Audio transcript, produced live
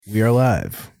We are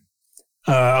live.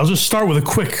 I'll just start with a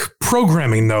quick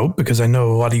programming note because I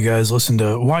know a lot of you guys listen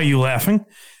to Why Are You Laughing?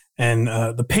 And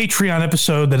the Patreon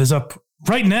episode that is up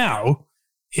right now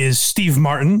is Steve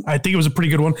Martin. I think it was a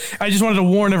pretty good one. I just wanted to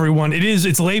warn everyone.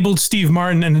 It's labeled Steve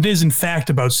Martin, and it is in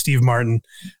fact about Steve Martin.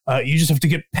 You just have to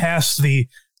get past the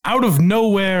out of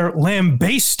nowhere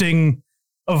lambasting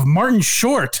of Martin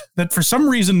Short that for some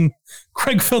reason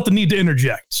Craig felt the need to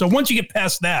interject. So once you get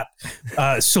past that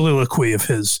soliloquy of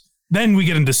his, then we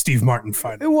get into Steve Martin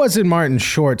finally. It wasn't Martin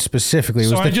Short specifically.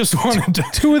 It was I just wanted to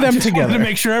two of them together to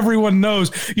make sure everyone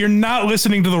knows you're not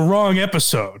listening to the wrong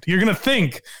episode. You're going to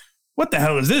think, what the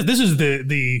hell is this? This is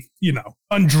the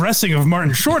undressing of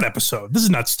Martin Short episode. This is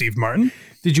not Steve Martin.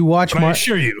 Did you watch I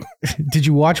assure you. Did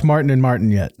you watch Martin and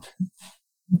Martin yet?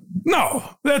 No,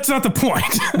 that's not the point.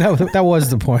 That was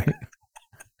the point.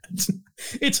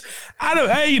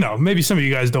 Maybe some of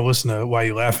you guys don't listen to Why Are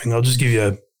You Laughing? I'll just give you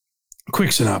a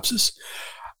quick synopsis.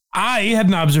 I had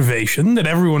an observation that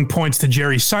everyone points to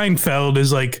Jerry Seinfeld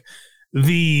as like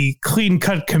the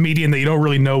clean-cut comedian that you don't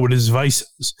really know what his vice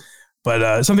is.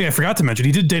 But something I forgot to mention,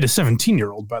 he did date a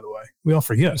 17-year-old, by the way. We all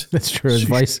forget. That's true. His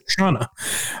vice. Shauna.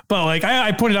 But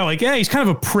I pointed out, yeah, he's kind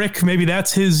of a prick. Maybe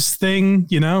that's his thing,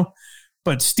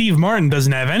 But Steve Martin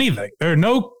doesn't have anything. There are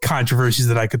no controversies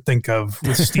that I could think of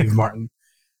with Steve Martin.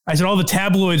 I said all the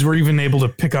tabloids were even able to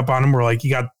pick up on him were like, he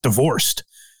got divorced.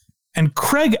 And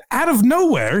Craig, out of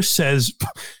nowhere, says,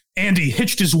 Andy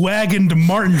hitched his wagon to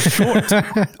Martin Short. All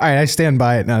right, I stand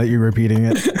by it now that you're repeating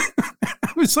it.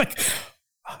 I was like,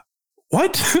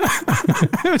 what?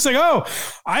 I was like, oh,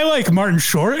 I like Martin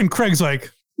Short. And Craig's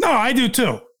like, no, I do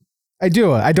too. I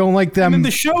do. I don't like them. And the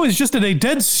show is just at a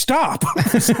dead stop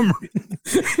for some reason.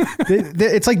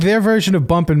 It's like their version of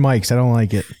bumping mics. I don't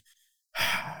like it.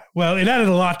 Well, it added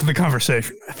a lot to the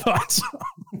conversation, I thought so.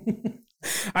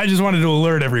 I just wanted to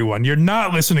alert everyone. You're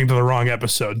not listening to the wrong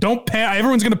episode. Don't panic.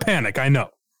 Everyone's going to panic. I know.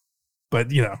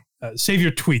 But, save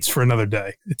your tweets for another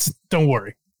day. Don't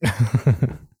worry.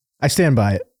 I stand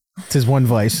by it. It's his one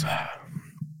vice.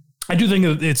 I do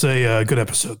think it's a good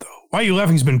episode, though. Why Are You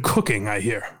Laughing's been cooking, I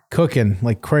hear. Cooking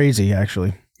like crazy,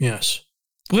 actually. Yes.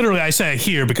 Literally, I say I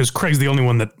hear because Craig's the only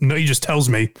one that he just tells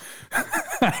me.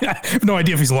 I have no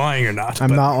idea if he's lying or not.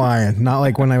 I'm not lying. Not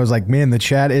like when I was like, man, the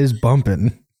chat is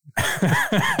bumping.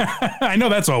 I know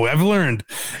that's all. I've learned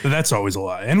that's always a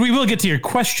lie. And we will get to your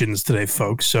questions today,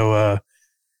 folks. So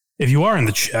if you are in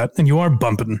the chat and you are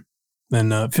bumping,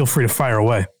 then feel free to fire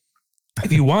away.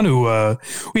 If you want to,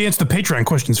 we answer the Patreon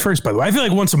questions first, by the way. I feel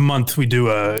like once a month we do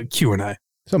a Q&A.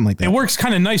 Something like that. It works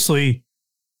kind of nicely.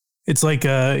 It's like,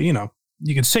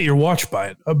 you can set your watch by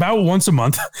it. About once a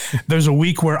month, there's a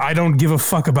week where I don't give a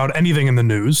fuck about anything in the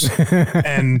news.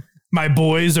 And my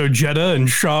boys, Ojeda and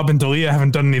Shab and Dalia,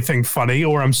 haven't done anything funny,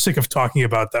 or I'm sick of talking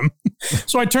about them.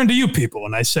 So I turn to you people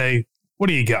and I say, what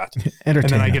do you got? And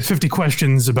then I get 50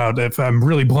 questions about if I'm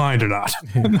really blind or not.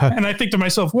 And I think to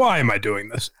myself, why am I doing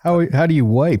this? How do you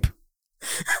wipe?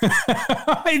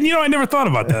 I never thought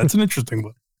about that. It's an interesting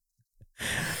one.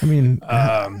 I mean,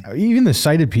 even the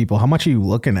sighted people, how much are you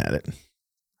looking at it?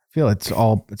 I feel it's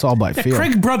all by feel.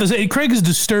 Craig brought this. Craig has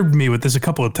disturbed me with this a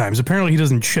couple of times. Apparently he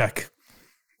doesn't check.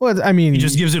 Well, I mean, he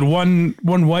just gives it one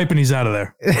wipe and he's out of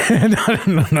there.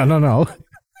 No.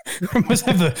 Must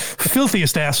have the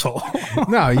filthiest asshole.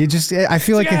 No, you just. I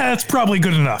feel like that's probably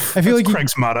good enough. I feel that's like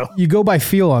Craig's motto. You go by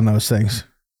feel on those things.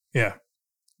 Yeah.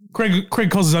 Craig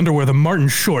calls his underwear the Martin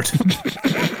Short.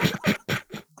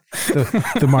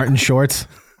 the Martin Shorts.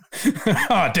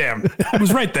 Oh, damn. I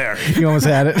was right there. You almost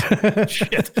had it.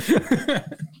 Shit.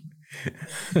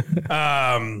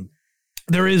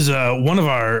 There is one of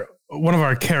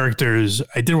our characters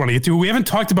I did want to get to. We haven't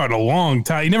talked about in a long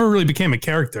time. He never really became a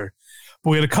character,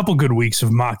 but we had a couple good weeks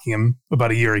of mocking him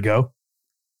about a year ago.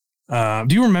 Do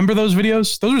you remember those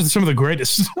videos? Those were some of the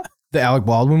greatest. The Alec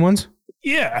Baldwin ones?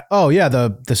 Yeah. Oh, yeah, the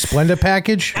Splenda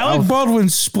package? Alec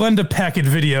Baldwin's Splenda packet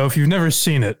video, if you've never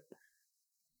seen it.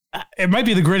 It might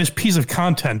be the greatest piece of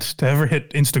content to ever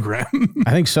hit Instagram.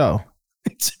 I think so.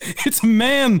 It's a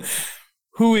man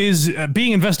who is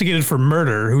being investigated for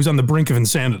murder, who's on the brink of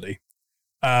insanity.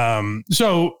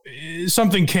 So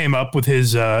something came up with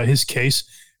his case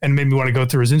and made me want to go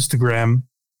through his Instagram.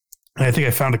 And I think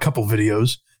I found a couple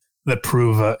videos that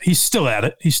prove he's still at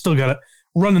it. He's still got it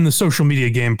running the social media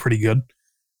game pretty good.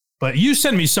 But you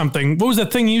sent me something. What was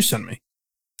that thing you sent me?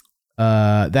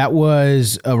 That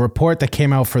was a report that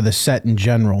came out for the set in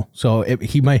general. So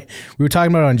we were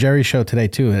talking about it on Jerry's show today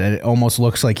too. It almost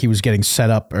looks like he was getting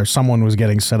set up or someone was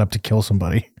getting set up to kill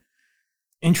somebody.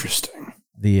 Interesting.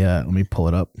 Let me pull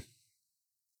it up.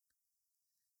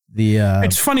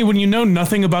 It's funny when you know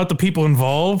nothing about the people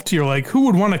involved. You're like, who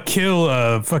would want to kill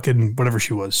a fucking whatever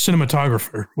she was,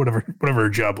 cinematographer, whatever her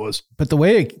job was. But the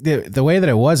way that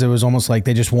it was almost like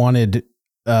they just wanted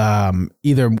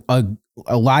either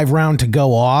a live round to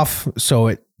go off, so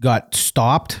it got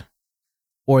stopped,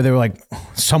 or they were like,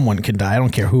 someone can die. I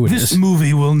don't care who it is. This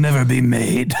movie will never be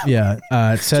made. Yeah,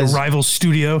 it says it's a rival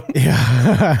studio.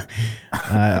 Yeah,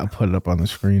 I'll put it up on the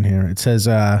screen here. It says.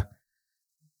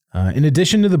 In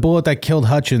addition to the bullet that killed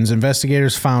Hutchins,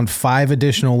 investigators found 5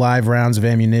 additional live rounds of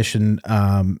ammunition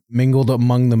mingled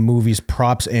among the movie's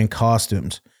props and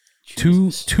costumes. Two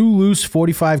loose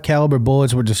 .45 caliber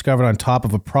bullets were discovered on top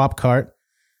of a prop cart.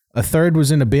 A third was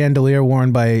in a bandolier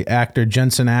worn by actor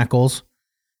Jensen Ackles.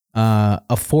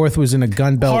 A fourth was in a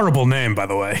gun belt. Horrible name, by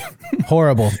the way.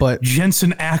 Horrible, but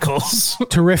Jensen Ackles.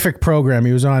 Terrific program.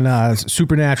 He was on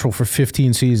Supernatural for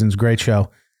 15 seasons. Great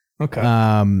show. Okay.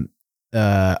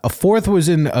 A fourth was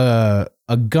in a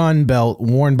gun belt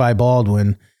worn by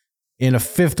Baldwin, and a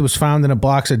fifth was found in a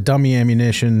box of dummy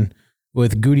ammunition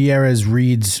with Gutierrez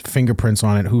Reed's fingerprints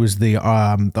on it, who was the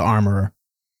armorer.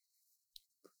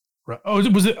 Right. Oh,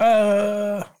 was it?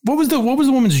 What was the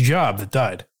woman's job that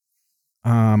died?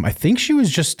 I think she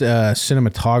was just a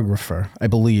cinematographer, I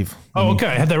believe. Oh, okay,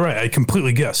 I had that right. I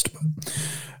completely guessed.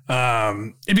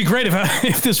 It'd be great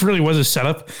if this really was a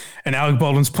setup and Alec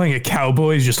Baldwin's playing a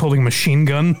cowboy, he's just holding a machine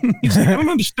gun. He's like, I don't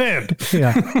understand.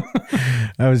 Yeah,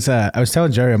 I was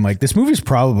telling Jerry, I'm like, this movie's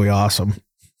probably awesome.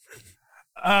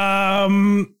 I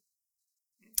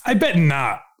bet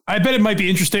not. I bet it might be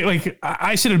interesting. Like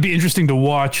I said, it'd be interesting to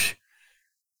watch,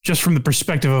 just from the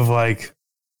perspective of like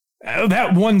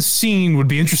that one scene would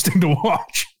be interesting to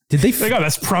watch. Did they like, oh,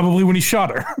 that's probably when he shot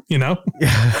her, you know?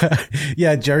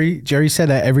 Yeah, Jerry said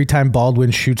that every time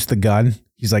Baldwin shoots the gun,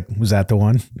 he's like, was that the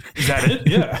one? Is that it?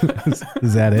 Yeah.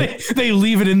 Is that it? They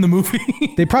leave it in the movie.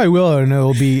 They probably will, and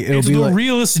it'll be the like,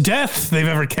 realest death they've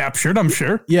ever captured, I'm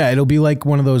sure. Yeah, it'll be like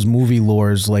one of those movie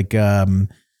lores, like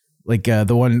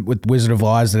the one with Wizard of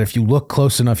Oz, that if you look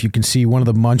close enough, you can see one of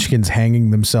the Munchkins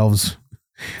hanging themselves,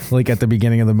 like at the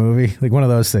beginning of the movie, like one of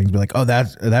those things. Be like, oh,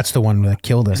 that's the one that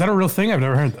killed us. Is that a real thing? I've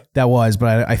never heard that. That was,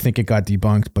 but I think it got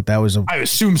debunked. But that was I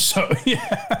assume so.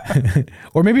 Yeah.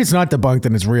 Or maybe it's not debunked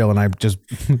and it's real, and I just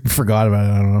forgot about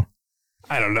it.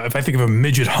 I don't know. If I think of a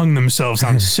midget hung themselves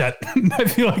on set, I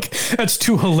feel like that's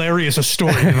too hilarious a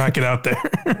story to not get out there.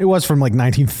 It was from like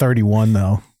 1931,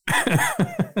 though.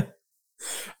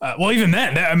 Well, even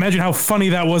then, imagine how funny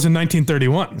that was in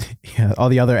 1931. Yeah, all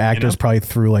the other actors probably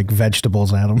threw like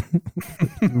vegetables at him.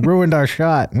 Ruined our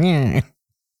shot. Yeah.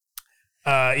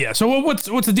 So what's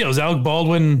the deal? Is Alec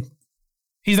Baldwin?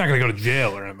 He's not going to go to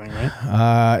jail or anything,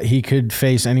 right? He could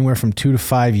face anywhere from 2 to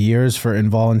 5 years for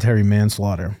involuntary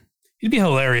manslaughter. He'd be a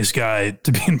hilarious guy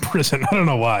to be in prison. I don't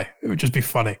know why. It would just be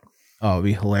funny. Oh, it'd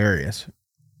be hilarious.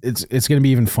 It's going to be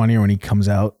even funnier when he comes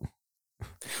out.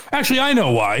 Actually, I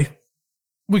know why.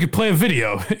 We could play a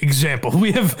video example.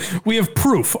 We have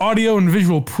proof, audio and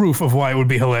visual proof of why it would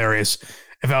be hilarious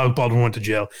if Alec Baldwin went to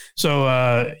jail.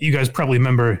 So you guys probably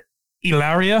remember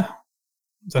Hilaria.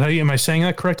 Is that am I saying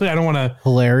that correctly? I don't want to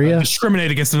Hilaria discriminate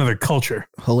against another culture.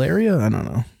 Hilaria? I don't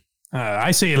know.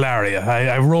 I say Hilaria.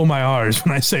 I roll my R's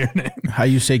when I say her name. How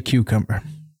you say cucumber?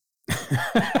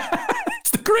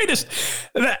 It's the greatest.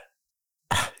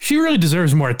 She really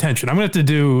deserves more attention. I'm going to have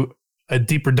to do a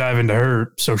deeper dive into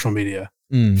her social media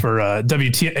for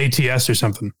WATS or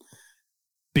something,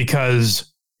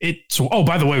 because it's. Oh,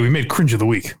 by the way, we made Cringe of the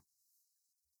Week.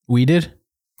 We did?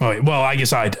 Oh, well, I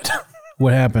guess I did.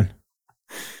 What happened?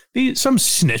 Some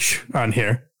snitch on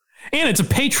here. And it's a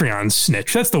Patreon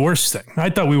snitch. That's the worst thing. I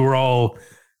thought we were all,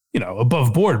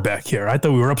 above board back here. I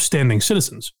thought we were upstanding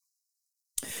citizens.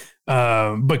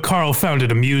 But Carl found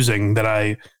it amusing that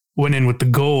I went in with the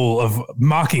goal of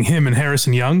mocking him and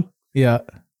Harrison Young. Yeah.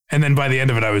 And then by the end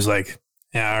of it, I was like,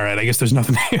 yeah, all right, I guess there's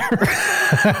nothing here.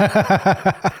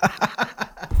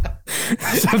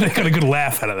 So they got a good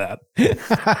laugh out of that.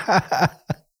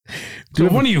 So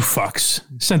one of you fucks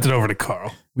sent it over to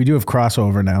Carl. We do have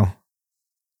crossover now.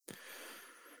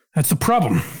 That's the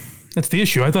problem. That's the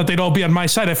issue. I thought they'd all be on my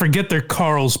side. I forget they're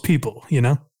Carl's people,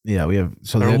 Yeah, we have.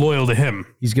 So they're loyal to him.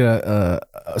 He's got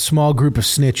a small group of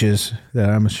snitches that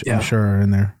I'm sure are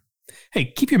in there. Hey,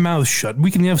 keep your mouth shut.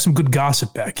 We can have some good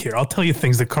gossip back here. I'll tell you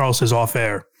things that Carl says off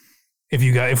air. If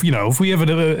we have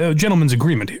a gentleman's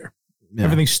agreement here,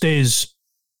 everything stays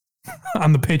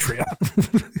on the Patreon.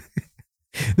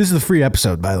 This is the free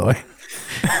episode, by the way.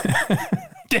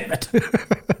 Damn it.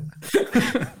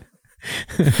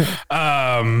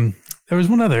 There was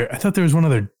one other. I thought there was one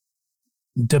other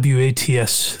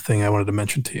WATS thing I wanted to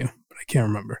mention to you, but I can't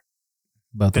remember.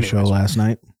 About the show last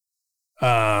night.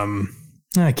 I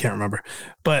can't remember.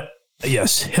 But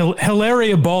yes,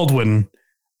 Hilaria Baldwin.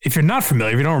 If you're not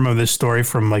familiar, if you don't remember this story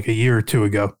from like a year or two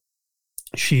ago,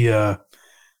 she, I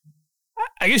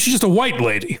guess she's just a white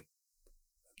lady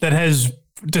that has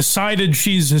decided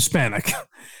she's Hispanic.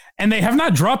 And they have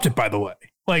not dropped it, by the way.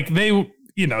 Like they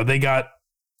got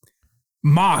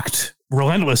mocked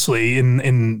relentlessly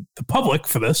in the public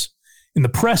for this, in the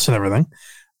press and everything.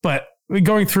 But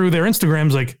going through their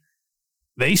Instagrams, like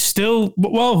they still,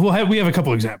 we have a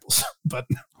couple examples, but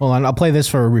hold on. I'll play this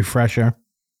for a refresher.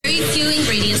 Very few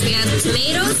ingredients. We have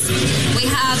tomatoes. We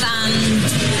have how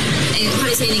do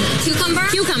you say it?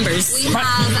 Cucumbers. We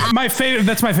have my favorite.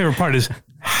 That's my favorite part. Is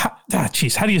how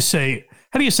do you say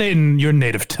it in your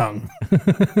native tongue?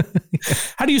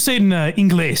 How do you say it in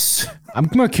English? I'm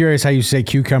more curious how you say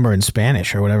cucumber in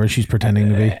Spanish or whatever she's pretending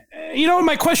to be.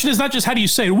 My question is not just how do you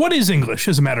say it. What is English?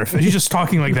 As a matter of fact, she's just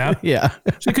talking like that. Yeah.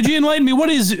 So could you enlighten me?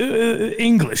 What is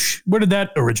English? Where did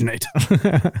that originate?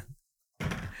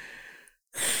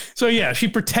 So yeah, she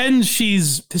pretends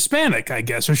she's Hispanic, I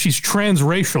guess, or she's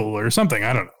transracial or something.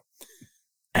 I don't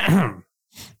know.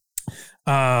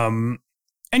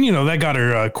 And that got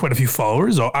her quite a few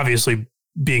followers. Obviously,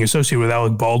 being associated with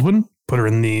Alec Baldwin put her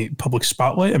in the public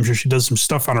spotlight. I'm sure she does some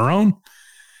stuff on her own,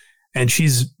 and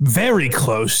she's very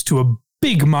close to a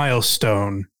big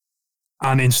milestone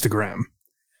on Instagram.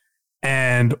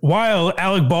 And while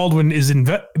Alec Baldwin is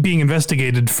being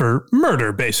investigated for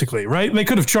murder, basically, right? They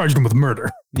could have charged him with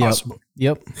murder, possibly.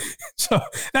 Yep. So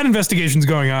that investigation's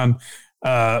going on.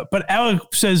 But Alec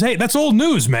says, hey, that's old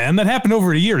news, man. That happened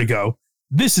over a year ago.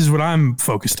 This is what I'm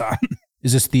focused on.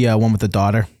 Is this the one with the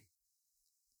daughter?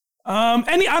 I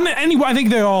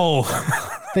think they all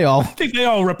I think they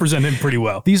all represent him pretty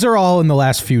well. These are all in the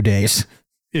last few days.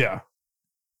 Yeah.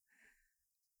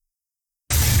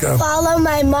 Go. Follow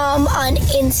my mom on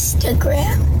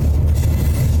Instagram,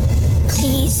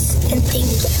 please, and thank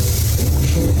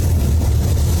you.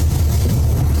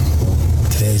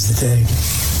 Today's the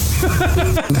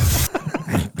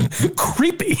day.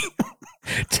 Creepy.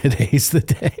 Today's the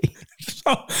day.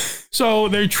 So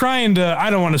they're trying to,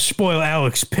 I don't want to spoil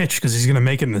Alec's pitch because he's going to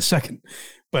make it in a second,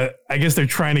 but I guess they're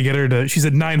trying to get her to, she's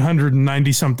at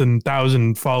 990 something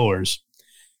thousand followers,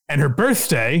 and her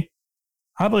birthday,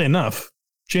 oddly enough,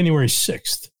 January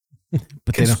 6th.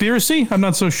 But conspiracy? I'm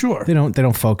not so sure. They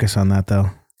don't focus on that though.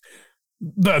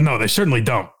 No, they certainly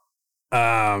don't.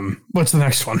 What's the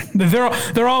next one?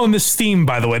 They're all in this theme,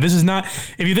 by the way. This is not,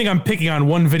 if you think I'm picking on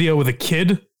one video with a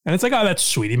kid and it's like, oh, that's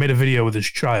sweet, he made a video with his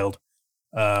child.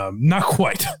 Not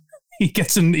quite.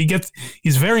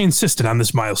 He's very insistent on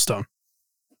this milestone.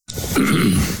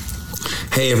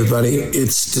 Hey everybody,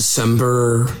 it's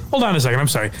December. Hold on a second, I'm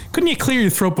sorry. Couldn't you clear your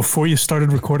throat before you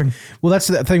started recording? Well, that's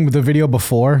the thing with the video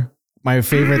before. My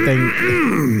favorite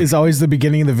thing is always the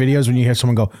beginning of the videos when you hear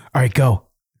someone go, all right, go.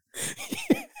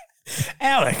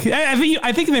 Alec,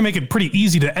 I think they make it pretty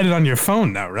easy to edit on your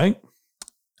phone now, right?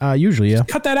 Usually, yeah. Just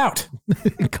cut that out.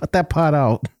 Cut that part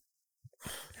out.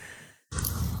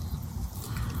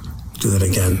 Do that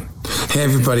again. Hey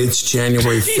everybody, it's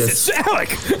January 5th. Jesus, Alec,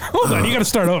 hold on, you got to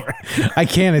start over. I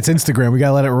can't. It's Instagram. We got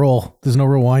to let it roll. There's no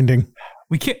rewinding.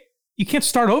 You can't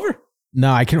start over?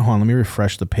 No, I can't. Hold on. Let me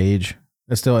refresh the page.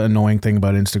 That's the annoying thing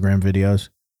about Instagram videos.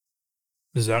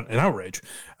 This is an outrage.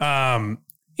 Yeah,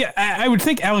 I would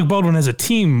think Alec Baldwin has a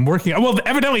team working. Well,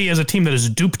 evidently he has a team that has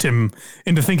duped him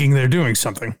into thinking they're doing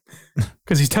something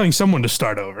because he's telling someone to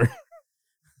start over.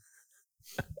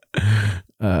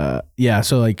 Yeah,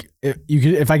 so like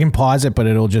if I can pause it, but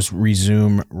it'll just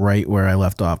resume right where I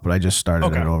left off. But I just started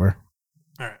it over.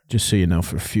 All right, just so you know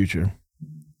for future.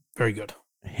 Very good.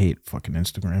 I hate fucking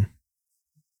Instagram.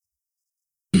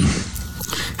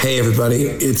 Hey everybody,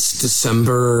 it's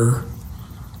December.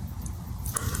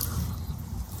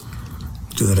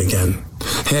 Do that again.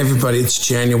 Hey everybody, it's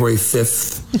January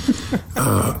 5th,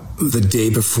 the day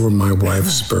before my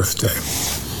wife's birthday.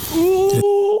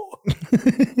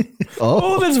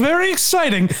 Oh, that's very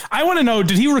exciting. I want to know,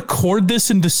 did he record this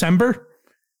in December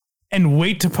and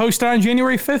wait to post it on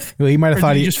January 5th? Well, he might have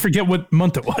thought he just forget what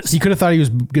month it was. He could have thought he was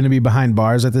going to be behind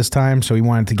bars at this time, so he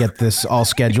wanted to get this all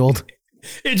scheduled.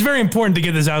 It's very important to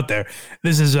get this out there.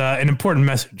 This is an important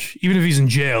message. Even if he's in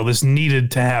jail, this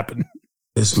needed to happen.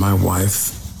 It's my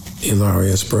wife,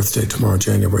 Ilaria's birthday tomorrow,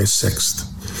 January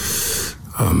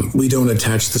 6th. We don't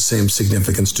attach the same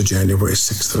significance to January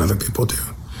 6th that other people do.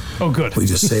 Oh, good. We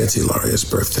just say it's Ilaria's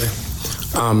birthday.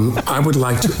 I would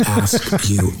like to ask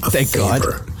you a Thank favor. God.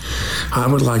 I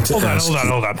would like to ask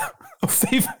Hold on. A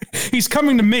favor? He's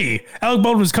coming to me. Alec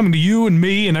Baldwin is coming to you and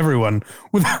me and everyone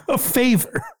with a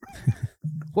favor.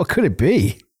 What could it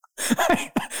be?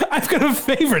 I've got a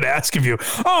favor to ask of you.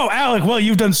 Oh, Alec, well,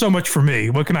 you've done so much for me.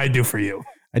 What can I do for you?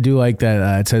 I do like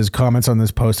that it says comments on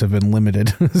this post have been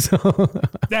limited. So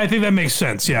I think that makes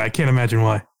sense. Yeah, I can't imagine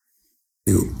why.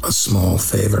 You a small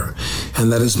favor,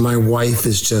 and that is my wife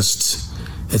is just,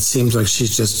 it seems like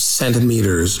she's just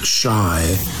centimeters shy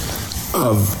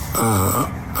of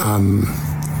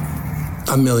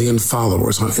 1 million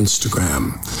followers on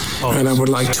Instagram. And I would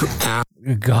like to ask.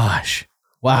 gosh.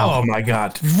 Wow. Oh my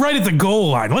God. Right at the goal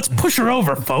line. Let's push her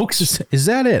over, folks. Is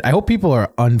that it? I hope people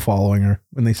are unfollowing her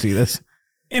when they see this.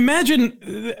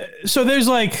 Imagine, so there's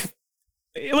like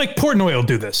Portnoy will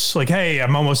do this. Like, hey,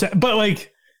 I'm almost, but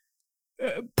like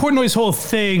Portnoy's whole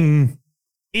thing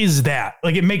is that.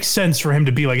 Like, it makes sense for him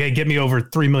to be like, hey, get me over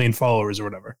 3 million followers or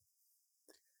whatever.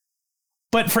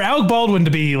 But for Alec Baldwin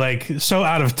to be like so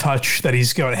out of touch that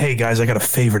he's going, hey guys, I got a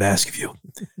favor to ask of you.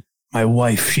 My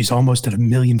wife, she's almost at 1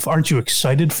 million. Aren't you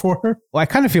excited for her? Well, I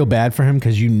kind of feel bad for him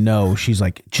because she's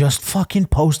like, just fucking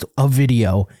post a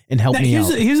video and help me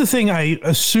out. Here's the thing I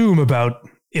assume about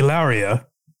Ilaria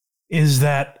is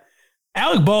that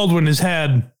Alec Baldwin has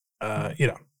had,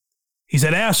 he's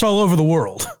had ass all over the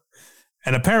world.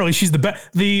 And apparently she's the best.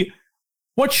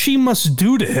 What she must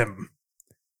do to him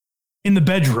in the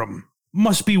bedroom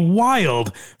must be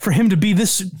wild for him to be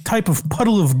this type of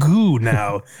puddle of goo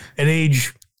now at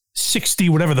age 60,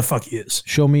 whatever the fuck he is.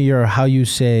 Show me your how you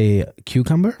say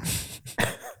cucumber.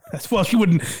 Well, she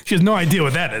has no idea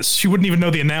what that is. She wouldn't even know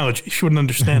the analogy. She wouldn't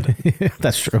understand it.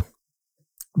 That's true.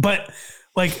 But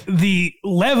like the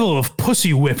level of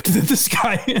pussy whipped that this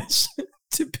guy is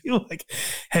to be like,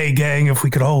 hey gang, if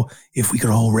we could all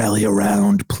rally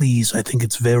around, please. I think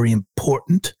it's very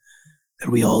important that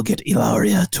we all get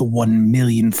Ilaria to 1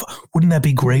 million. Wouldn't that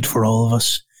be great for all of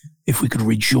us? If we could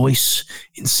rejoice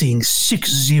in seeing 6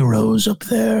 zeros up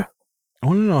there. I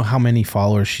want to know how many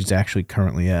followers she's actually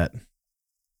currently at.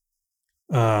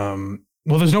 Well,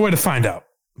 there's no way to find out.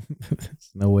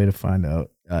 There's no way to find out.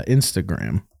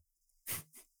 Instagram.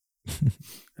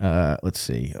 Let's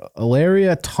see.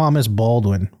 Ilaria Thomas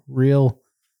Baldwin. Real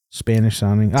Spanish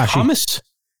sounding. Thomas?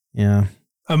 Yeah.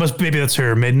 Maybe that's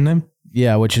her maiden name.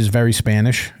 Yeah, which is very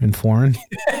Spanish and foreign.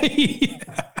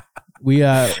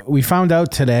 Yeah. We found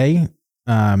out today.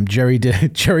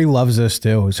 Jerry loves this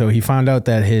too. So he found out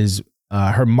that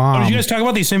her mom. Oh, did you guys talk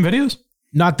about these same videos?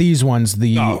 Not these ones.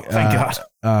 Thank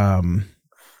God.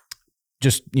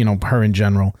 Just her in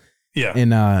general. Yeah.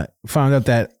 And found out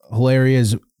that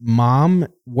Hilaria's mom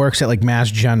works at like Mass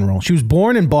General. She was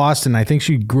born in Boston. I think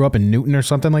she grew up in Newton or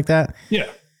something like that. Yeah.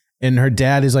 And her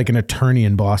dad is like an attorney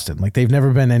in Boston. Like they've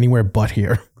never been anywhere but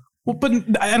here. Well, but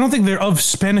I don't think they're of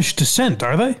Spanish descent,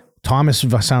 are they? Thomas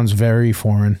sounds very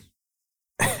foreign.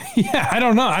 Yeah, I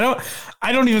don't know.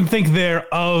 I don't even think they're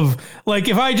of, like,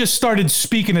 if I just started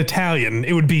speaking Italian,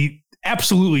 it would be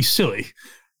absolutely silly.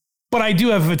 But I do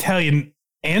have Italian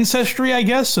ancestry, I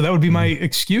guess, so that would be my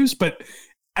excuse. But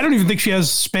I don't even think she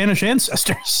has Spanish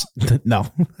ancestors. No,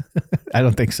 I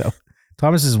don't think so.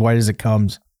 Thomas is white as it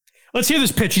comes. Let's hear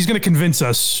this pitch. He's going to convince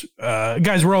us.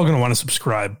 Guys, we're all going to want to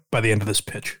subscribe by the end of this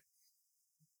pitch.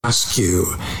 Ask you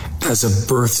as a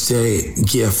birthday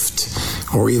gift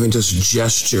or even just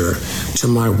gesture to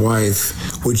my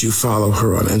wife, would you follow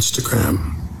her on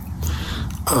Instagram?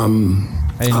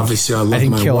 Obviously, I love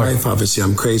my wife. Obviously,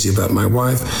 I'm crazy about my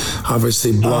wife.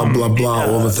 Obviously, blah, blah, blah,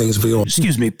 all the things we all...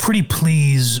 Excuse me, pretty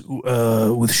please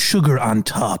with sugar on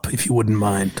top, if you wouldn't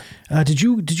mind. Did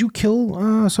you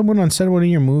kill someone on set of one of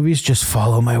your movies? Just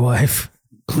follow my wife.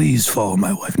 Please follow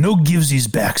my wife. No givesies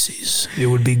backsies. It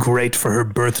would be great for her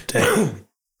birthday.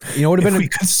 You know what would have been? We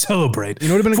could celebrate. You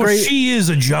know what would have been great? She is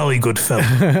a jolly good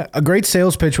fellow. A great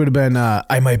sales pitch would have been,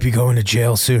 I might be going to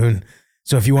jail soon.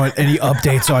 So if you want any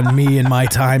updates on me and my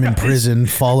time in prison,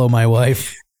 follow my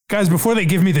wife. Guys, before they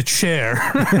give me the chair.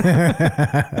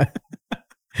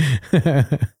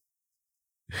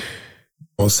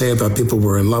 I'll say about people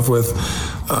we're in love with.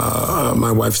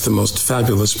 My wife's the most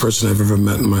fabulous person I've ever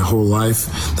met in my whole life.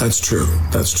 That's true.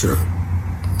 That's true.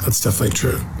 That's definitely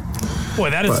true.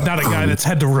 Boy, that is not a guy that's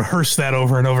had to rehearse that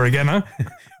over and over again, huh?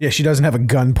 Yeah, she doesn't have a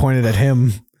gun pointed at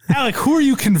him. Alec, who are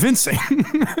you convincing?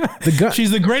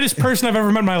 She's the greatest person I've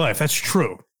ever met in my life. That's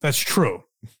true. That's true.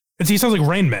 He sounds like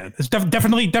Rain Man. It's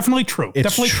definitely true. It's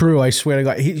definitely true. I swear to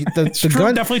God. The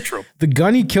gun, definitely true. The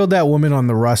gun he killed that woman on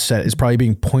the Rust set is probably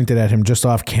being pointed at him just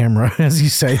off camera as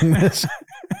he's saying this.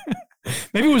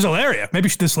 Maybe it was Ilaria. Maybe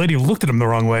this lady looked at him the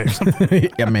wrong way or something.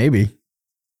 Yeah, maybe.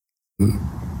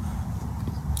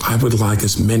 I would like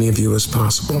as many of you as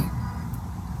possible.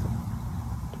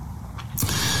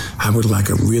 I would like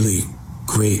a really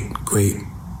great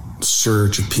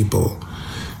surge of people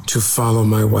to follow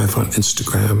my wife on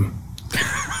Instagram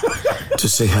to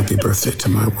say happy birthday to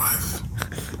my wife.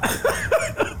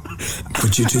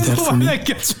 Would you do that for me? That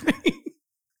gets me.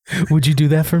 Would you do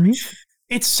that for me?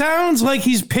 It sounds like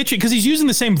he's pitching, because he's using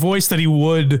the same voice that he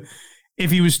would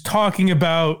if he was talking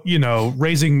about,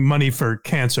 raising money for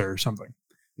cancer or something.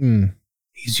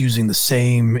 He's using the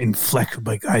same inflection.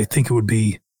 Like, I think it would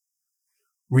be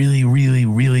really, really,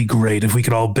 really great if we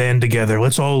could all band together.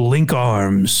 Let's all link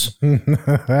arms and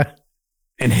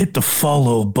hit the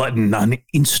follow button on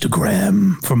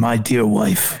Instagram for my dear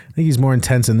wife. I think he's more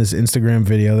intense in this Instagram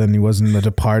video than he was in The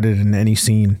Departed in any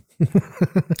scene.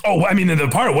 Oh, I mean, in The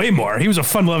Departed, way more. He was a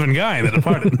fun-loving guy in The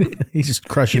Departed. He's just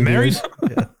crushing married?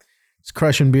 beers. Yeah. He's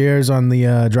crushing beers on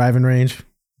the driving range.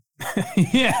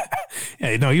 Yeah.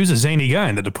 No, he was a zany guy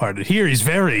in The Departed. Here, he's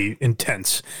very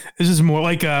intense. This is more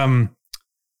like Jack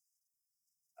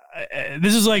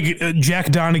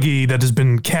Donaghy that has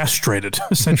been castrated,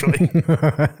 essentially.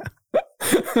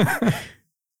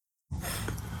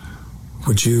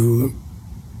 Would you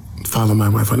follow my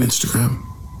wife on Instagram?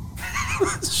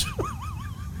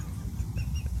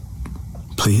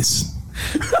 Please.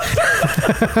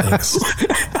 Thanks.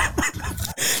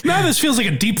 Now this feels like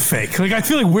a deep fake. Like, I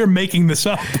feel like we're making this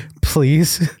up.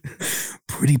 Please.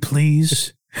 Pretty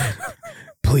please.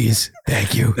 Please.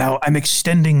 Thank you. Now I'm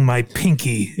extending my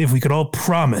pinky. If we could all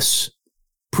promise,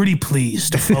 pretty please,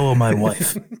 to follow my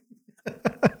wife.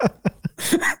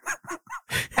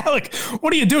 Alec,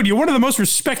 what are you doing? You're one of the most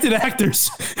respected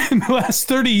actors in the last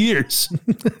 30 years.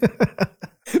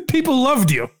 People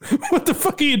loved you. What the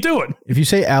fuck are you doing? If you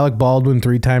say Alec Baldwin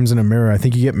 3 times in a mirror, I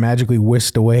think you get magically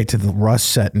whisked away to the Rust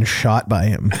set and shot by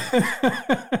him.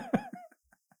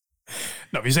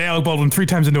 No, if you say Alec Baldwin 3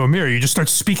 times into a mirror, you just start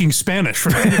speaking Spanish.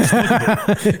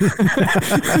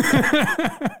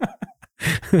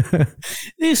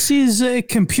 This is a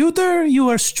computer. You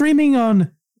are streaming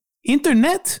on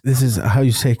internet. This is how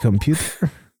you say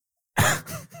computer.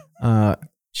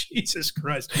 Jesus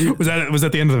Christ. Was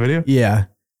that the end of the video? Yeah.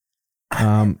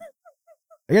 I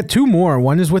got 2 more.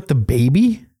 One is with the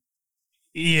baby.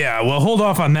 Yeah, well, hold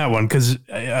off on that one, because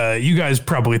you guys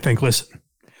probably think, listen,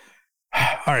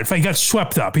 all right, if he got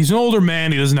swept up, he's an older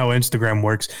man, he doesn't know how Instagram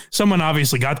works. Someone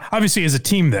obviously has a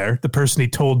team there, the person he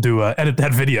told to edit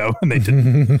that video, and they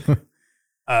didn't.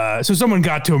 So someone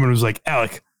got to him and was like,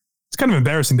 Alec, it's kind of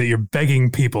embarrassing that you're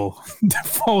begging people to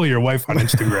follow your wife on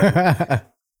Instagram.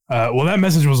 Well, that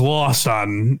message was lost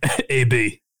on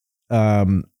AB.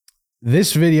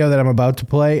 This video that I'm about to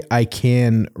play, I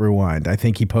can rewind. I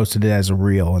think he posted it as a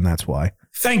reel, and that's why.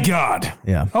 Thank God.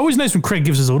 Yeah. Always nice when Craig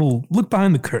gives us a little look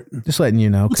behind the curtain. Just letting you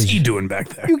know. What's he doing back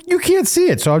there? You can't see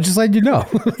it, so I'm just letting you know.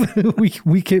 we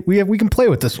can play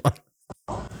with this one.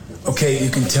 Okay,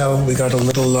 you can tell we got a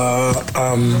little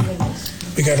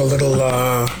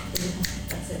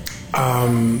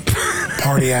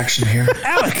party action here.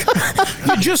 Alec,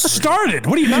 you just started.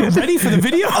 What, are you not ready for the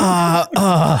video?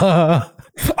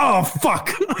 Oh, fuck.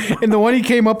 And the one he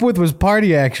came up with was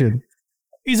party action.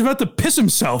 He's about to piss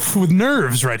himself with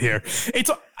nerves right here.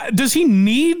 Does he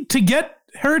need to get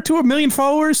her to 1 million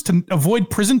followers to avoid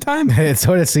prison time? It's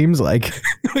what it seems like.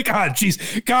 Like,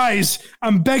 geez, guys,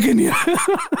 I'm begging you.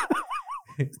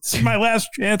 It's my last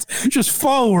chance. Just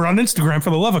follow her on Instagram,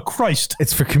 for the love of Christ.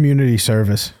 It's for community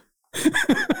service.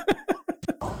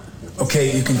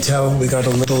 Okay, you can tell we got a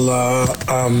little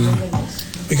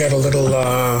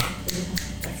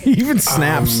He even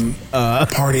snaps.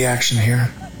 Party action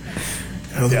here.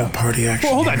 A little party action.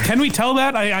 Well, hold on. Can we tell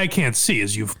that? I can't see,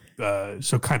 as you've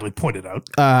so kindly pointed out.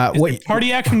 Is there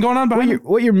party action going on behind you?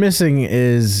 What you're missing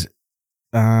is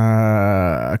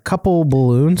a couple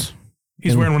balloons.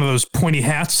 He's wearing one of those pointy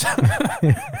hats.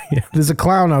 Yeah, there's a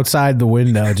clown outside the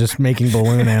window just making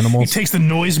balloon animals. He takes the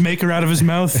noisemaker out of his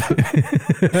mouth.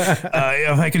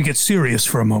 If I could get serious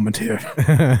for a moment here.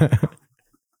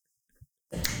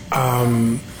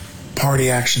 Party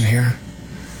action here.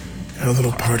 A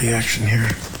little party action here.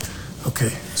 Okay,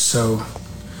 so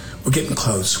we're getting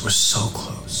close. We're so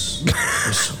close.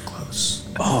 We're so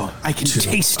close. Oh, I can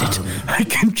taste it. I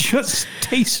can just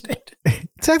taste it.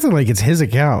 It's acting like it's his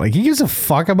account. Like, he gives a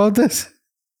fuck about this.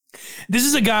 This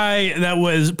is a guy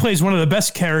that plays one of the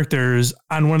best characters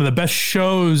on one of the best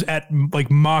shows at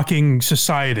like mocking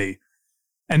society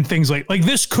and things like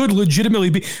this could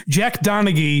legitimately be Jack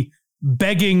Donaghy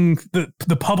begging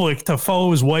the public to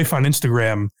follow his wife on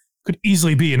Instagram. Could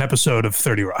easily be an episode of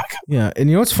 30 Rock. Yeah, and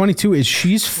you know what's funny too is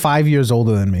she's 5 years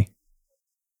older than me.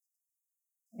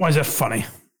 Why is that funny?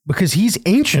 Because he's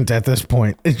ancient at this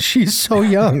point, and she's so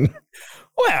young.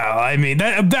 Well, I mean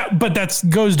that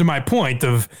goes to my point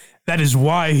of That is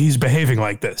why he's behaving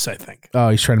like this, I think. Oh,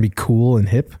 he's trying to be cool and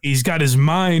hip? He's got his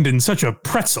mind in such a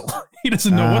pretzel. He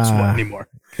doesn't know what's what anymore.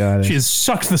 Got it. She has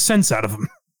sucked the sense out of him.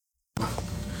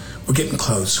 We're getting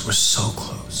close. We're so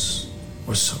close.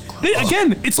 We're so close.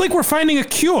 Again, it's like we're finding a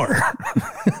cure.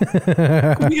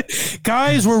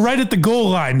 Guys, we're right at the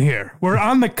goal line here. We're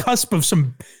on the cusp of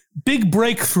some big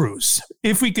breakthroughs.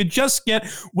 If we could just get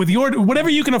with your whatever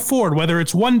you can afford, whether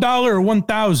it's $1 or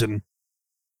 $1,000,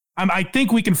 I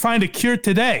think we can find a cure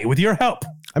today with your help.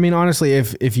 I mean, honestly,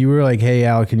 if you were like, hey,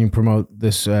 Al, can you promote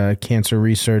this cancer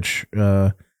research,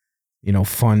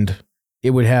 fund?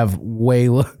 It would have way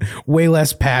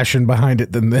less passion behind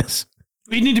it than this.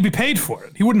 He'd need to be paid for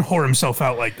it. He wouldn't whore himself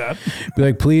out like that. Be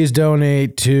like, please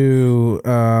donate to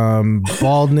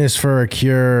Baldness for a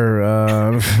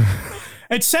Cure.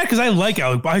 It's sad because I like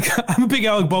Alec. I'm a big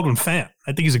Alec Baldwin fan.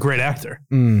 I think he's a great actor.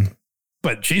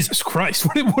 But Jesus Christ,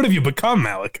 what have you become,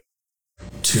 Alec?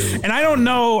 And I don't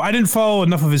know. I didn't follow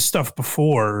enough of his stuff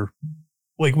before.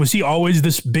 Like, was he always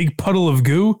this big puddle of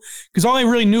goo? Because all I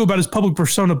really knew about his public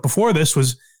persona before this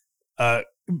was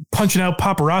punching out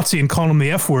paparazzi and calling him the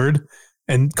F word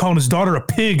and calling his daughter a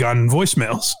pig on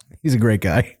voicemails. He's a great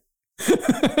guy.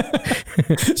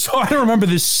 So I don't remember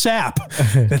this sap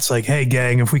that's like, hey,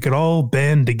 gang, if we could all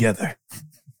band together.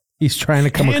 He's trying to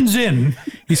come hands in.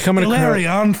 He's coming Larry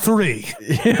on 3.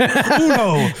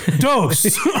 Uno, dos.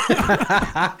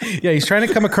 Yeah, he's trying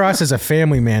to come across as a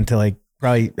family man to like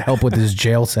probably help with his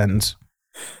jail sentence.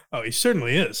 Oh, he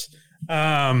certainly is.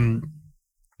 All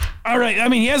right. I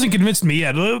mean, he hasn't convinced me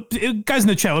yet. Guys in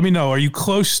the chat, let me know. Are you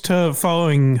close to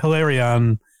following Hilary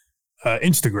on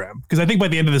Instagram? Because I think by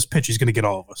the end of this pitch, he's going to get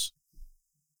all of us.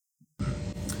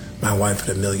 My wife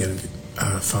had 1 million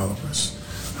followers.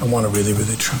 I want to really,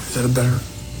 really try. Is that a better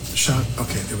shot?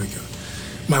 Okay, there we go.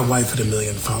 My wife had 1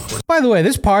 million followers. By the way,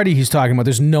 this party he's talking about,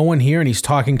 there's no one here, and he's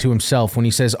talking to himself when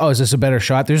he says, oh, is this a better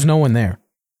shot? There's no one there.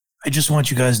 I just want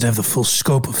you guys to have the full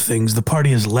scope of things. The party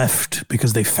has left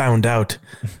because they found out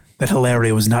that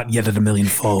Hilaria was not yet at 1 million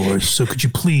followers. So could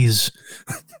you please...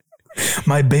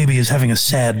 My baby is having a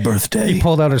sad birthday. He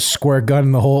pulled out a square gun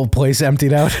and the whole place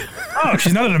emptied out. Oh,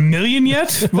 she's not at 1 million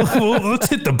yet? Well, let's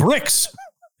hit the bricks.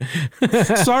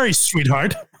 Sorry,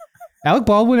 sweetheart. Alec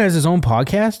Baldwin has his own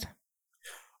podcast?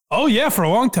 Oh, yeah, for a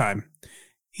long time.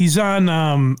 He's on,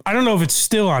 I don't know if it's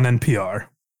still on NPR.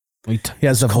 He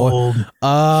has a voice.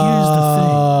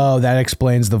 Oh, that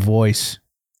explains the voice.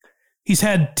 He's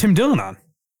had Tim Dillon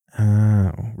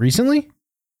on. Recently?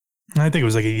 I think it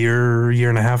was like a year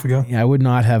and a half ago. Yeah, I would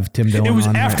not have Tim Dillon on. It was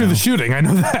after the shooting. I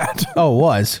know that. Oh, it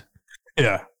was?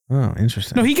 Yeah. Oh,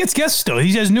 interesting. No, he gets guests still.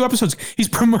 He has new episodes. He's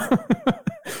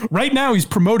right now he's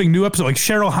promoting new episodes. Like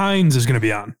Cheryl Hines is going to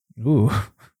be on. Ooh.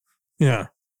 Yeah.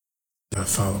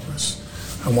 Followers.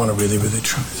 I want to really, really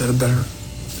try. Is that a better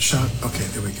shot? Okay,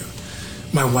 there we go.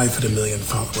 My wife had 1 million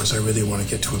followers. I really want to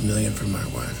get to 1 million for my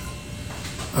wife.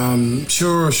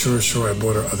 Sure. I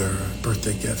bought her other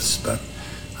birthday gifts, but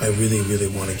I really, really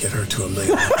want to get her to 1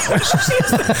 million.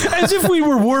 As if we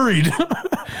were worried.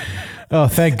 Oh,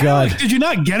 thank God. Alec, did you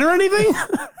not get her anything?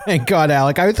 Thank God,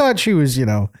 Alec. I thought she was,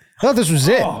 I thought this was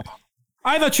it.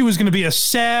 I thought she was going to be a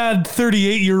sad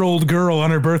 38-year-old girl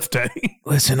on her birthday.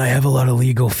 Listen, I have a lot of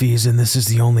legal fees, and this is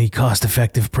the only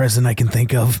cost-effective present I can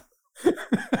think of.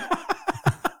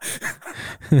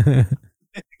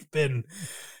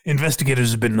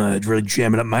 Investigators have been really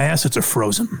jamming up. My assets are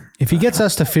frozen. If he gets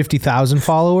us to 50,000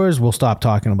 followers, we'll stop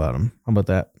talking about him. How about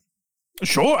that?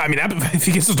 Sure. I mean, if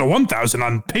he gets us to 1,000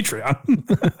 on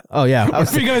Patreon. Oh, yeah.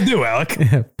 What are we going to do,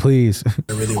 Alec? Please.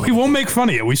 We won't make fun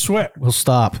of you. We swear. We'll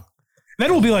stop.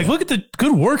 Then we'll be like, look at the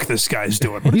good work this guy's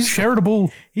doing. What a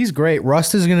charitable. He's great.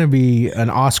 Rust is going to be an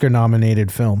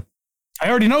Oscar-nominated film. I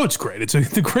already know it's great. It's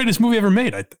the greatest movie ever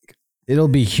made, I think. It'll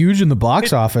be huge in the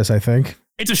box office, I think.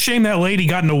 It's a shame that lady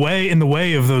got in the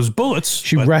way of those bullets.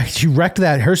 She wrecked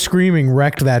that. Her screaming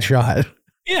wrecked that shot.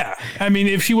 Yeah. I mean,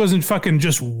 if she wasn't fucking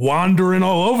just wandering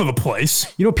all over the place.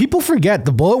 People forget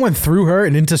the bullet went through her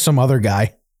and into some other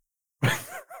guy.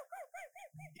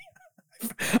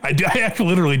 I actually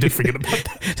literally did forget about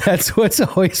that. That's what's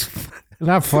always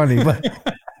not funny, but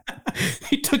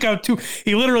he took out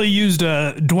he literally used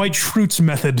Dwight Schrute's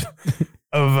method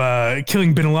of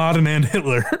killing Bin Laden and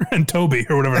Hitler and Toby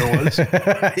or whatever it was.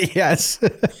 Yes.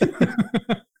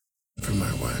 For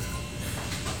my wife.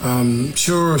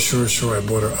 Sure. I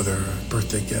bought her other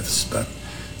birthday gifts, but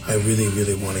I really,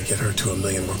 really want to get her to 1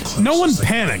 million more close. No one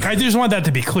panic. I just want that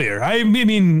to be clear. I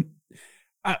mean,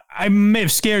 I may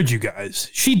have scared you guys.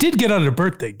 She did get other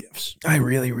birthday gifts. I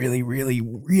really, really, really,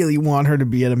 really want her to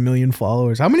be at 1 million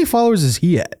followers. How many followers is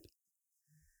he at?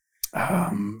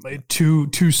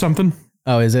 2 something.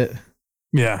 Oh, is it?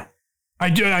 Yeah.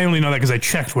 I only know that because I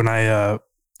checked when I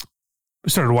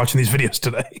started watching these videos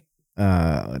today.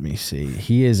 Let me see.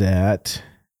 He is at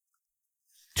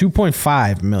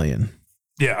 2.5 million.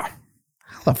 Yeah.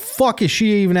 How the fuck is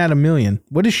she even at 1 million?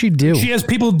 What does she do? She has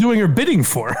people doing her bidding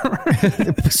for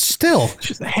her. Still.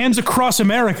 She's hands across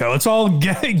America. Let's all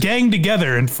gang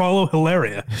together and follow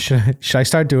Hilaria. Should I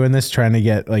start doing this, trying to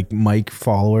get like Mike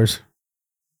followers?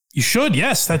 You should,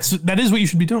 yes. That is what you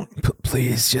should be doing.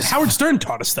 Please just... Howard Stern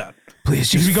taught us that.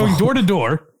 Please You just should be going door to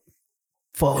door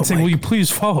follow and saying, Mike. will you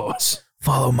please follow us?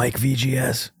 Follow Mike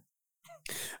VGS.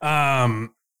 I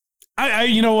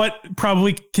you know what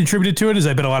probably contributed to it is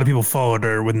I bet a lot of people followed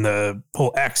her when the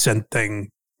whole accent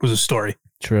thing was a story.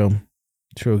 True.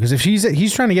 Because if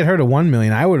he's trying to get her to 1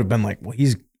 million, I would have been like, well,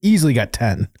 he's easily got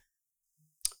 10.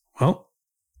 Well,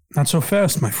 not so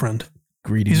fast, my friend.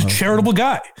 Greedy. He's a charitable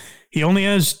guy. He only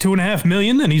has 2.5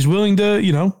 million, and he's willing to,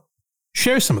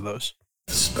 share some of those.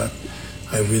 But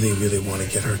I really, really want to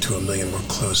get her to 1 million. We're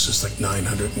close. It's like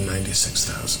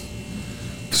 996,000.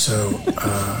 So,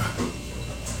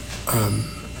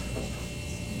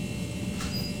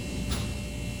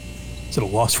 Is it a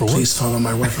loss for work? please follow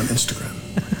my wife on Instagram.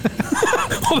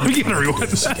 Hold on, we gotta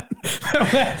rewind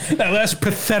that last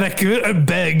pathetic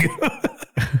beg.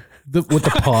 With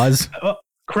the pause.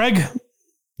 Craig?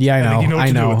 Yeah, I know. think you know what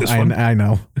to do with this one. I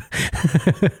know.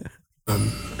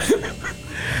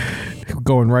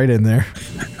 Going right in there.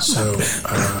 So,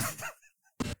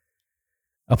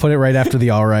 I'll put it right after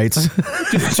the all rights.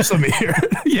 Just let me hear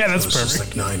it. Yeah, that's it's just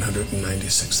perfect. like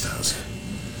 996,000.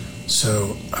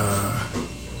 So,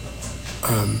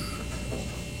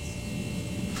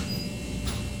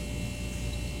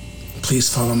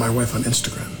 please follow my wife on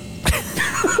Instagram.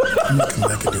 I'm gonna come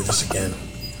back and do this again.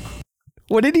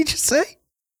 What did he just say?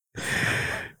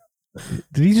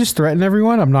 Did he just threaten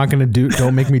everyone? I'm not going to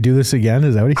don't make me do this again.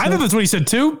 Is that what he said? I thought that's what he said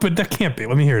too, but that can't be.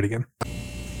 Let me hear it again.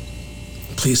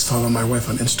 Please follow my wife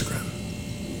on Instagram.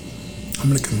 I'm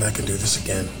gonna come back and do this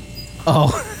again.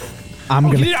 Oh, I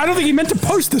don't think he meant to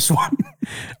post this one.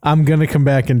 I'm going to come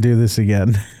back and do this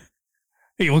again.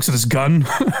 He looks at his gun.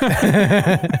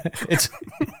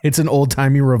 It's an old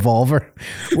timey revolver.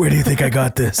 Where do you think I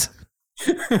got this?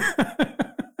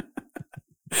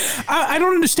 I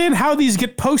don't understand how these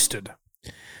get posted.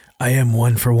 I am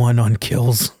 1 for 1 on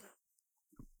kills.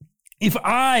 If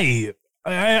I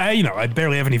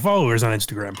barely have any followers on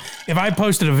Instagram. If I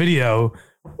posted a video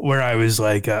where I was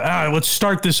like, let's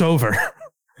start this over,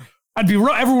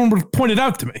 everyone would have pointed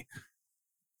out to me.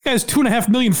 He has 2.5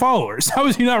 million followers. How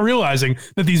is he not realizing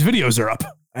that these videos are up?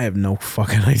 I have no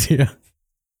fucking idea.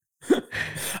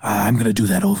 I'm going to do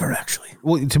that over, actually.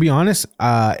 Well, to be honest,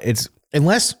 it's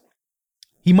unless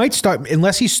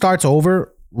he starts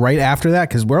over right after that,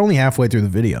 because we're only halfway through the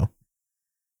video.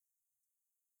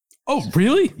 Oh,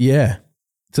 really? Yeah.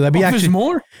 So there's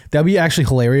more? That'd be actually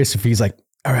hilarious if he's like,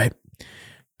 all right,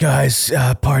 guys,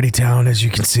 party town, as you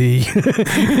can see.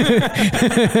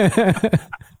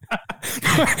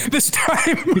 This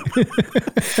time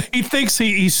he thinks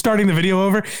he's starting the video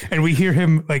over and we hear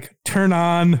him like turn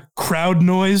on crowd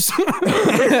noise.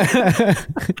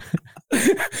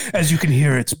 As you can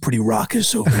hear, it's pretty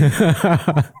raucous over here.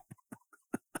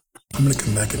 I'm gonna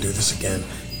come back and do this again.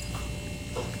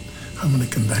 I'm gonna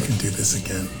come back and do this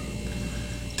again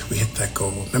till we hit that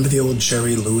goal. Remember the old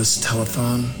Jerry Lewis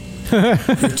telethon?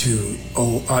 You're too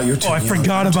old. You're too young. I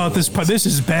forgot about this part. This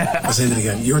is bad. I'll say that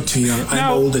again. You're too young.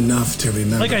 I'm old enough to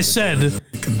remember. Like I said,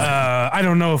 I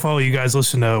don't know if all of you guys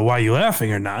listen to Why You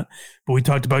Laughing or not, but we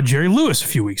talked about Jerry Lewis a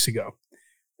few weeks ago.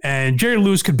 And Jerry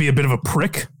Lewis could be a bit of a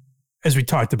prick, as we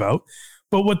talked about.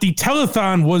 But what the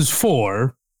telethon was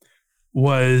for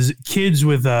was kids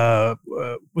with,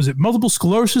 was it multiple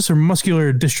sclerosis or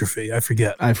muscular dystrophy? I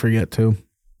forget. I forget too.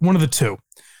 One of the two.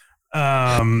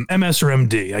 MS or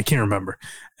MD, I can't remember.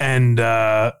 And,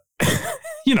 it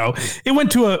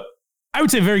went to I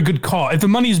would say, very good cause. If the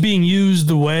money is being used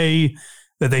the way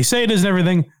that they say it is and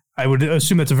everything, I would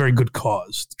assume that's a very good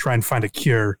cause to try and find a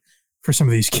cure for some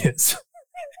of these kids.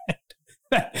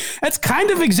 That's kind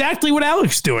of exactly what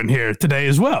Alec's doing here today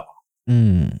as well.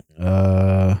 I'm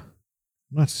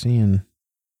not seeing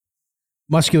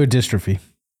muscular dystrophy.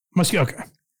 Okay.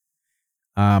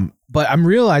 But I'm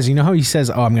realizing, how he says,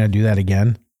 "Oh, I'm going to do that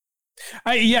again."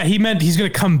 He meant he's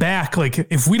going to come back. Like,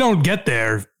 if we don't get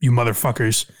there, you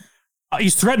motherfuckers,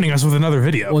 he's threatening us with another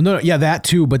video. Well, no, yeah, that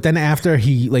too. But then after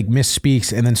he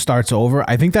misspeaks and then starts over,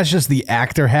 I think that's just the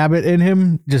actor habit in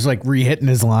him, just re-hitting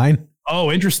his line. Oh,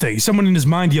 interesting. Someone in his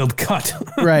mind yelled "cut."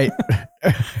 Right.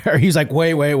 Or he's like,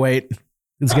 wait.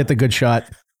 Let's get the good shot.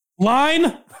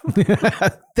 Line.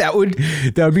 That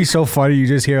would be so funny. You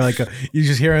just hear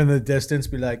in the distance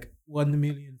be like 1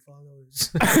 million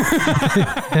followers.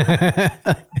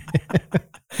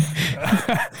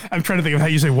 I'm trying to think of how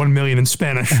you say 1 million in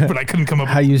Spanish, but I couldn't come up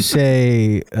with how you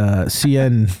say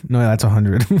CN. No, that's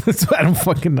 100. I don't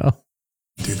fucking know.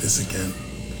 Do this again.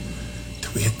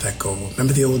 Till we hit that goal.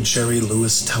 Remember the old Jerry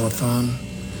Lewis telethon?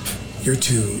 You're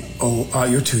too old.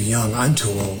 You're too young. I'm too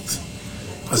old.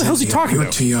 What the hell's he talking You're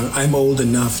about? too young. I'm old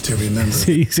enough to remember.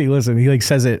 See, listen. He like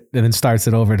says it and then starts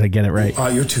it over to get it right.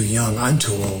 You're too young. I'm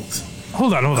too old.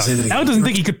 Hold on. say that again. Alex doesn't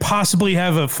think he could possibly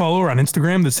have a follower on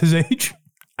Instagram that's his age.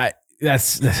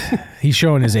 He's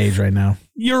showing his age right now.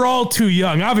 You're all too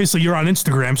young. Obviously, you're on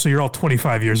Instagram, so you're all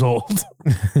 25 years old.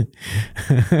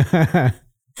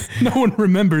 No one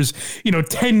remembers,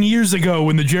 10 years ago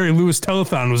when the Jerry Lewis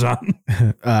telethon was on.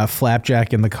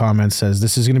 Flapjack in the comments says,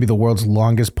 this is going to be the world's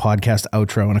longest podcast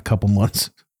outro in a couple months.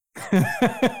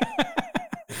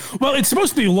 Well, it's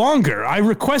supposed to be longer. I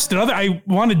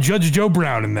wanted Judge Joe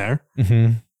Brown in there.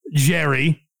 Mm-hmm.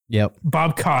 Jerry. Yep.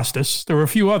 Bob Costas. There were a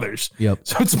few others. Yep.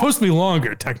 So it's supposed to be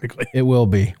longer, technically. It will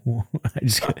be. One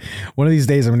of these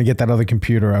days, I'm going to get that other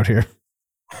computer out here.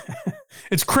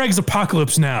 It's Craig's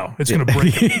Apocalypse Now. It's going to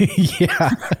break.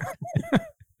 Yeah.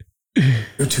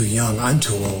 You're too young. I'm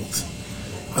too old.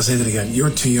 I'll say that again. You're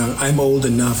too young. I'm old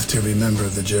enough to remember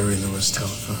the Jerry Lewis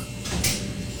telethon.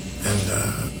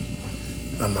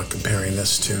 And I'm not comparing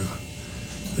this to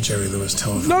the Jerry Lewis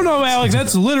telethon. No, Alex,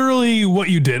 that's literally what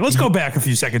you did. Let's go back a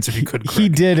few seconds if you could, Craig. He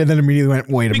did, and then immediately went,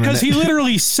 wait a minute. Because he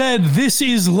literally said, this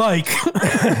is like...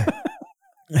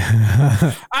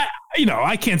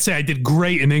 I can't say I did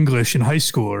great in English in high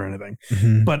school or anything,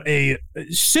 but a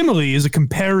simile is a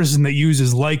comparison that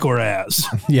uses like or as.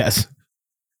 Yes.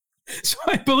 So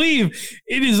I believe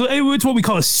it's what we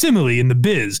call a simile in the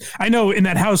biz. I know in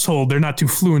that household, they're not too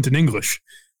fluent in English,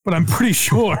 but I'm pretty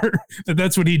sure that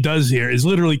that's what he does here, is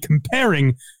literally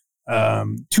comparing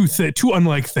two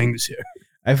unlike things here.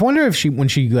 I wonder if when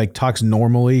she like talks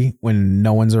normally when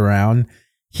no one's around,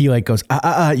 he like goes,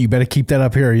 you better keep that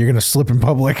up here or you're going to slip in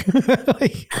public.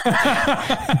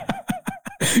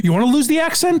 You want to lose the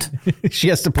accent? She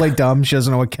has to play dumb. She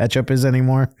doesn't know what ketchup is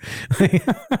anymore.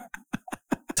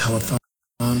 Telethon.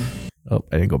 Oh,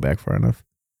 I didn't go back far enough.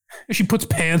 She puts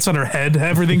pants on her head.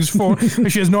 Everything's for.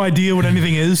 She has no idea what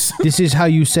anything is. This is how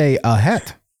you say a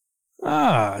hat.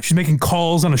 She's making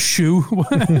calls on a shoe.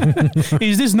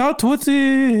 Is this not what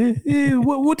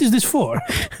is this for?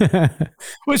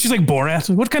 Well, she's like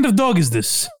Borat. What kind of dog is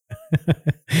this?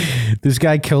 This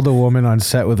guy killed a woman on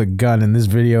set with a gun, and this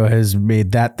video has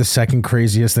made that the second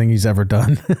craziest thing he's ever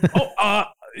done.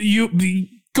 You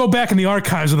go back in the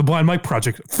archives of the Blind Mike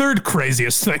Project. Third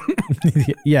craziest thing.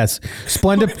 Yes.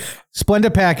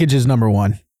 Splenda Package is number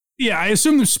one. Yeah, I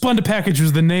assume the Splenda Package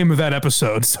was the name of that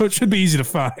episode, so it should be easy to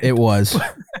find. It was.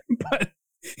 But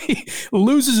he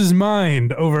loses his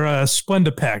mind over a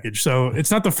Splenda Package, so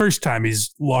it's not the first time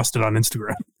he's lost it on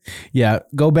Instagram. Yeah,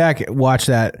 go back, watch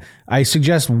that. I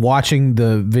suggest watching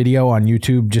the video on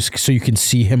YouTube just so you can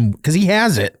see him, because he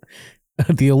has it.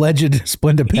 The alleged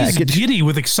Splenda Package. He's giddy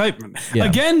with excitement. Yeah.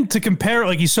 Again, to compare,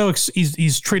 like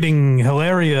he's treating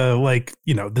Hilaria like,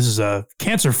 this is a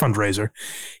cancer fundraiser.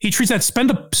 He treats that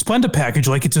Splenda Package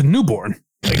like it's a newborn.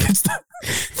 Like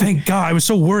thank God, I was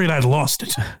so worried I'd lost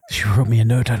it. She wrote me a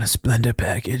note on a Splenda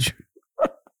Package.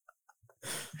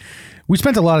 We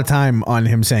spent a lot of time on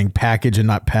him saying package and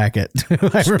not packet.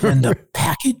 Splenda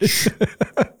Package?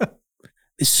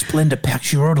 This Splenda Package.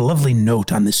 She wrote a lovely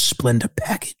note on this Splenda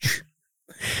Package.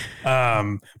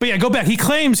 But yeah, go back. He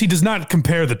claims he does not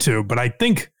compare the two, but I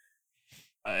think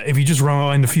if you just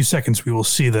rewind a few seconds, we will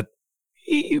see that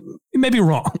he may be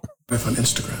wrong. If on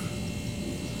Instagram,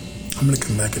 I'm going to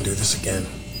come back and do this again.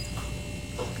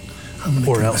 I'm going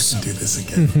to come back and do this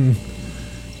again.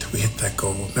 Till we hit that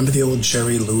goal. Remember the old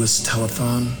Jerry Lewis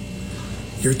telethon?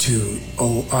 You're too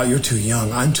old. You're too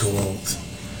young. I'm too old.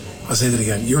 I'll say that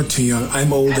again. You're too young.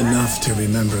 I'm old enough to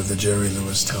remember the Jerry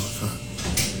Lewis telethon.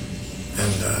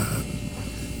 And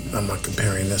I'm not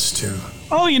comparing this to...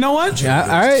 Oh, you know what? Yeah,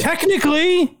 all right.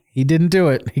 Technically... He didn't do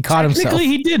it. He caught himself. Technically,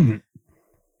 he didn't.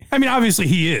 I mean, obviously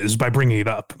he is by bringing it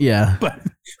up. Yeah.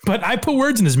 But I put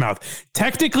words in his mouth.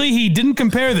 Technically, he didn't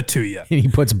compare the two yet. He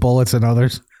puts bullets in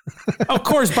others. Of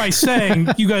course, by saying,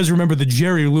 you guys remember the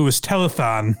Jerry Lewis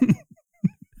telethon...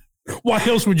 Why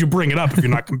else would you bring it up if you're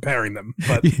not comparing them?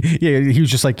 But yeah, he was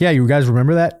just like, yeah, you guys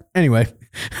remember that? Anyway.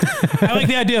 I like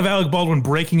the idea of Alec Baldwin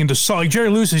breaking into song. Like Jerry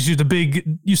Lewis used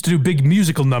to do big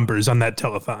musical numbers on that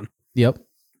telethon. Yep.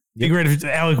 Be great if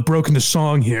Alec broke into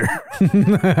song here.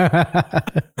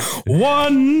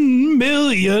 1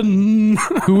 million.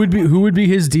 Who would be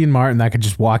his Dean Martin that could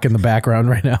just walk in the background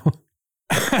right now?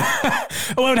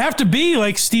 Well, it would have to be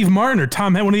like Steve Martin or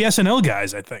Tom, one of the SNL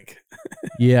guys, I think.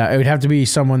 Yeah, it would have to be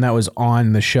someone that was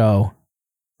on the show.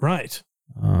 Right.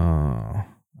 I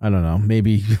don't know.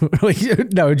 Maybe no,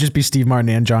 it would just be Steve Martin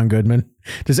and John Goodman.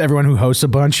 Does everyone who hosts a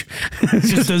bunch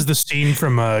just does the scene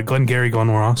from Glengarry Glen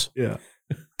Ross? Yeah.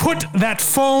 Put that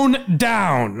phone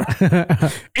down.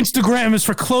 Instagram is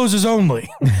for closers only.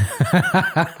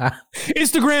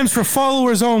 Instagram's for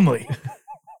followers only.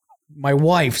 My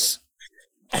wife's.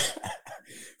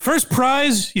 First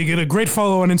prize, you get a great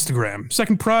follow on Instagram.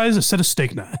 Second prize, a set of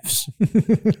steak knives.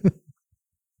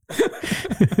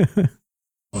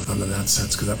 Well, in that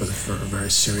sense, because that was for a very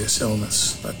serious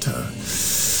illness. But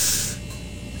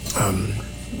I'm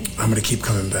going to keep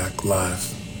coming back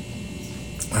live.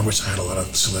 I wish I had a lot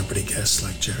of celebrity guests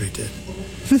like Jerry did.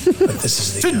 But this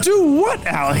is the... To do what,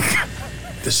 Alec?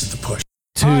 This is the push.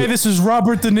 Hi, this is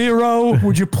Robert De Niro.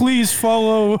 Would you please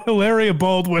follow Hilaria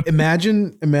Baldwin?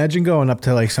 Imagine going up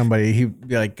to like somebody. He'd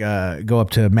be like, go up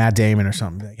to Matt Damon or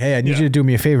something. Like, hey, I need you to do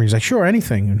me a favor. He's like, sure,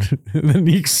 anything. And then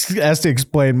he has to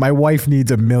explain, my wife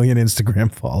needs 1 million Instagram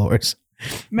followers.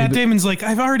 Matt Damon's like,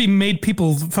 I've already made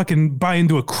people fucking buy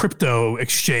into a crypto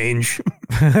exchange.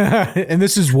 And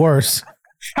this is worse.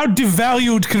 How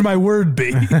devalued could my word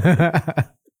be?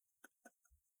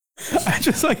 I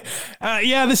just like,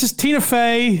 yeah, this is Tina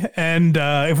Fey, and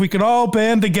if we could all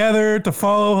band together to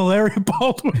follow Hilaria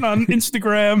Baldwin on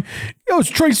Instagram. Yo, it's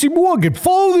Tracy Morgan.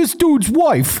 Follow this dude's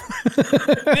wife.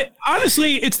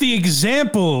 Honestly, it's the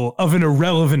example of an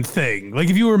irrelevant thing.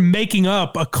 Like if you were making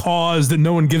up a cause that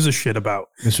no one gives a shit about,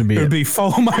 this would be it would be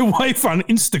follow my wife on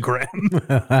Instagram.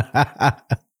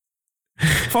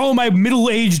 Follow my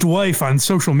middle-aged wife on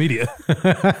social media.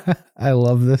 I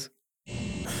love this.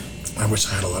 I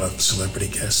wish I had a lot of celebrity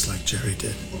guests like Jerry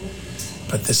did.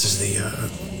 But this is the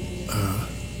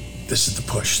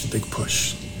push, the big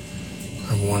push.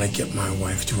 I want to get my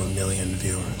wife to 1 million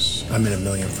viewers. I'm at 1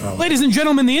 million followers. Ladies and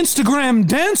gentlemen, the Instagram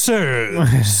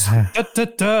dancers.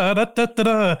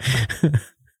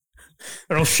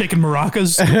 They're all shaking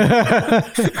maracas.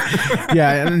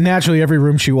 Yeah, and naturally, every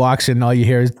room she walks in, all you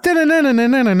hear is.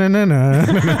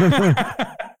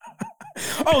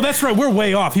 Oh, that's right. We're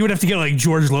way off. You would have to get like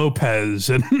George Lopez,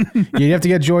 and you'd have to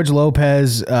get George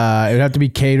Lopez. It would have to be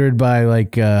catered by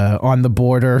like On the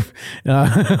Border.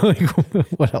 Like,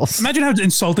 what else? Imagine how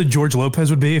insulted George Lopez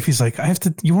would be if he's like, "I have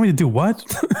to. You want me to do what?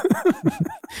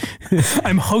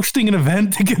 I'm hosting an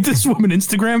event to get this woman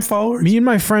Instagram followers." Me and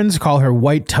my friends call her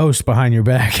white toast behind your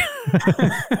back.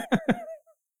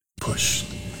 Push.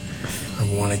 I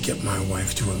want to get my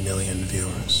wife to 1 million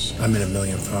viewers. I'm at 1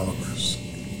 million followers.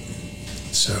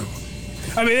 So,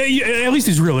 I mean, at least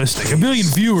he's realistic. 1 million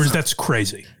viewers, that's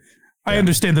crazy. I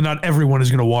understand that not everyone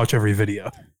is going to watch every video.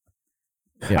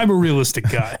 Yeah. I'm a realistic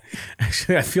guy.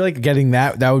 Actually, I feel like getting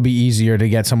that would be easier to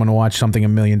get someone to watch something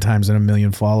 1 million times than 1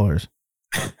 million followers.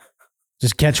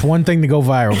 Just catch one thing to go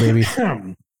viral, baby.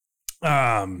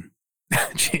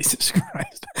 Jesus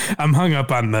Christ. I'm hung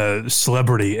up on the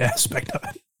celebrity aspect of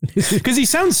it. Because he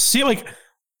sounds like,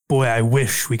 boy, I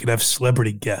wish we could have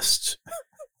celebrity guests.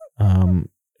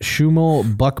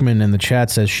 Shumel Buckman in the chat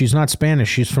says she's not Spanish,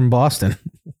 she's from Boston.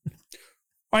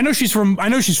 I know she's from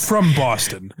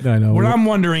Boston. I know. What I'm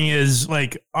wondering is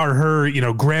like, are her,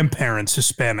 grandparents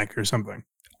Hispanic or something?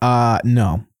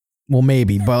 No. Well,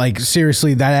 maybe, but like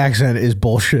seriously, that accent is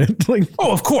bullshit. Like,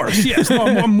 oh, of course, yes. No,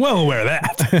 I'm well aware of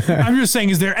that. I'm just saying,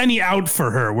 is there any out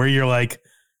for her where you're like,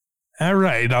 all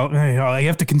right, I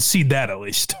have to concede that at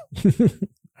least. All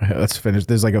right, let's finish.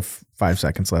 There's like 5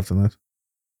 seconds left in this.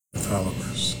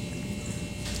 Followers.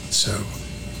 So,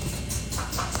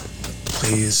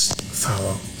 please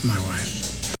follow my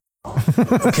wife.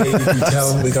 Okay, you can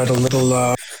tell we got a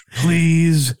little.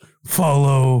 Please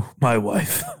follow my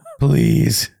wife.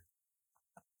 Please.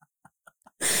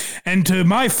 And to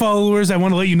my followers, I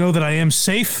want to let you know that I am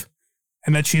safe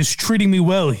and that she is treating me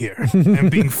well here. I'm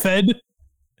being fed.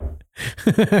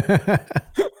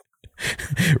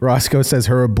 Roscoe says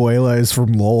her abuela is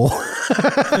from Lowell.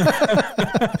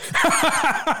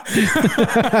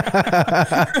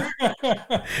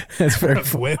 That's very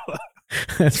funny.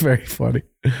 That's very funny.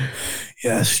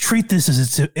 Yes, treat this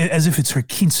as if it's her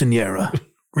quinceañera.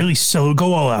 Really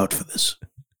go all out for this.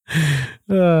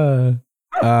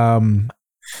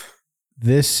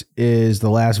 This is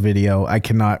the last video. I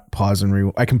cannot pause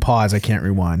and I can pause. I can't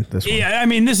rewind this one. Yeah, I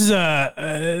mean, this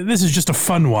is just a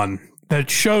fun one that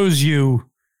shows you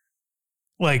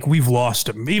like we've lost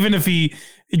him. Even if he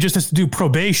just has to do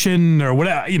probation or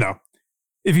whatever,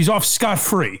 if he's off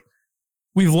scot-free,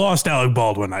 we've lost Alec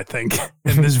Baldwin, I think.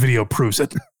 And this video proves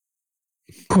it.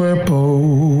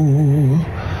 Cuerpo,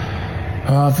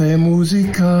 ave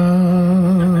música,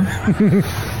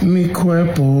 mi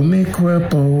cuerpo,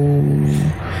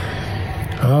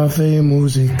 ave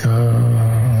música,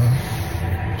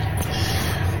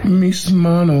 mis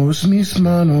manos.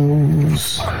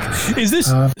 Is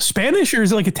this Spanish or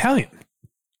is it like Italian?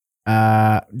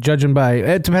 Judging by,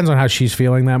 it depends on how she's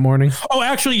feeling that morning. Oh,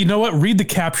 actually, you know what? Read the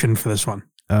caption for this one.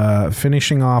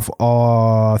 Finishing off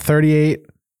 38.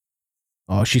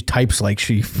 Oh, she types like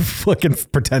she fucking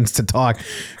pretends to talk.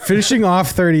 Finishing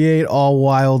off 38, all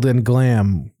wild and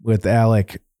glam with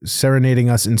Alec serenading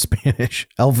us in Spanish,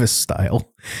 Elvis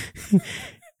style.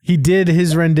 He did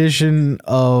his rendition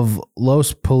of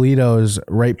Los Politos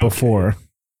right before.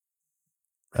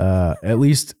 At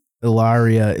least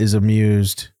Ilaria is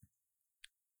amused.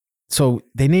 So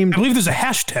they named... I believe there's a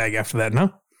hashtag after that,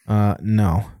 no?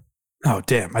 No. Oh,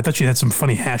 damn. I thought you had some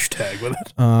funny hashtag with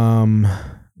it.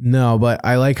 No, but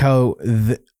I like how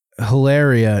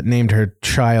Hilaria named her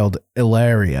child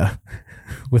Ilaria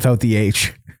without the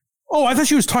H. Oh, I thought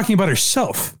she was talking about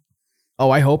herself. Oh,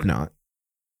 I hope not.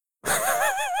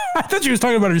 I thought she was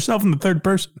talking about herself in the third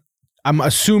person. I'm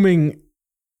assuming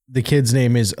the kid's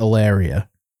name is Ilaria.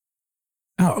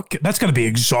 Oh, okay. That's going to be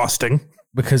exhausting.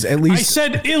 Because at least... I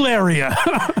said Ilaria.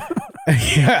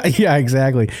 yeah,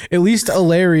 exactly. At least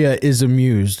Ilaria is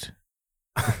amused.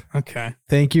 Okay.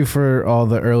 Thank you for all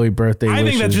the early birthday wishes. I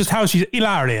think that's just how she's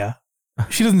Ilaria.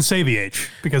 She doesn't say the H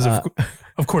because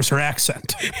of course her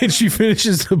accent. And she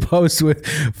finishes the post with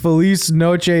Feliz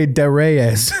Noche de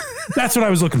Reyes. That's what I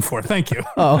was looking for. Thank you.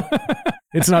 Oh,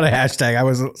 it's not a hashtag. I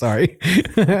was sorry.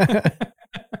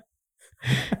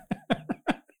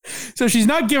 So she's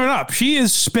not giving up. She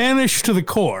is Spanish to the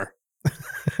core.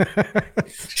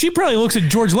 She probably looks at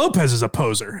George Lopez as a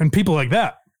poser and people like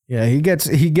that. Yeah, he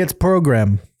gets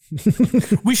program.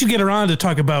 We should get her on to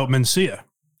talk about Mencia.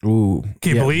 Ooh.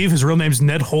 Can you believe his real name's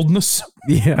Ned Holdness?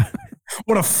 Yeah.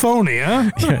 What a phony,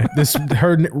 huh? Yeah,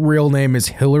 her real name is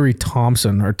Hillary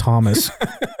Thompson or Thomas.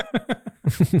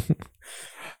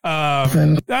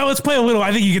 Let's play a little.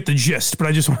 I think you get the gist,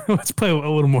 but let's play a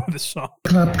little more of this song.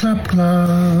 Clap, clap,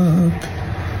 clap.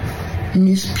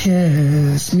 Mis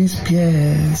pies.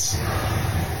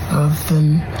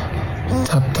 Often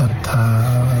tap, tap,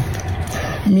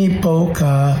 tap. Mi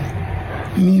boca.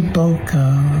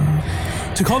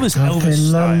 To call this Elvis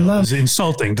style is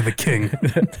insulting to the king.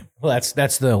 Well,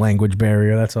 that's the language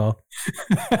barrier. That's all.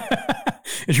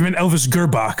 As you meant Elvis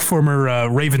Gerbach, former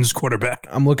Ravens quarterback.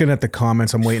 I'm looking at the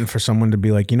comments. I'm waiting for someone to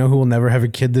be like, you know who will never have a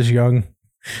kid this young?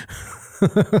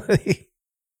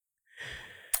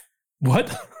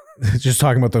 What? Just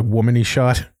talking about the woman he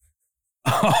shot.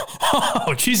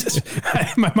 Oh, Jesus.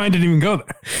 My mind didn't even go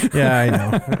there. Yeah, I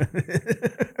know.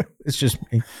 It's just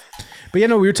me. But we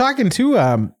were talking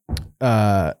to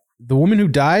the woman who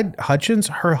died, Hutchins.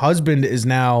 Her husband is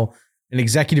now an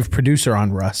executive producer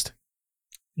on Rust.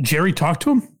 Jerry talked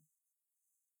to him?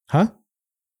 Huh?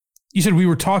 You said we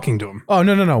were talking to him. Oh,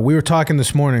 no. We were talking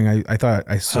this morning. I thought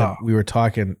I said we were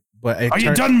talking. But are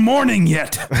you done mourning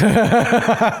yet?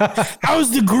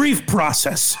 How's the grief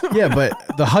process? Yeah, but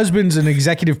the husband's an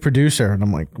executive producer. And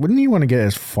I'm like, wouldn't you want to get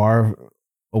as far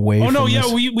away from this?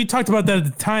 Yeah, we talked about that at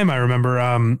the time, I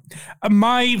remember.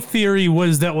 My theory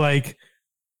was that, like,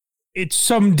 it's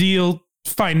some deal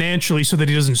financially so that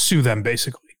he doesn't sue them,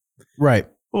 basically. Right.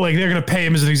 Like, they're going to pay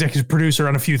him as an executive producer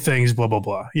on a few things, blah, blah,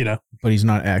 blah, But he's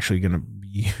not actually going to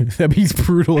be... That'd be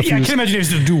brutal. Yeah, I can't imagine he has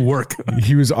to do work.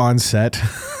 He was on set.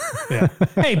 Yeah.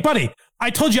 Hey, buddy, I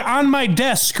told you on my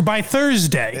desk by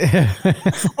Thursday.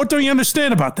 What don't you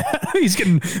understand about that? He's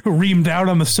getting reamed out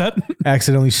on the set.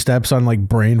 Accidentally steps on, like,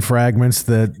 brain fragments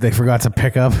that they forgot to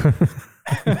pick up.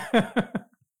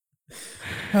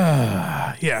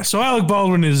 Yeah, so Alec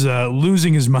Baldwin is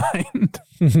losing his mind.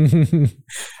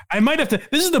 I might have to...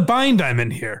 This is the bind I'm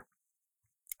in here.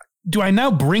 Do I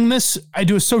now bring this? I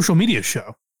do a social media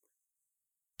show.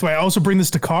 Do I also bring this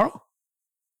to Carl?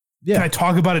 Yeah. Can I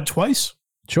talk about it twice?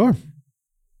 Sure.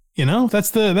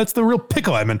 That's the real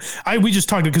pickle I'm in. We just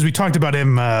talked because we talked about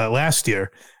him last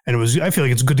year, and I feel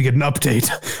like it's good to get an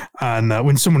update on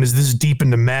when someone is this deep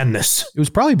into madness. It was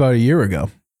probably about a year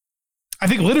ago. I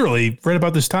think literally right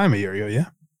about this time a year ago. Yeah.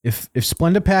 If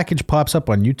Splenda Package pops up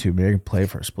on YouTube, maybe I can play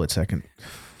for a split second.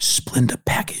 Splenda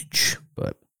Package,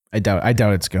 but I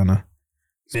doubt it's gonna.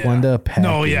 Splenda Package.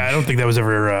 No, yeah, I don't think that was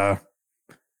ever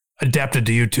adapted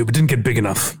to YouTube. It didn't get big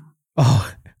enough.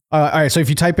 Oh, All right, so if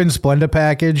you type in Splenda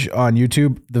package on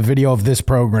YouTube, the video of this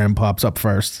program pops up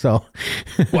first. So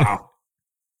Wow.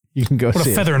 you can go What see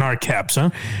a it. feather in our caps,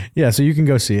 huh? Yeah, so you can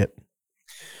go see it.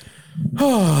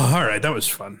 Oh, all right. That was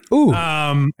fun. Ooh,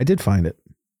 I did find it.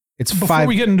 It's Before 5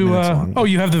 we get into, minutes long. oh,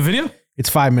 you have the video? It's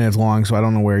 5 minutes long, so I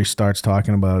don't know where he starts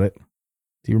talking about it.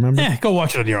 Do you remember? Yeah, go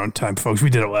watch it on your own time, folks. We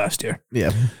did it last year.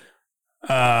 Yeah.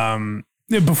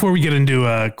 Before we get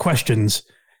into questions,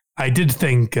 I did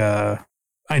think,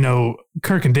 I know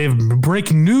Kirk and Dave have been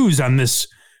breaking news on this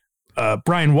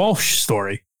Brian Walsh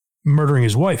story, murdering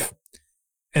his wife.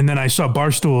 And then I saw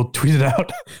Barstool tweeted out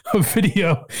a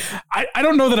video. I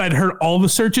don't know that I'd heard all the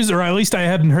searches, or at least I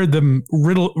hadn't heard them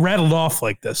rattled off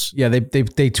like this. Yeah, they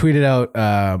tweeted out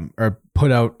or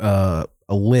put out a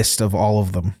list of all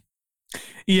of them.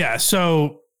 Yeah,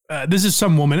 so this is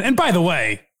some woman. And by the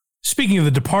way, speaking of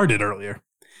The Departed earlier,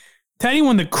 to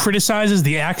anyone that criticizes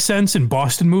the accents in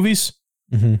Boston movies,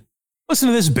 listen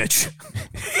to this bitch.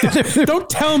 Don't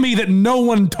tell me that no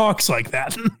one talks like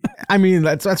that. I mean,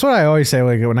 that's what I always say.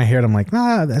 Like when I hear it, I'm like,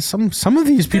 nah. That's some of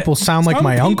these people sound like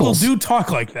my uncles. Some people do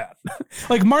talk like that.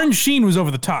 Like Martin Sheen was over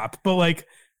the top, but like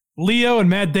Leo and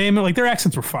Matt Damon, like their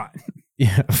accents were fine.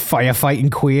 Yeah,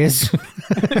 firefighting queers.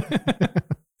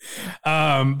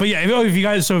 But yeah, if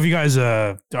you guys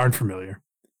aren't familiar,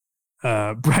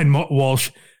 Brian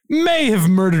Walsh may have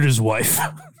murdered his wife.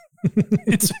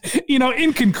 It's,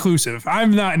 inconclusive.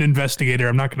 I'm not an investigator.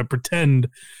 I'm not going to pretend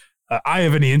I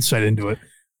have any insight into it.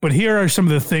 But here are some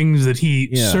of the things that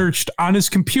he searched on his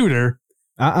computer.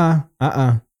 It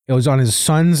was on his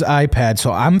son's iPad,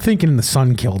 so I'm thinking the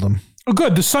son killed him. Oh,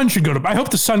 good. The son should go to. I hope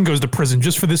the son goes to prison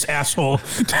just for this asshole.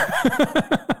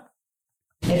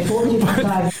 All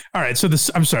right. So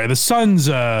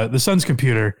the son's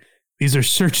computer. These are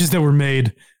searches that were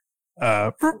made.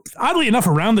 Oddly enough,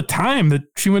 around the time that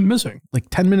she went missing, like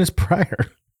 10 minutes prior.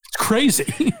 It's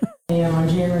crazy. On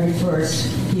January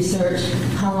 1st, he searched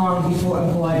how long before a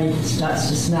body starts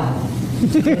to smell.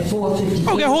 At 4:50.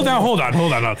 Okay, hold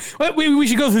on. We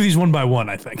should go through these one by one,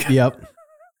 I think. Yep.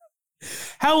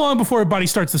 How long before a body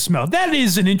starts to smell? That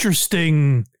is an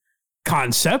interesting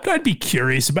concept. I'd be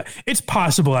curious about. It's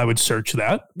possible I would search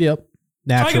that. Yep.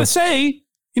 So I gotta say,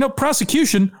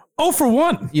 prosecution. 0 for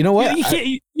 1. You know what?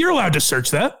 You're allowed to search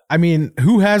that. I mean,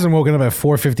 who hasn't woken up at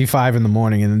 4:55 in the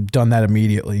morning and done that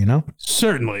immediately,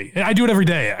 Certainly. I do it every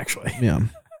day, actually. Yeah.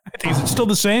 I think, is it still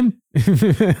the same? At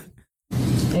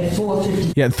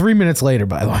 4:50. Yeah, 3 minutes later,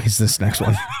 by the way, is this next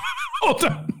one. Hold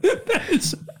on.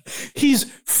 He's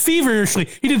feverishly,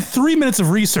 he did 3 minutes of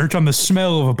research on the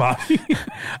smell of a body.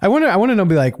 I want to know,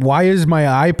 be like, why is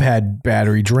my iPad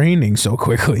battery draining so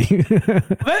quickly?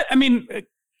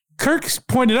 Kirk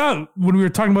pointed out when we were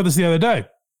talking about this the other day,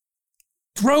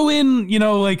 throw in, who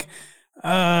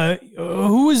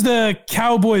was the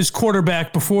Cowboys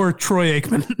quarterback before Troy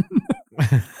Aikman?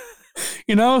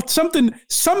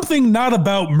 Something not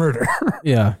about murder.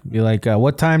 Yeah. Be like,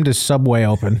 what time does Subway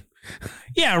open?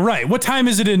 Yeah, right. What time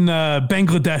is it in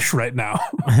Bangladesh right now?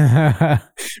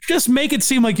 Just make it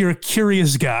seem like you're a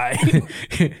curious guy.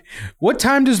 What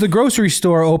time does the grocery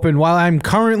store open while I'm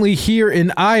currently here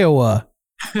in Iowa?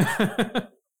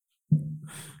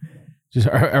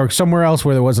 or somewhere else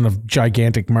where there wasn't a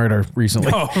gigantic murder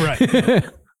recently. Oh, right.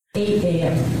 8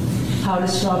 a.m. How to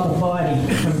stop a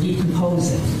body from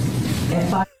decomposing. At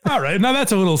 5. All right. Now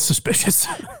that's a little suspicious.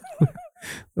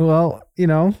 Well,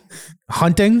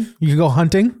 hunting. You can go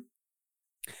hunting.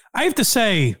 I have to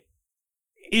say,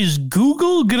 is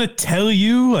Google going to tell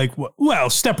you,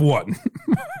 step 1.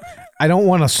 I don't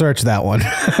want to search that one.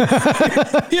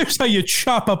 Here's how you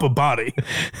chop up a body.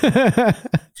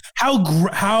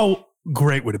 How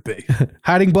great would it be?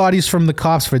 Hiding Bodies from the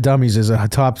Cops for Dummies is a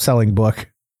top-selling book.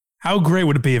 How great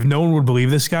would it be if no one would believe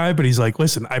this guy, but he's like,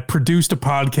 listen, I produced a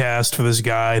podcast for this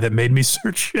guy that made me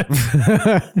search shit.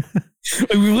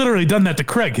 We've literally done that to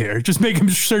Craig here. Just make him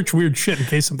search weird shit in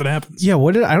case something happens. Yeah,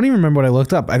 I don't even remember what I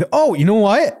looked up. You know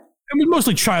what?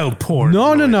 Mostly child porn.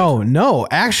 No.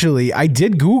 Actually, I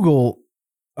did Google.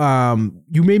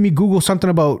 You made me Google something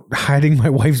about hiding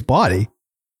my wife's body.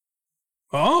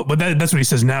 Oh, but that's what he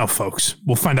says now, folks.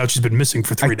 We'll find out she's been missing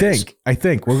for 3 days. I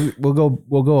think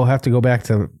we'll have to go back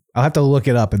to. I'll have to look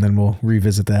it up and then we'll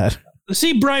revisit that.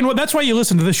 See, Brian, that's why you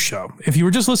listen to this show. If you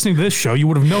were just listening to this show, you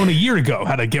would have known a year ago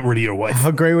how to get rid of your wife.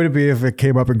 How great would it be if it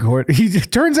came up in court?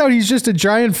 It turns out he's just a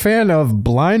giant fan of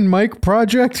Blind Mike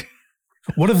Project.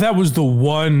 What if that was the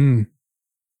one,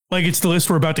 it's the list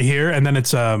we're about to hear, and then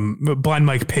it's Blind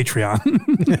Mike Patreon.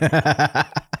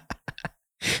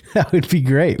 That would be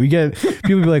great. We get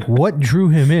people be like, what drew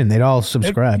him in? They'd all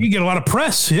subscribe. You get a lot of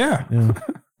press, yeah.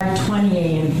 At 5:20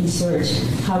 a.m., he searched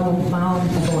how to mount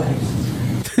a body.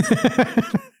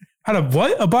 How to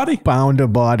what? A body? Bound a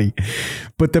body.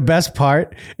 But the best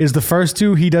part is the first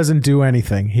two, he doesn't do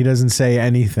anything. He doesn't say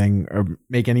anything or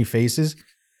make any faces.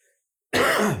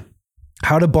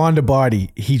 How to bond a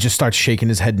body, he just starts shaking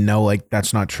his head no, like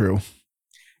that's not true.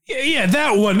 Yeah,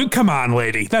 that one. Come on,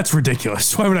 lady. That's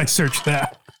ridiculous. Why would I search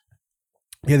that?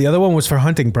 Yeah, the other one was for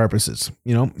hunting purposes.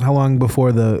 You know, how long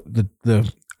before the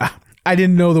I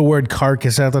didn't know the word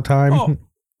carcass at the time. Oh,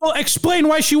 well, explain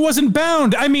why she wasn't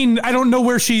bound. I mean, I don't know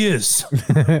where she is.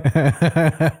 At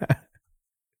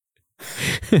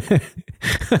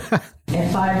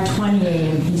 5:20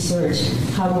 a.m., he searched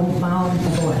how to mount a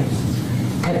body.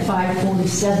 At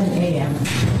 5:47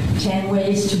 a.m., 10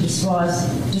 ways to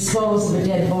dispose of a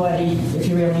dead body if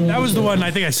you really need to. That was the one,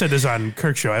 I think I said this on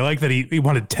Kirk's show. I like that he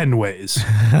wanted 10 ways.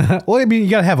 Well, I mean, you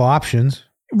gotta have options.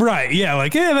 Right, yeah,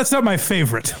 like, that's not my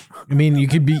favorite. I mean, he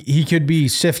could be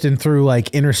sifting through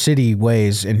like inner city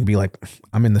ways and be like,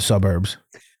 I'm in the suburbs.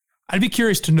 I'd be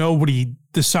curious to know what he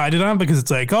decided on, because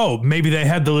it's like, oh, maybe they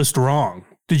had the list wrong.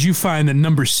 Did you find that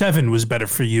number 7 was better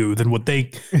for you than what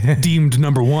they deemed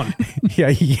number 1?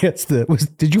 Yeah, he gets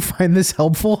did you find this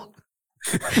helpful?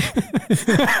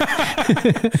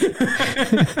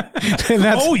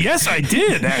 Oh, yes, I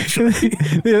did, actually.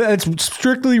 That's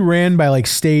strictly ran by like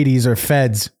stadies or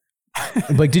feds.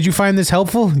 Like, did you find this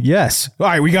helpful? Yes. All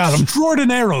right, we got them.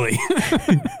 Extraordinarily.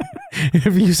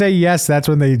 If you say yes, that's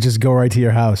when they just go right to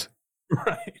your house.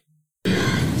 Right.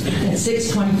 At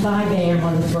 6:25 a.m.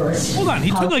 on the 1st. Hold on, he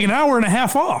took like an hour and a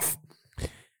half off.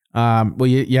 Well,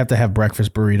 you have to have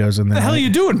breakfast burritos in there. What the hell are you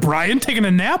doing, Brian? Taking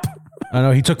a nap? I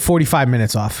know he took 45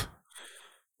 minutes off.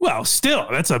 Well, still,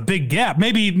 that's a big gap.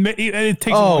 Maybe it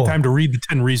takes a long time to read the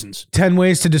 10 reasons. 10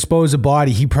 ways to dispose a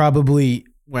body. He probably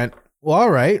went, well,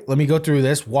 all right, let me go through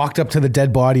this. Walked up to the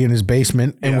dead body in his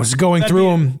basement and was going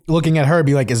through them, looking at her,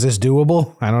 be like, is this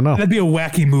doable? I don't know. That'd be a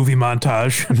wacky movie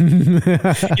montage.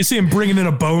 You see him bringing in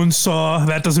a bone saw.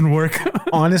 That doesn't work.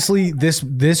 Honestly,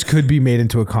 this could be made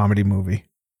into a comedy movie.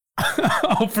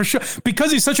 Oh, for sure.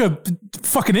 Because he's such a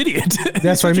fucking idiot.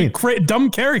 That's what I mean.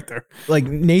 Dumb character. Like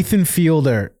Nathan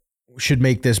Fielder should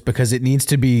make this because it needs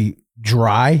to be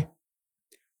dry.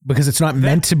 Because it's not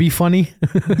meant to be funny.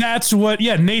 That's what,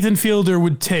 Nathan Fielder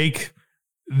would take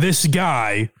this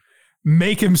guy,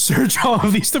 make him search all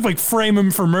of these stuff, like frame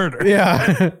him for murder.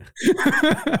 Yeah.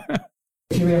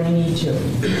 If you really need to.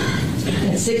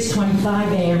 At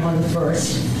 6:25 a.m. on the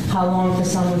 1st, how long for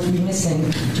someone to be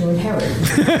missing to inherit?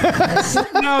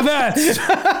 Now that's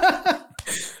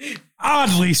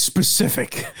oddly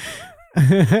specific.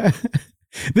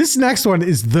 This next one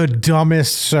is the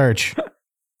dumbest search.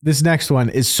 This next one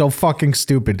is so fucking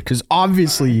stupid because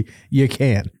obviously you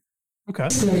can. Okay.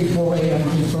 6:34 a.m.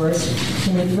 on the 1st,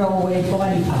 can you throw away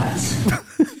body parts?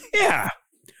 Yeah.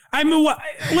 I mean,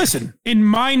 listen, in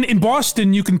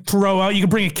Boston, you can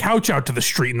bring a couch out to the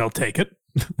street and they'll take it.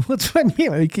 That's what I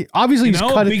mean. Like, obviously, just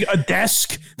cut a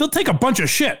desk. They'll take a bunch of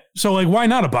shit. So, like, why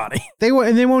not a body? They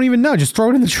won't even know. Just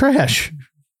throw it in the trash.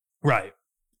 Right.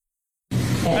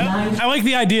 I like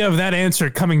the idea of that answer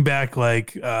coming back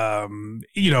like,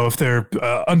 if they're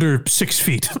under 6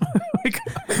 feet. Like,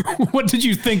 what did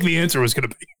you think the answer was going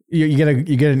to be? You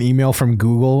get an email from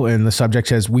Google and the subject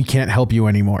says, we can't help you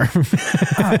anymore.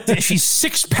 She's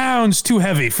 6 pounds too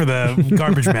heavy for the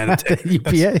garbage man to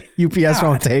take. UPS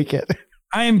won't take it.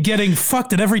 I am getting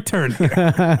fucked at every turn here.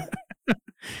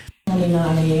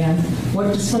 29 a.m. What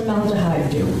does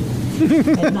formaldehyde do?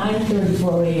 At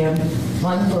 9:34 a.m.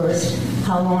 on the 1st,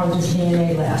 how long does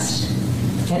DNA last?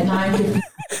 At 9:50.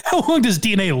 How long does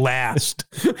DNA last?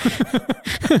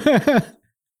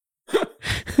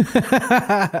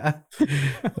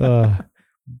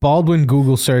 Baldwin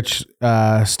Google search,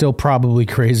 still probably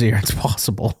crazier. It's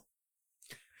possible.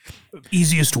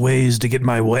 Easiest ways to get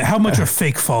my way. How much are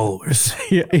fake followers?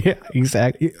 Yeah,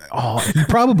 exactly. Oh, he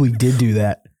probably did do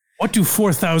that. What do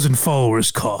 4,000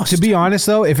 followers cost? To be honest,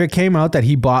 though, if it came out that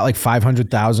he bought like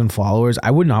 500,000 followers,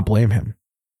 I would not blame him.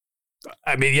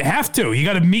 I mean, you have to. You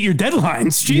got to meet your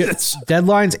deadlines. Jesus.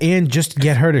 Deadlines and just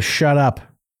get her to shut up.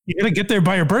 You got to get there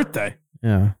by your birthday.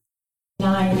 Yeah.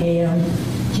 9 a.m.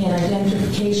 Can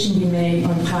identification be made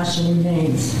on partial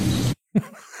remains?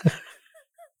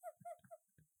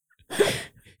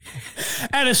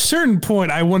 At a certain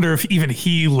point, I wonder if even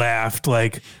he laughed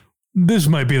like, this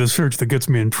might be the search that gets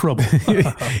me in trouble.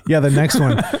 Yeah, the next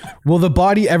one. Will the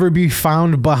body ever be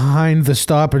found behind the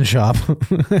Stop and Shop?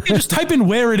 You just type in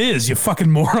where it is, you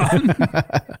fucking moron.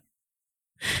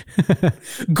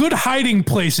 Good hiding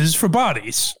places for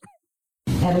bodies.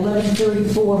 At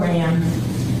 11:34 a.m.,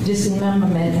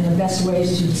 dismemberment, and the best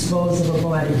ways to dispose of a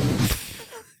body.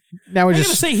 Now we're I gotta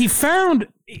just say,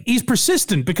 he's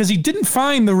persistent because he didn't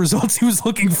find the results he was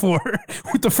looking for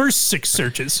with the first 6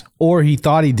 searches. or he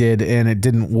thought he did and it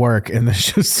didn't work, and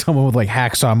there's just someone with like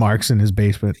hacksaw marks in his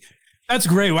basement. That's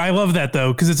great. I love that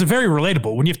though, because it's a very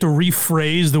relatable when you have to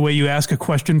rephrase the way you ask a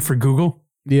question for Google.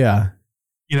 Yeah.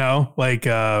 You know, like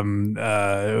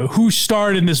who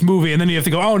starred in this movie, and then you have to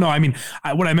go, oh no, I mean,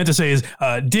 what I meant to say is,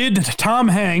 did Tom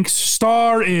Hanks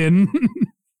star in?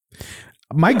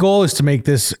 My goal is to make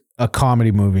this a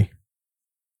comedy movie.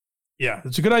 Yeah,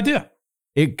 that's a good idea.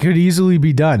 It could easily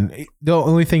be done. The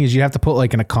only thing is you have to put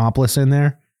like an accomplice in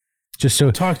there, just so.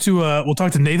 We'll talk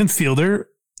to Nathan Fielder,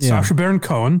 Yeah. Sacha Baron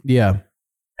Cohen, Yeah.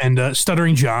 and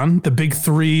Stuttering John, the big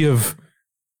 3 of.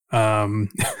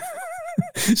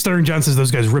 Stuttering John says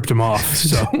those guys ripped him off.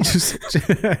 So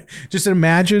just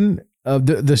imagine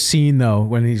the scene though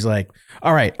when he's like,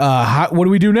 "All right, what do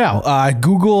we do now?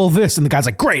 Google this," and the guy's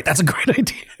like, "Great, that's a great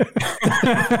idea.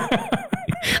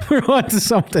 We're on to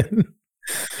something."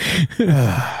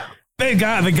 the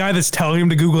guy that's telling him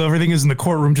to Google everything is in the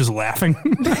courtroom just laughing.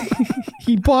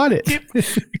 He bought it.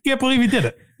 I can't believe he did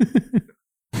it.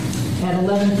 At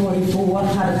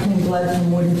 11:44, how to clean blood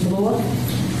from wooden floor.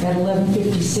 At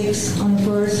 11:56 on the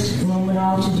first,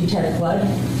 luminol to detect blood.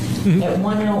 At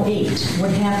 1:08, what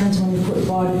happens when you put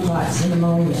body parts in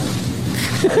ammonia?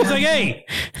 He's like, hey,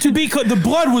 the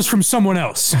blood was from someone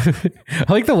else. I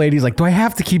like the lady's like, "Do I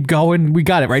have to keep going? We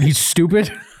got it right. He's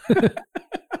stupid."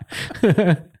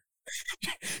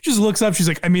 Just looks up. She's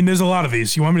like, I mean, there's a lot of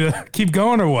these. You want me to keep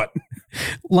going or what?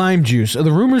 Lime juice. Are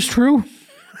the rumors true?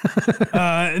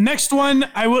 Next one,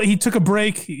 he took a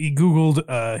break. He Googled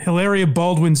Hilaria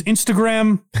Baldwin's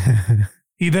Instagram.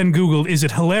 He then Googled, is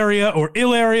it Hilaria or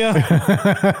Ilaria?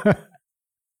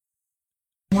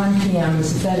 1 p.m.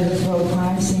 Is it better to throw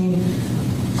crime scene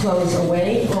clothes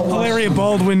away or wash Hilaria them?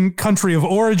 Baldwin, country of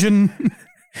origin.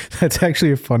 That's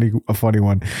actually a funny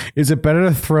one. Is it better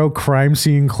to throw crime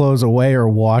scene clothes away or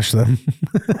wash them?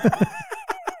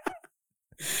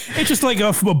 It's just like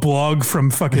a blog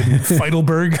from fucking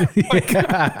Feidelberg. Like,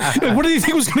 what do you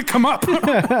think was going to come up?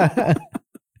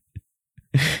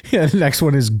 Yeah, the next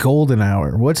one is golden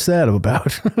hour. What's that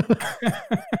about?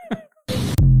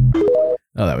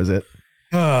 Oh, that was it.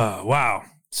 Wow.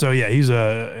 So yeah, he's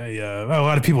a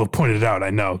lot of people have pointed it out, I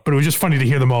know, but it was just funny to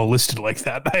hear them all listed like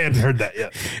that. I hadn't heard that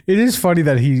yet. It is funny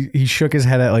that he shook his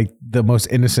head at like the most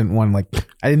innocent one. Like,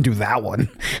 I didn't do that one.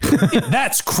 Yeah,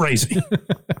 that's crazy.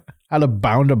 How to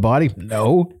bound a body?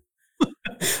 No.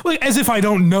 Like, as if I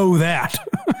don't know that.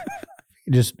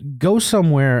 Just go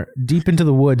somewhere deep into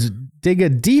the woods, dig a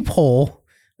deep hole.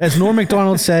 As Norm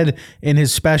Macdonald said in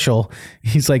his special,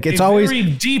 he's like, it's always very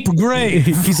deep grave.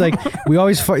 He's like,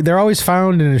 they're always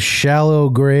found in a shallow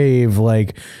grave.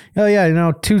 Like, oh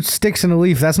yeah, 2 sticks and a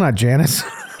leaf. That's not Janice.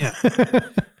 Yeah.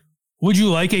 Would you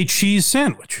like a cheese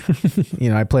sandwich?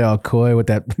 I play all coy with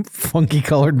that funky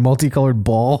colored, multicolored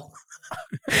ball.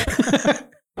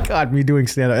 God, me doing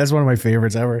stand up. That's one of my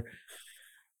favorites ever.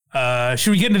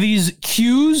 Should we get into these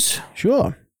cues?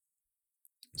 Sure.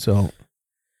 So,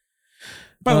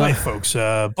 by the way, folks,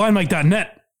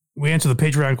 blindmike.net, we answer the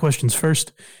Patreon questions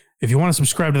first. If you want to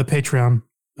subscribe to the Patreon,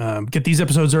 get these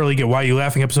episodes early, get Why You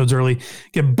Laughing episodes early,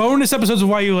 get bonus episodes of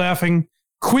Why You Laughing,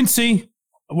 Quincy,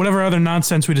 whatever other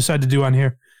nonsense we decide to do on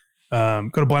here. Go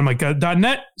to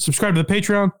blindmike.net, subscribe to the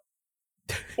Patreon,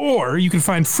 or you can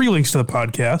find free links to the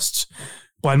podcasts.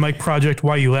 Blind Mike Project,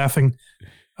 Why You Laughing?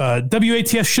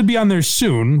 WATS should be on there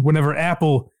soon whenever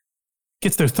Apple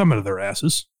gets their thumb out of their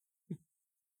asses.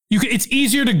 It's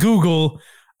easier to Google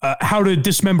how to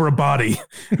dismember a body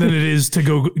than it is to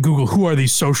go Google who are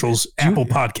these socials, Apple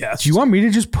Podcasts. do you want me to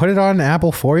just put it on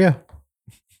Apple for you? Well,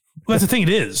 that's the thing. It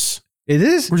is. It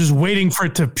is? We're just waiting for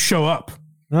it to show up.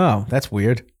 Oh, that's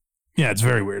weird. Yeah, it's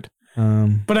very weird.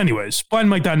 But anyways,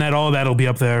 blindmike.net, all of that will be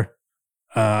up there.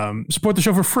 Support the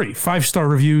show for free. 5-star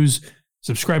reviews,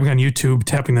 subscribing on YouTube,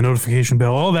 tapping the notification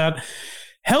bell, all that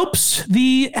helps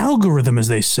the algorithm, as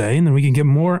they say, and then we can get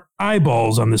more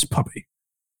eyeballs on this puppy.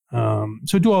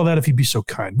 So do all that if you'd be so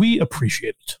kind. We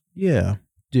appreciate it. Yeah,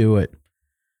 do it.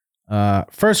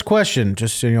 First question,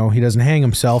 just so he doesn't hang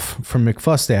himself, from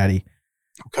McFuss Daddy.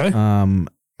 Okay.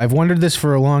 I've wondered this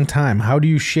for a long time. How do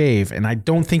you shave? And I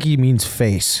don't think he means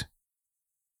face.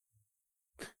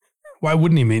 Why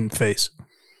wouldn't he mean face?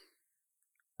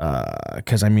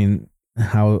 Because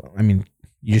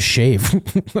you just shave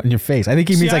on your face. I think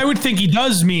he means I would think he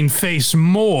does mean face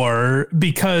more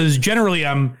because generally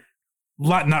I'm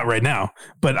not right now,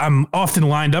 but I'm often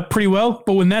lined up pretty well.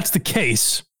 But when that's the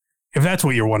case, if that's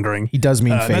what you're wondering, he does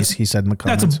mean face. He said in the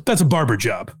comments. That's a barber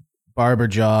job. Barber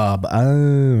job.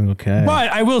 Oh, okay.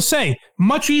 But I will say,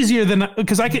 much easier than,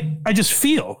 because I just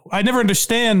feel. I never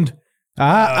understand.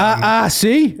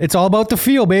 See? It's all about the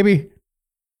feel, baby.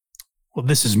 Well,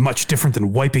 this is much different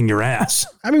than wiping your ass.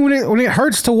 I mean, when it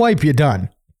hurts to wipe, you're done.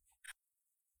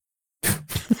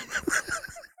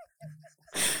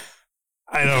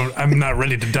 I'm not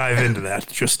ready to dive into that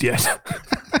just yet.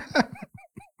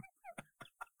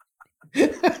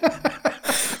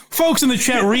 Folks in the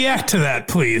chat, react to that,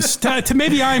 please. To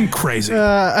maybe I'm crazy.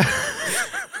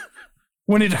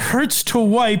 When it hurts to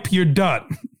wipe, you're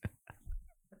done.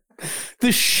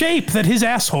 The shape that his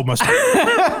asshole must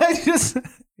have.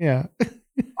 Yeah.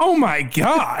 Oh my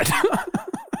God.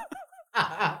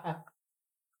 Have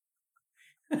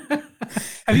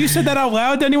you said that out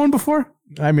loud to anyone before?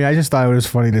 I mean, I just thought it was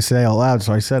funny to say out loud,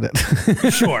 so I said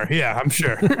it. Sure. Yeah, I'm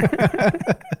sure.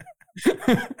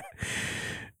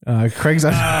 Craig's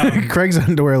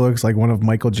underwear looks like one of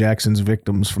Michael Jackson's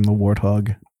victims from the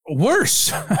Warthog.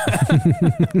 Worse.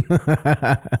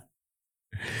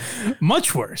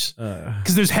 Much worse.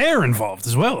 Because there's hair involved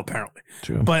as well, apparently.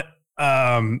 True. But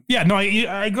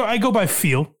I go by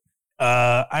feel.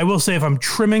 I will say if I'm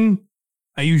trimming,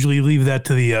 I usually leave that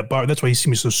to the bar. That's why you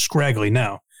see me so scraggly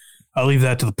now. I'll leave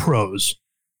that to the pros.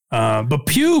 But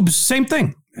pubes, same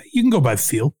thing. You can go by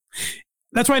feel.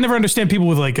 That's why I never understand people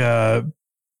with like that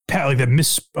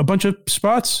miss a bunch of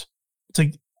spots. It's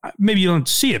like maybe you don't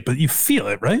see it, but you feel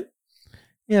it, right?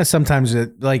 Yeah, sometimes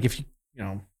like if you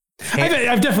know.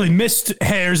 I've definitely missed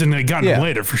hairs and gotten them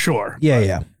later for sure.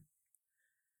 Yeah.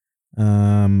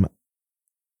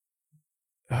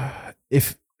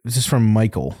 If this is from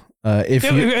Michael,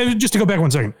 just to go back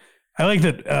 1 second, I like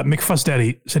that McFuss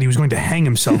Daddy said he was going to hang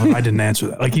himself if I didn't answer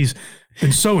that. Like he's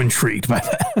been so intrigued by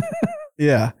that.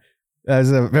 Yeah,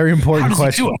 that's a very important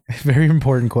question. Very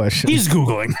important question. He's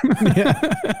Googling.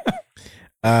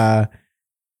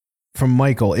 From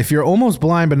Michael, if you're almost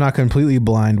blind but not completely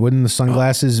blind, wouldn't the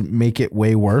sunglasses make it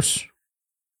way worse?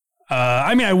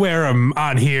 I mean, I wear them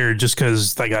on here just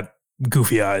because I got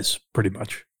goofy eyes, pretty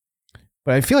much.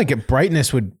 But I feel like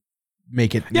brightness would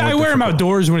make it. Yeah, I wear them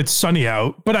outdoors when it's sunny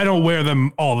out, but I don't wear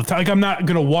them all the time. Like I'm not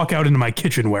gonna walk out into my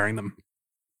kitchen wearing them.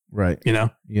 Right. You know.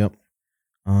 Yep.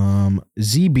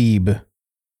 Z-Beeb.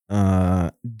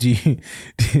 Do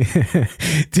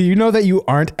you know that you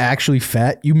aren't actually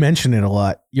fat? You mention it a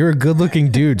lot. You're a good-looking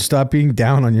dude. Stop being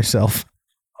down on yourself.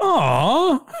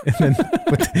 Aww.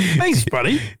 Thanks,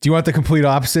 buddy. Do you want the complete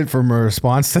opposite from a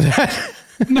response to that?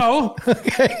 No.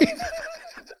 Okay.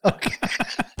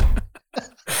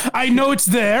 I know it's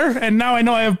there, and now I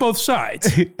know I have both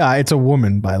sides. It's a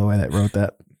woman, by the way, that wrote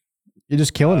that. You're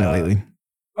just killing it lately.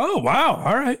 Oh, wow.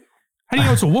 All right. How do you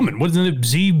know it's a woman? Wasn't it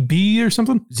ZB or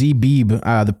something?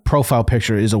 Z-Beeb. The profile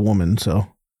picture is a woman, so.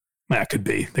 That could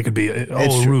be. They could be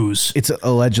all a ruse. It's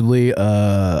allegedly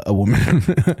a woman.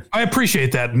 I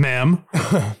appreciate that, ma'am.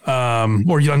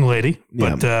 Or young lady.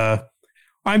 But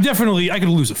I'm definitely, I could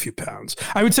lose a few pounds.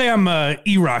 I would say I'm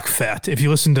E-Rock fat, if you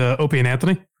listen to Opie and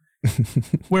Anthony.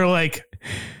 Where like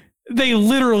they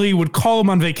literally would call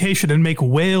him on vacation and make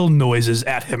whale noises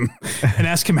at him and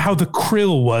ask him how the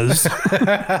krill was.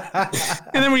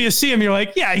 And then when you see him, you're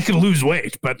like, yeah, he could lose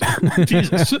weight, but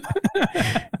Jesus.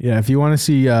 Yeah, if you want to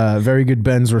see Very Good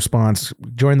Ben's response,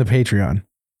 join the Patreon.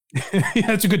 Yeah,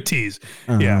 that's a good tease.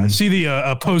 Yeah, see the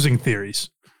opposing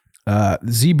theories.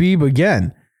 Z-Beeb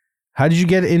again. How did you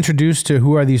get introduced to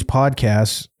Who Are These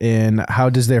Podcasts, and how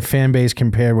does their fan base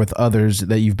compare with others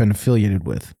that you've been affiliated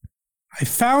with? I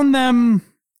found them,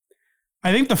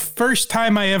 I think the first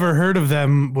time I ever heard of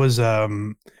them was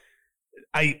Cumtown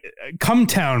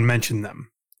mentioned them.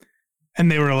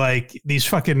 And they were like, these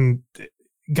fucking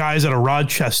guys out of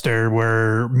Rochester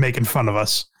were making fun of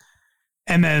us.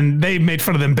 And then they made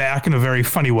fun of them back in a very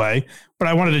funny way. But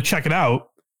I wanted to check it out.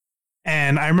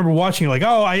 And I remember watching it like,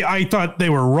 oh, I thought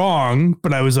they were wrong.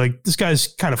 But I was like, this guy's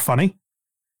kind of funny.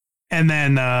 And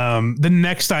then the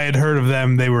next I had heard of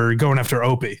them, they were going after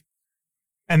Opie.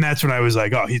 And that's when I was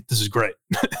like, oh, this is great.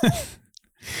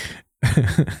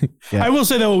 Yeah. I will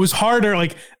say, though, it was harder.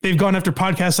 Like, they've gone after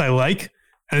podcasts I like,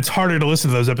 and it's harder to listen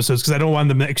to those episodes because I don't want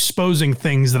them exposing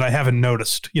things that I haven't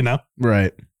noticed, you know?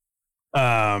 Right.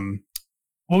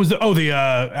 What was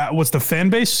what's the fan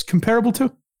base comparable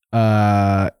to?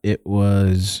 It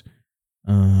was,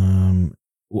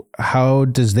 how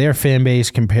does their fan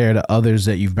base compare to others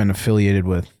that you've been affiliated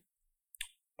with?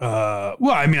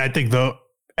 Well, I mean, I think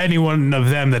any one of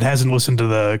them that hasn't listened to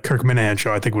the Kirk Minahan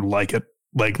show, I think would like it.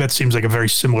 Like, that seems like a very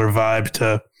similar vibe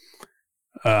to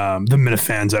the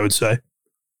Minifans, I would say.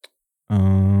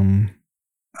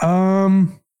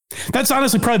 That's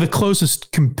honestly probably the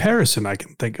closest comparison I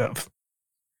can think of.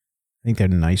 I think they're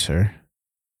nicer.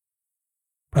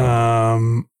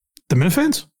 The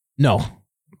minifans? No.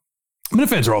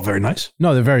 Minifans are all very nice.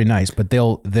 No, they're very nice, but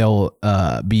they'll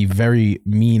be very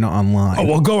mean online. Oh,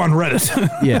 well, go on Reddit.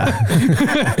 Yeah.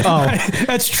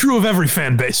 That's true of every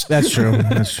fan base. That's true.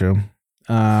 That's true.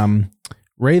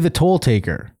 Ray the Toll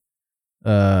Taker.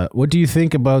 What do you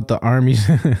think about the Army's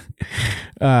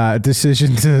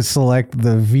decision to select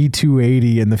the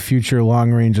V-280 in the future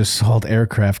long-range assault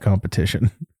aircraft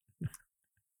competition?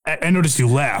 I noticed you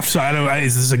laughed, so I don't.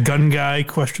 Is this a gun guy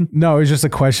question? No, it was just a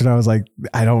question. I was like,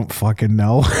 I don't fucking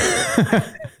know. Yeah,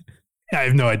 I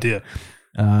have no idea.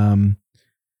 Phil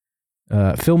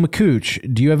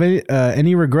McCooch, do you have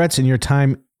any regrets in your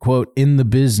time, quote, in the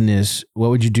business? What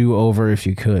would you do over if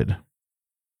you could?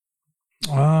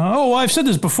 Well, I've said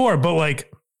this before, but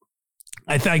like,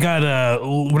 I got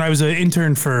when I was an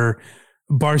intern for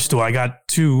Barstool, I got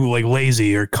too like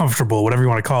lazy or comfortable, whatever you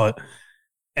want to call it.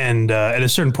 And at a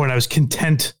certain point, I was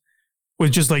content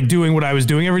with just like doing what I was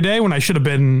doing every day when I should have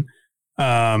been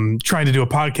trying to do a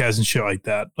podcast and shit like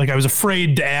that. Like I was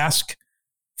afraid to ask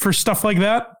for stuff like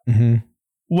that. Mm-hmm.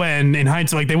 When in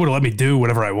hindsight, like they would have let me do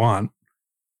whatever I want.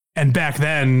 And back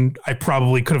then, I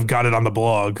probably could have got it on the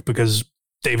blog because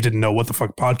Dave didn't know what the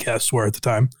fuck podcasts were at the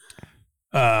time.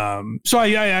 So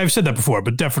I've said that before,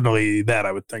 but definitely that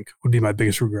I would think would be my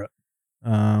biggest regret.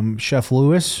 Chef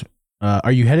Lewis,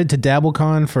 are you headed to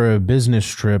DabbleCon for a business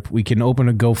trip? We can open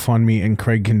a GoFundMe and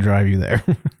Craig can drive you there.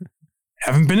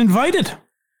 Haven't been invited.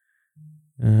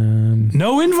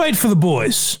 No invite for the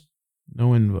boys.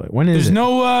 No invite. When is it?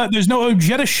 There's no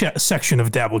Ojeda section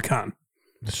of DabbleCon.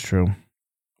 That's true.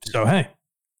 So hey,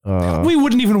 we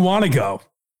wouldn't even want to go.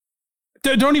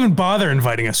 Don't even bother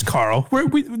inviting us, Carl.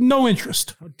 We no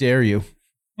interest. How dare you?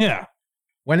 Yeah.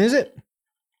 When is it?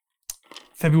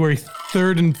 February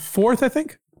 3rd and 4th, I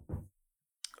think.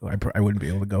 I wouldn't be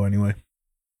able to go anyway.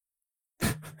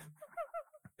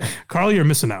 Carl, you're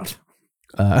missing out.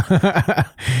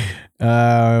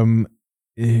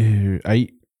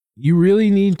 You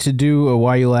really need to do a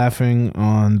Why You Laughing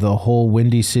on the whole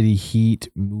Windy City Heat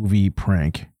movie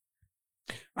prank.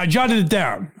 I jotted it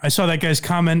down. I saw that guy's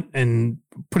comment and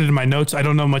put it in my notes. I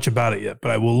don't know much about it yet,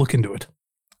 but I will look into it.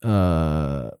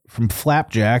 From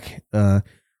Flapjack,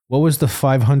 what was the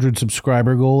 500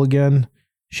 subscriber goal again?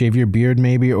 Shave your beard,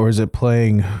 maybe, or is it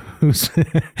playing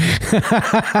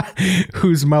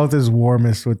whose mouth is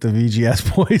warmest with the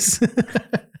VGS boys?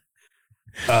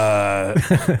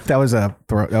 That was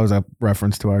a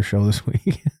reference to our show this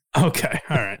week. Okay,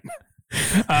 all right.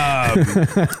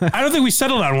 I don't think we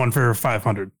settled on one for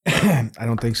 500. I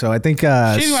don't think so. I think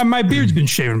my beard's been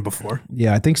shaven before.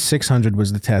 Yeah, I think 600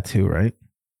 was the tattoo, right?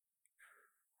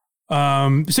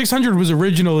 600 was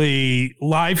originally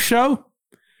live show.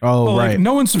 Oh, but, right. Like,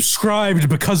 no one subscribed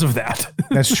because of that.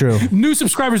 That's true. New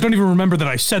subscribers don't even remember that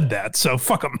I said that, so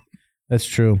fuck them. That's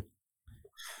true.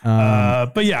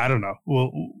 But yeah, I don't know.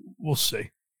 We'll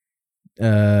see.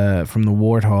 From the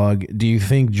Warthog, do you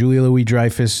think Julia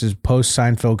Louis-Dreyfus's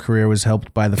post-Seinfeld career was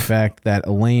helped by the fact that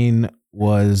Elaine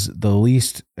was the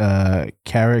least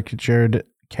caricatured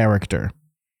character?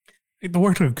 The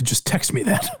Warthog could just text me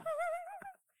that.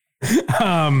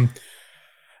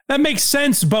 That makes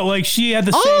sense, but like she had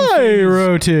the same I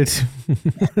wrote it.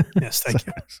 Yes, thank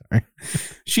you. Sorry.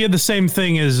 She had the same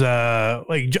thing as there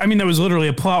was literally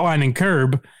a plot line in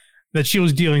Curb that she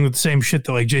was dealing with the same shit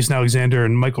that like Jason Alexander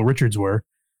and Michael Richards were.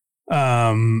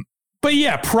 But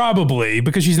yeah, probably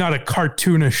because she's not a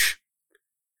cartoonish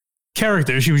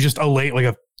character. She was just like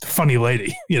a funny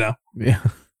lady, you know? Yeah.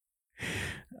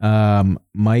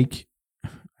 Mike,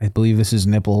 I believe this is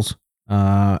Nipples.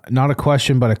 Not a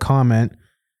question, but a comment.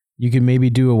 You could maybe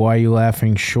do a Why You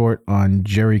Laughing short on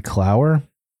Jerry Clower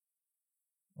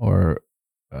or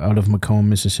out of Macomb,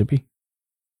 Mississippi.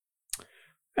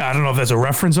 I don't know if that's a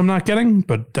reference I'm not getting,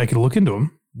 but I could look into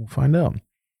him. We'll find out.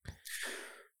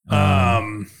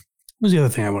 What was the other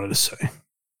thing I wanted to say?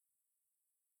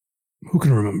 Who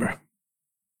can remember?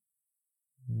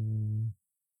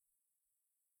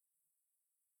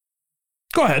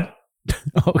 Go ahead.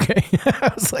 Okay.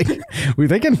 I was like, we're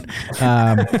thinking.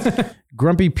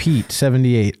 Grumpy Pete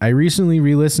 78. I recently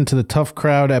re-listened to the Tough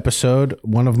Crowd episode,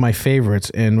 one of my favorites,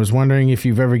 and was wondering if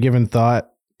you've ever given thought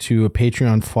to a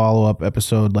Patreon follow-up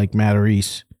episode like Matt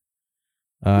Reese.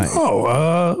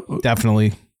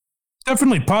 Definitely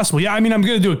possible. Yeah, I mean, I'm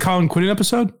going to do a Colin Quinn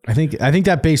episode. I think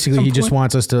that basically he just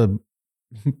wants us to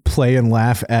play and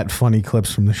laugh at funny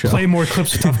clips from the show. Play more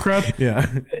clips of Tough Crowd. Yeah.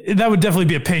 That would definitely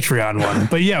be a Patreon one.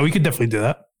 But yeah, we could definitely do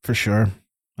that. For sure.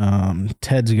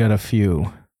 Ted's got a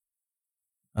few.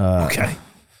 Okay.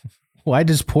 Why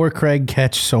does poor Craig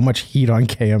catch so much heat on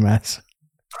KMS?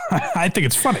 I think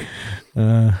it's funny.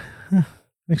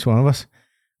 Makes one of us.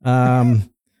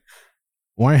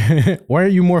 Why are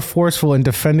you more forceful in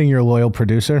defending your loyal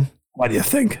producer? Why do you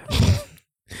think?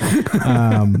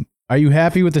 Are you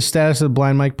happy with the status of the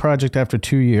Blind Mike project after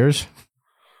 2 years?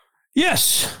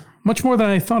 Yes, much more than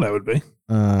I thought I would be.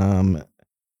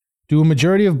 Do a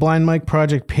majority of Blind Mike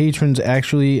project patrons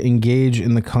actually engage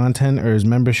in the content, or is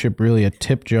membership really a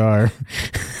tip jar?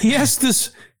 He asks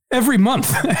this every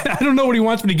month. I don't know what he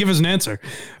wants me to give as an answer,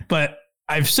 but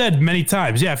I've said many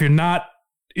times, yeah, if you're not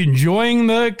enjoying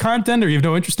the content or you have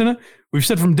no interest in it, we've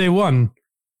said from day one,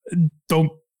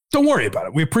 don't worry about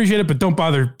it. We appreciate it, but don't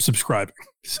bother subscribing.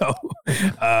 So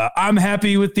I'm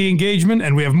happy with the engagement,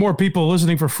 and we have more people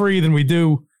listening for free than we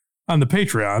do on the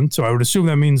Patreon. So I would assume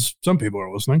that means some people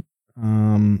are listening.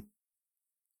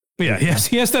 But yeah,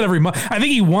 he has that every month. I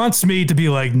think he wants me to be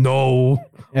like, no,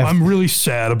 I'm really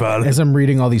sad about it. As I'm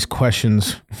reading all these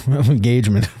questions of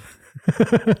engagement.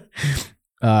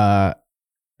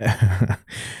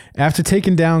 After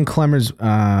taking down Clemmer's,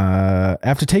 I'll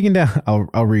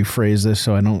rephrase this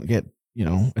so I don't get,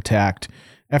 attacked.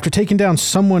 After taking down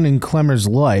someone in Clemmer's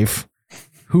life,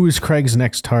 who is Craig's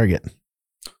next target?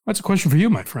 That's a question for you,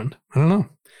 my friend. I don't know.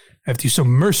 After you so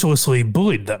mercilessly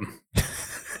bullied them.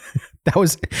 That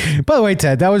was, by the way,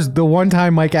 Ted, that was the one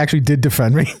time Mike actually did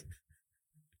defend me.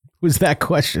 Was that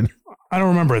question? I don't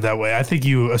remember it that way. I think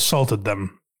you assaulted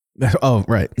them. Oh,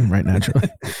 right, naturally.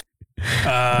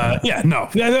 Yeah, no,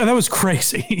 that was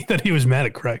crazy that he was mad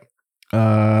at Craig.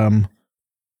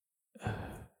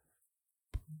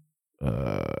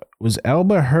 Was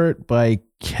Alba hurt by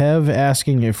Kev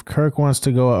asking if Kirk wants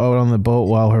to go out on the boat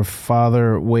while her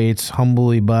father waits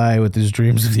humbly by with his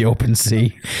dreams of the open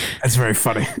sea? That's very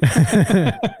funny.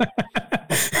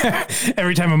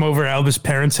 Every time I'm over at Alba's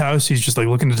parents' house, he's just like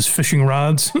looking at his fishing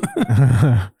rods.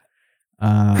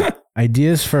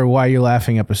 Ideas for Why You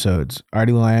Laughing episodes.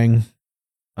 Artie Lang.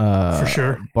 For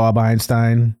sure. Bob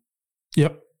Einstein.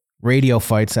 Yep. Radio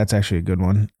fights. That's actually a good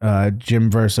one. Jim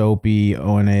versus Opie.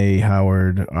 O&A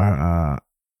Howard.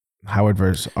 Howard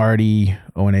versus Artie.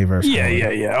 O&A versus Howard.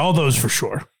 Yeah. All those for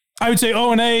sure. I would say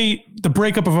O&A, the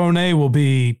breakup of O&A will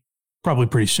be probably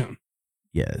pretty soon.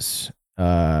 Yes.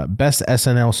 Best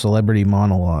SNL celebrity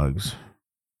monologues.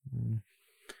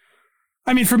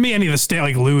 I mean, for me, any of the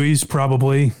like Louis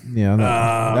probably. Yeah,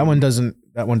 that one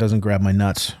doesn't grab my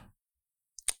nuts.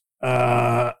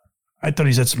 I thought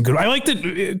he's had some good. I like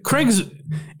that Craig's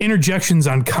interjections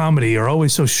on comedy are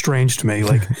always so strange to me.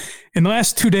 Like in the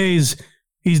last 2 days,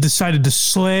 he's decided to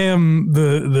slam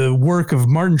the work of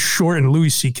Martin Short and Louis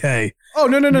C.K. Oh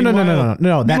no!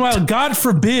 Meanwhile, God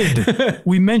forbid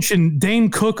we mention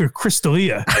Dane Cook or Chris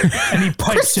D'Elia, and he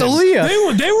pipes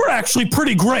in. They were actually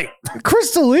pretty great.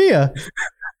 Chris D'Elia.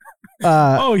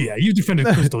 Oh yeah, you defended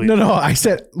Chris D'Elia. No, I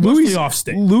said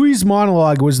Louis'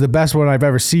 monologue was the best one I've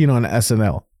ever seen on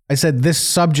SNL. I said this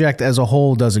subject as a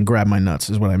whole doesn't grab my nuts,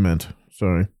 is what I meant.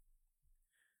 Sorry.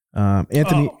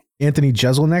 Anthony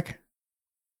Jeselnik.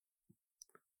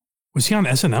 Was he on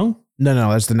SNL? No,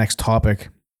 that's the next topic.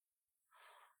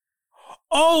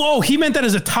 Oh, he meant that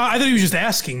as a top. I thought he was just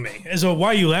asking me as a Why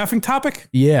Are You Laughing topic.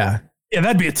 Yeah,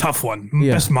 that'd be a tough one.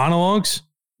 Yeah. Best monologues.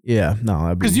 Yeah,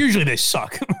 no, because usually they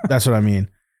suck. That's what I mean.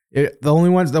 The only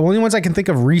ones I can think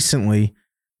of recently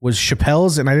was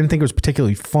Chappelle's, and I didn't think it was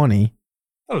particularly funny.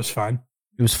 That was fine.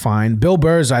 It was fine. Bill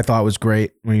Burr's I thought was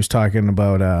great when he was talking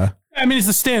about. I mean, it's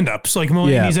the stand-ups. Like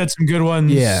Mulaney's had some good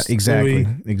ones. Yeah,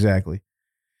 exactly.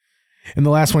 And the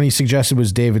last one he suggested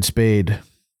was David Spade.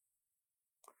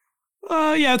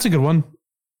 Yeah, that's a good one.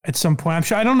 At some point, I'm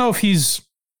sure. I don't know if he's.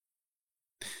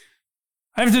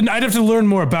 I'd have to learn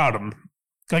more about him.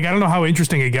 Like, I don't know how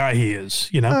interesting a guy he is.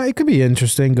 It could be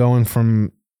interesting going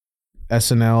from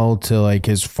SNL to like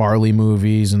his Farley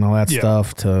movies and all that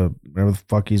stuff to whatever the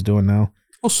fuck he's doing now.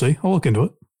 We'll see. I'll look into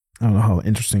it. I don't know how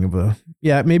interesting of a.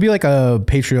 Yeah, maybe like a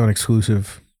Patreon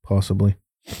exclusive, possibly.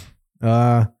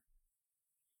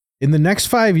 In the next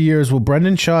 5 years, will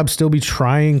Brendan Schaub still be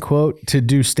trying, quote, to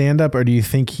do stand-up, or do you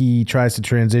think he tries to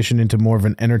transition into more of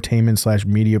an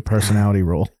entertainment/media personality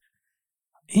role?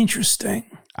 Interesting.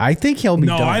 I think he'll be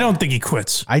done. No, I don't think he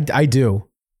quits. I do.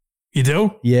 You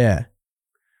do? Yeah.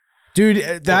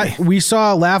 Dude, we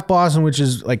saw Laugh Boston, which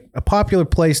is like a popular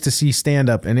place to see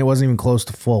stand-up, and it wasn't even close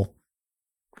to full.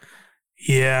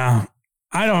 Yeah.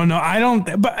 I don't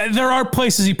know. But there are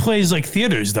places he plays like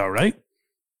theaters, though, right?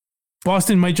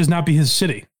 Boston might just not be his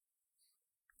city.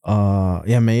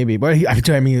 Yeah, maybe. But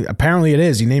I mean, apparently it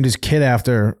is. He named his kid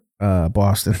after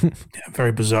Boston. Yeah,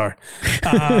 very bizarre.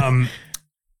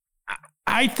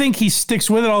 I think he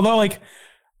sticks with it, although, like,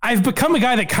 I've become a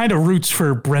guy that kind of roots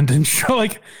for Brendan Schaub.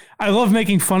 Like, I love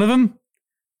making fun of him.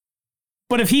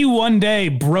 But if he one day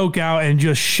broke out and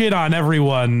just shit on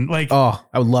everyone, like, oh,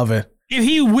 I would love it. If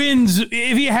he wins,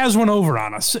 if he has one over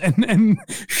on us and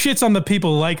shits on the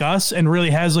people like us and really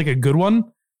has like a good one,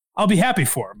 I'll be happy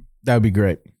for him. That would be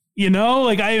great. You know,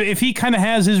 like if he kind of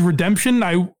has his redemption,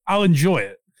 I'll enjoy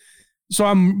it. So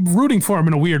I'm rooting for him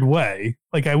in a weird way.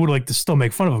 Like I would like to still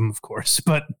make fun of him, of course,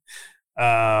 but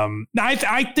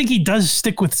I think he does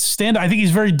stick with stand-up. I think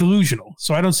he's very delusional,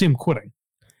 so I don't see him quitting.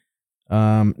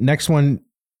 Next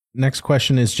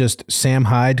question is just Sam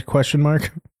Hyde ?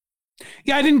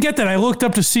 Yeah, I didn't get that. I looked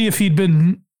up to see if there'd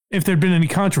been any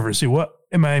controversy. What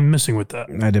am I missing with that?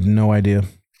 I have no idea.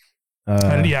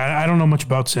 I don't know much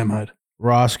about Sam Hyde.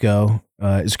 Roscoe,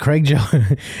 is Craig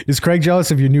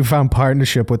jealous of your newfound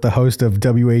partnership with the host of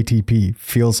WATP?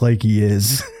 Feels like he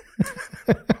is.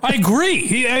 I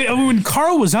agree. When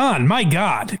Carl was on, my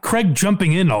God, Craig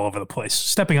jumping in all over the place,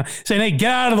 stepping on, saying, "Hey,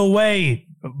 get out of the way,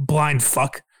 blind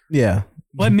fuck." Yeah.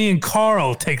 Let me and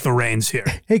Carl take the reins here.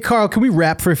 Hey, Carl, can we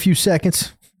rap for a few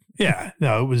seconds? Yeah,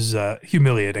 no, it was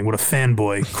humiliating. What a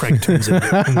fanboy Craig turns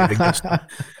into.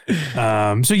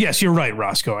 So yes, you're right,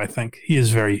 Roscoe. I think he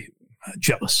is very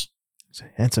jealous. He's a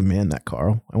handsome man, that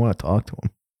Carl. I want to talk to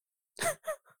him.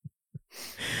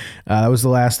 That was the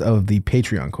last of the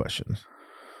Patreon questions.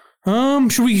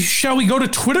 Shall we go to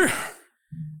Twitter?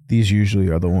 These usually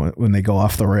are the one when they go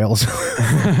off the rails.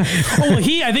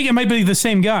 I think it might be the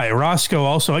same guy, Roscoe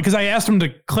also, because I asked him to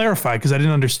clarify because I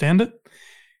didn't understand it.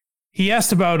 He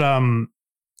asked about,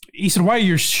 he said, why are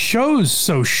your shows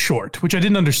so short? Which I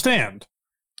didn't understand.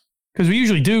 Because we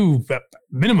usually do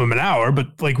minimum an hour,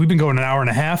 but like we've been going an hour and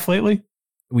a half lately.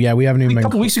 Yeah, we haven't even a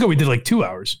couple weeks ago we did like 2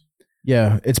 hours.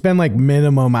 Yeah, it's been like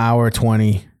minimum hour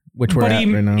 20, which we're at right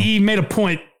now. He made a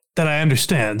point that I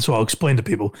understand, so I'll explain to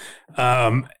people.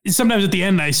 Sometimes at the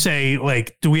end I say,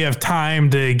 like, do we have time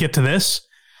to get to this?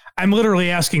 I'm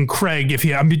literally asking Craig if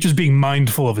I'm just being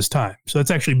mindful of his time. So that's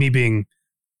actually me being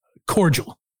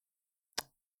cordial.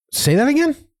 Say that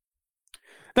again?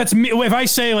 That's me. If I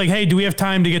say, like, hey, do we have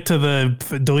time to get to the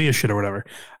Dalia shit or whatever?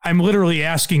 I'm literally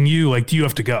asking you, like, do you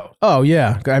have to go? Oh,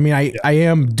 yeah. I mean, I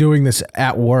am doing this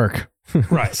at work.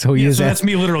 Right. So that's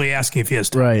me literally asking if he has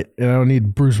time. Right. And I don't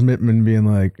need Bruce Mittman being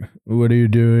like, what are you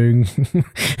doing?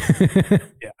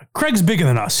 Yeah. Craig's bigger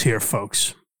than us here,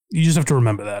 folks. You just have to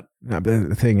remember that. No, but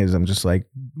the thing is, I'm just like,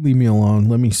 leave me alone.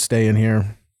 Let me stay in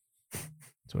here.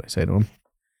 That's what I say to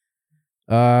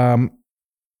him.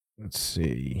 Let's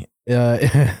see.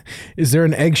 Is there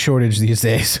an egg shortage these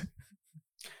days?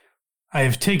 I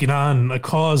have taken on a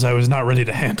cause I was not ready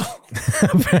to handle.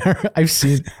 I've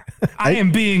seen. I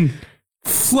am being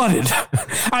flooded.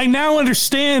 I now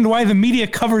understand why the media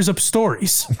covers up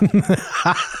stories.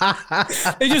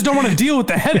 They just don't want to deal with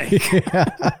the headache.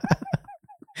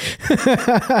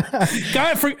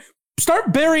 God,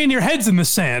 start burying your heads in the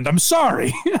sand. I'm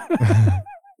sorry.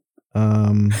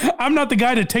 I'm not the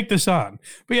guy to take this on.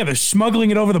 But yeah, they're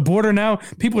smuggling it over the border now.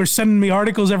 People are sending me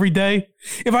articles every day.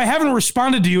 If I haven't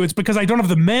responded to you, it's because I don't have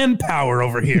the manpower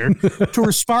over here to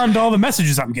respond to all the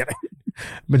messages I'm getting.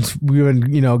 But we've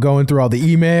been, going through all the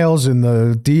emails and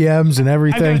the DMs and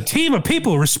everything. I've got a team of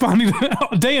people responding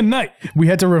day and night. We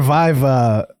had to revive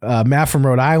Matt from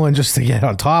Rhode Island just to get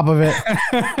on top of it.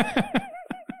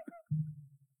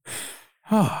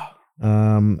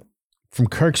 From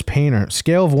Kirk's Painter,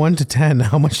 scale of 1 to 10,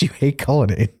 how much do you hate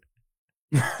Cullinane?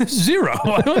 0.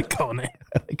 I like Cullinane.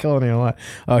 I like Cullinane a lot.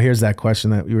 Oh, here's that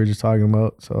question that we were just talking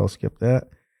about, so I'll skip that.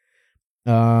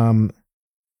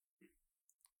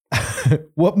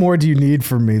 What more do you need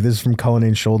from me? This is from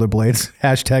Cullinane Shoulder Blades.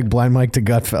 # blind Mike to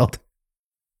Gutfeld.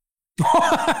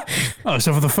 Oh,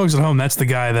 so for the folks at home, that's the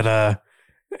guy that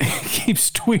keeps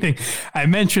tweeting. I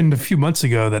mentioned a few months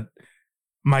ago that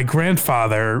my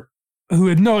grandfather,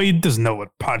 he doesn't know what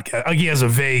podcast, like he has a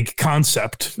vague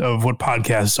concept of what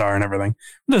podcasts are and everything.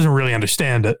 He doesn't really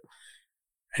understand it.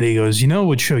 And he goes,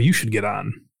 what show you should get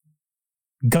on?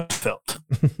 Gutfeld.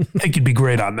 I think you'd be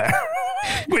great on there.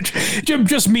 Which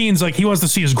just means like he wants to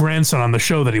see his grandson on the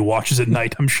show that he watches at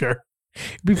night, I'm sure.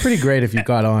 It'd be pretty great if you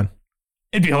got on.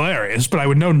 It'd be hilarious, but I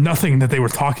would know nothing that they were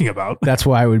talking about. That's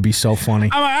why it would be so funny.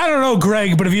 I don't know,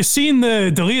 Greg, but have you seen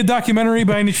the Dalia documentary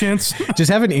by any chance?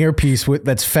 Just have an earpiece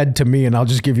that's fed to me, and I'll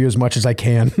just give you as much as I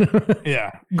can.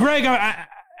 Yeah. Greg, I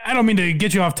don't mean to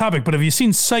get you off topic, but have you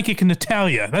seen Psychic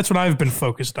Natalia? That's what I've been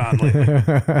focused on lately.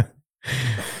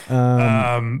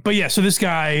 But yeah, so this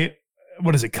guy,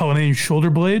 what is it, Cullinane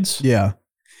Shoulder Blades? Yeah.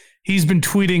 He's been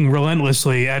tweeting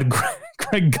relentlessly at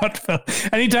Greg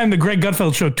Gutfeld. Anytime the Greg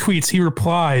Gutfeld show tweets, he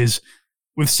replies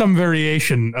with some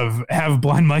variation of have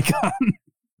Blind Mike on.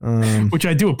 which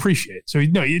I do appreciate. So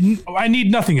no, I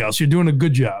need nothing else. You're doing a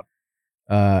good job.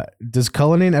 Does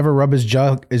Cullinan ever rub his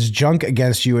junk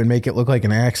against you and make it look like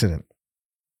an accident?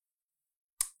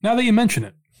 Now that you mention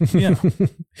it, yeah. You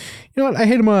know what? I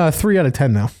hate him 3 out of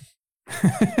 10 now.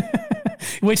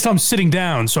 He waits till I'm sitting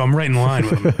down, so I'm right in line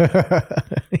with him.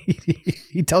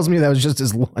 He tells me that was just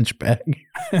his lunch bag.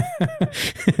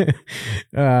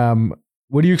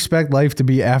 What do you expect life to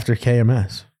be after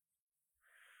KMS?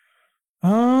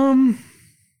 I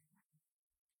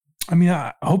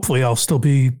mean, hopefully I'll still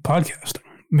be podcasting.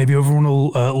 Maybe everyone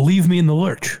will leave me in the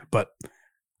lurch, but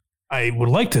I would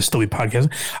like to still be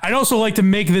podcasting. I'd also like to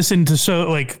make this into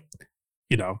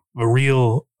a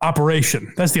real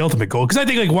operation. That's the ultimate goal. Because I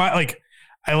think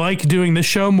I like doing this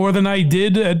show more than I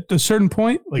did at a certain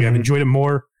point. Like I've enjoyed it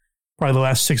more probably the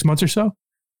last 6 months or so.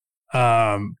 But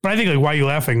I think Why You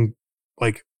Laughing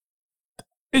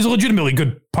is a legitimately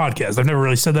good podcast. I've never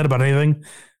really said that about anything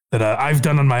that I've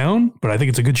done on my own, but I think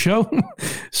it's a good show.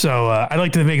 So I'd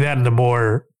like to make that into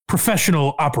more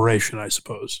professional operation, I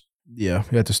suppose. Yeah,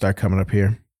 you have to start coming up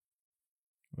here.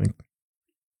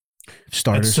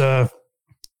 Starters.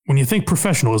 When you think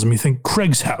professionalism, you think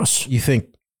Craig's house. You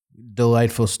think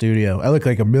delightful studio. I look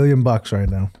like $1 million right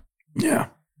now. Yeah.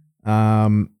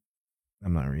 I'm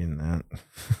not reading that.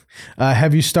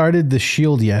 Have you started The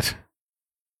Shield yet?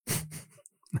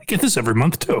 I get this every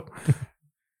month too.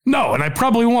 No, and I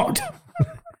probably won't.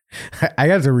 I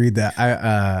got to read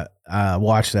that. I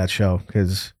watch that show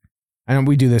because I know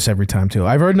we do this every time too.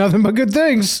 I've heard nothing but good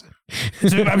things.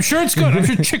 I'm sure it's good. I'm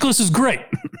sure Chickless is great.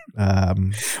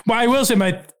 Well, I will say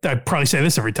I probably say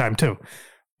this every time too,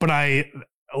 but I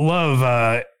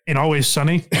love in Always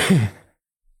Sunny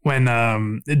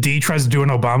when Dee tries to do an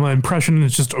Obama impression and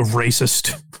it's just a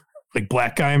racist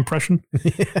black guy impression.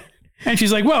 Yeah. And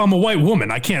she's like, well, I'm a white woman.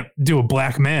 I can't do a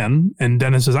black man. And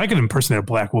Dennis says, I can impersonate a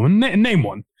black woman. Name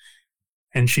one.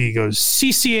 And she goes,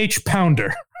 CCH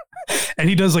Pounder. And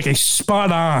he does a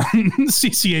spot on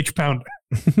CCH Pounder.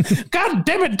 God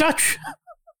damn it, Dutch.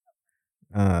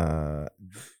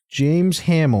 James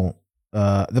Hamill.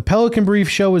 The Pelican Brief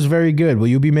show was very good. Will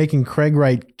you be making Craig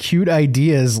write cute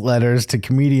ideas letters to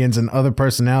comedians and other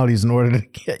personalities in order to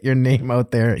get your name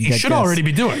out there? He should already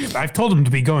be doing it. I've told him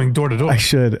to be going door to door. I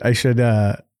should,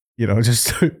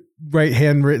 just write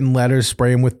handwritten letters,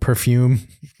 spray them with perfume.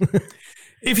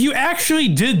 If you actually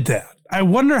did that, I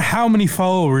wonder how many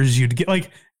followers you'd get.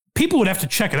 People would have to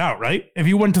check it out, right? If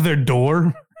you went to their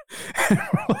door.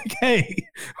 Hey,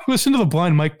 listen to the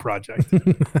Blind Mike Project.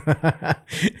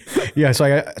 Yeah, so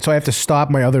I have to stop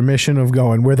my other mission of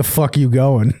going, where the fuck are you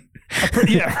going?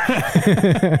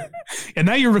 Yeah. And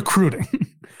now you're recruiting.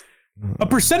 A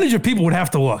percentage of people would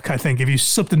have to look, I think, if you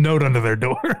slipped a note under their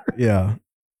door. Yeah.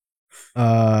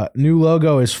 New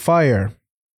logo is fire.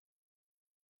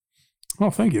 Oh,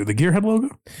 thank you. The Gearhead logo?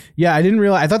 Yeah, I didn't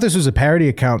realize. I thought this was a parody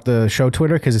account, the show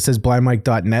Twitter, because it says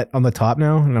blindmike.net on the top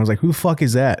now. And I was like, who the fuck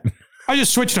is that? I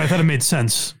just switched it. I thought it made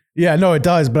sense. Yeah, no, it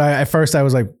does. But at first I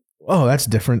was like, oh, that's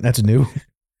different. That's new.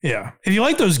 Yeah. If you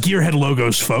like those Gearhead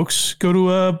logos, folks, go to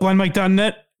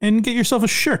blindmike.net and get yourself a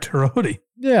shirt or a hoodie.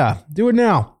 Yeah, do it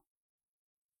now.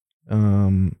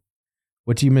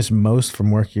 What do you miss most from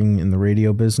working in the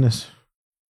radio business?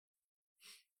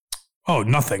 Oh,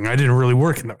 nothing. I didn't really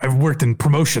work in that. I've worked in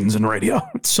promotions in radio.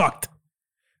 It sucked.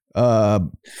 I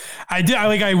did.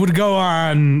 I would go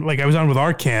on, I was on with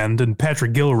Arcand and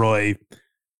Patrick Gilroy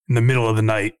in the middle of the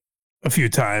night a few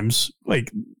times.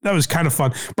 That was kind of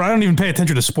fun, but I don't even pay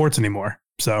attention to sports anymore.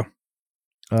 So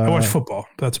I watch football.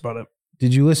 That's about it.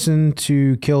 Did you listen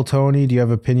to Kill Tony? Do you have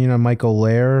an opinion on Michael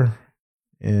Lair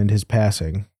and his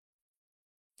passing?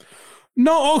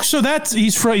 No. Oh, so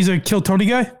he's a Kill Tony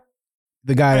guy?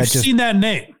 The guy I've seen that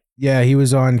name. Yeah, he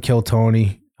was on Kill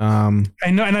Tony. I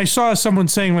know, and I saw someone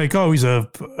saying oh, he's a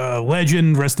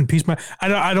legend, rest in peace.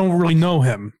 I don't really know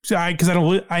him because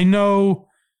I know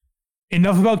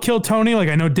enough about Kill Tony.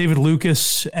 I know David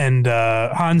Lucas and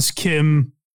Hans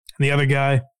Kim and the other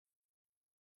guy.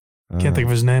 Can't think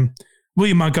of his name.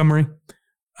 William Montgomery.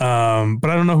 But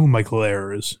I don't know who Michael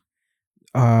Lair is.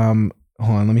 Hold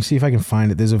on, let me see if I can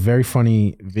find it. There's a very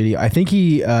funny video. I think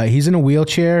he's in a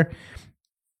wheelchair.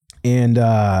 And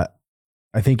I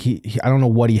think I don't know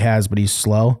what he has, but he's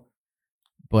slow.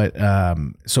 But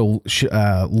so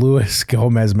Luis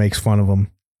Gomez makes fun of him.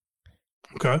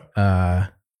 Okay.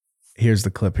 Here's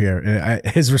the clip here. And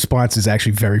his response is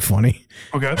actually very funny.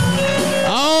 Okay.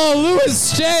 Oh,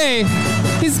 Louis J.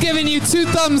 He's giving you 2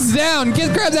 thumbs down.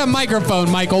 Grab that microphone,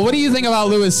 Michael. What do you think about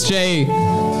Louis J?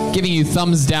 giving you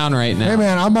thumbs down right now. Hey,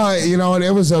 man, you know,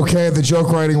 it was okay. The joke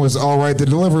writing was all right. The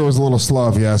delivery was a little slow,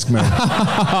 if you ask me.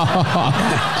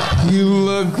 You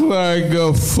look like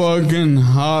a fucking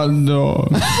hot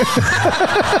dog.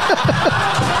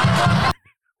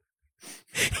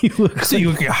 You look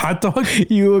like a hot dog?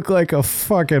 You look like a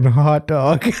fucking hot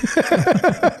dog.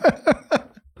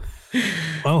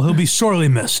 Well, he'll be sorely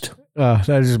missed. That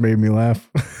just made me laugh.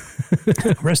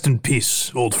 Rest in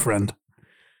peace, old friend.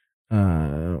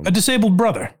 A disabled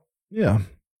brother. Yeah.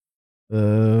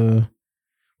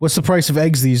 What's the price of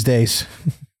eggs these days?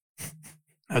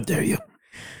 How dare you?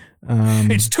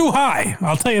 It's too high.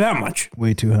 I'll tell you that much.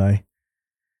 Way too high.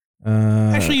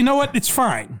 Actually, you know what? It's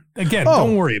fine. Again,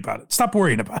 don't worry about it. Stop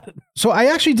worrying about it. So I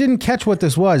actually didn't catch what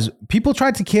this was. People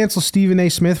tried to cancel Stephen A.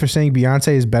 Smith for saying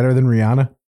Beyonce is better than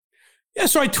Rihanna. Yeah,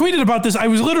 so I tweeted about this. I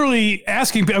was literally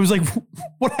asking, I was like,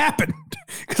 what happened?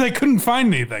 Because I couldn't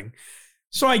find anything.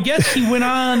 So I guess he went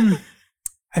on,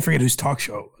 I forget whose talk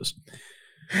show it was,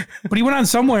 but he went on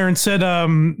somewhere and said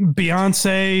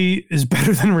Beyonce is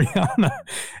better than Rihanna.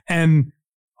 And,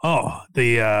 I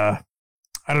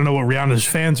don't know what Rihanna's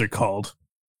fans are called,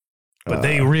 but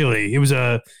it was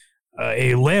a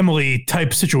Lamely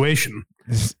type situation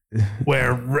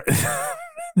where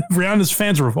Rihanna's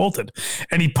fans revolted,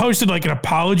 and he posted like an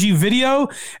apology video.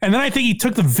 And then I think he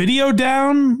took the video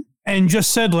down and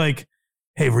just said like,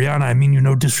 "Hey, Rihanna, I mean you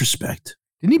no disrespect."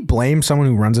 Didn't he blame someone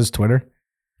who runs his Twitter?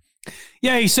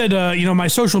 Yeah, he said, my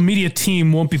social media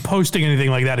team won't be posting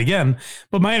anything like that again.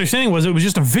 But my understanding was it was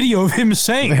just a video of him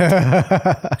saying it.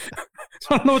 So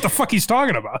I don't know what the fuck he's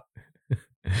talking about.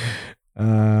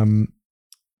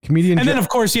 Comedian. And then, of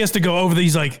course, he has to go over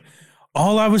these like,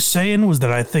 all I was saying was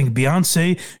that I think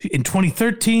Beyonce in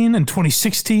 2013 and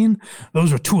 2016,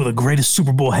 those were two of the greatest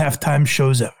Super Bowl halftime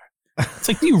shows ever. It's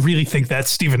like, do you really think that,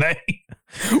 Stephen A?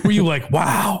 Were you like,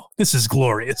 wow, this is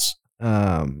glorious?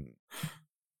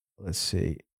 Let's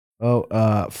see.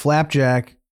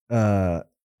 Flapjack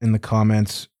in the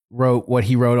comments wrote what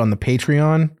he wrote on the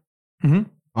Patreon. Mm-hmm.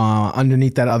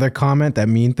 Underneath that other comment, that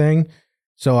mean thing.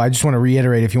 So I just want to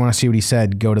reiterate, if you want to see what he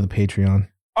said, go to the Patreon.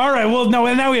 All right. Well, no,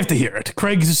 and now we have to hear it.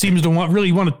 Craig seems to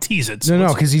really want to tease it. So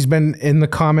no, because he's been in the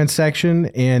comment section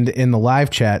and in the live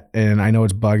chat, and I know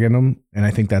it's bugging him, and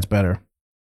I think that's better.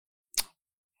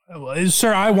 Well,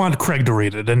 sir, I want Craig to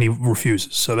read it, and he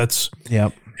refuses. So it's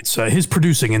his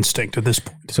producing instinct at this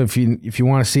point. So if you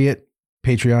want to see it,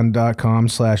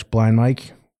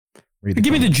 patreon.com/blindmike.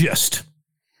 Give me the gist.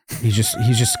 He's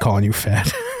just calling you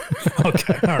fat.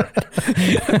 Okay, all right.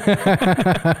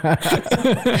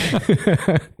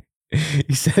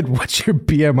 He said, "What's your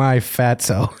BMI,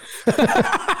 fatso?"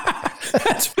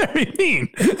 That's very mean.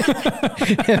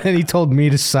 And then he told me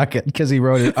to suck it because he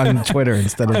wrote it on Twitter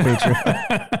instead of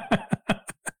Patreon.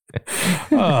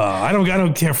 I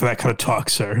don't care for that kind of talk,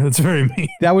 sir. That's very mean.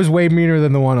 That was way meaner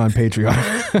than the one on Patreon.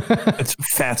 That's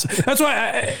fat. That's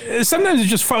why sometimes it's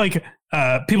just fun. Like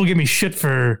people give me shit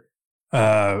for.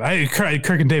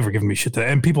 Kirk and Dave are giving me shit today,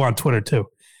 and people on Twitter too,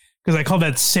 because I call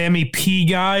that Sammy P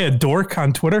guy a dork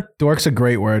on Twitter. Dork's a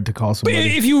great word to call somebody. But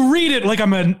if you read it like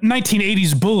I'm a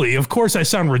 1980s bully, of course I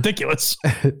sound ridiculous.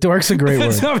 Dork's a great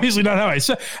word. That's obviously not how I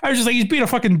said. I was just like, he's being a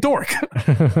fucking dork.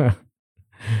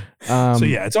 So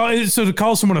yeah, so to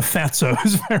call someone a fatso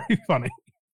is very funny.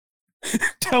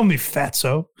 Tell me,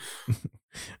 fatso.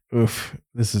 Oof,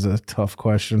 this is a tough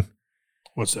question.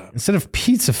 What's that? Instead of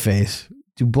pizza face,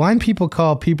 do blind people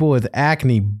call people with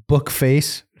acne book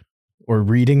face or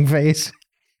reading face?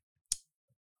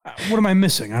 What am I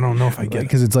missing? I don't know if I get it.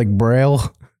 Because it's like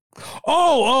Braille.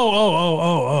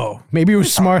 Oh. Maybe it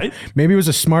was smart. Right. Maybe it was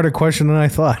a smarter question than I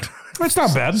thought. That's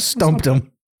not bad. Stumped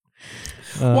him.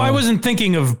 Well, I wasn't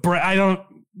thinking of Braille. I don't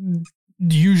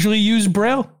usually use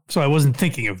Braille, so I wasn't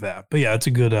thinking of that. But yeah, it's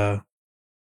a good it's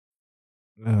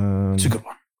a good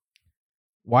one.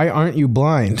 Why aren't you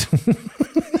blind?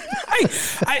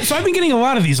 So I've been getting a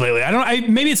lot of these lately.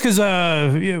 Maybe it's because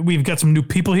we've got some new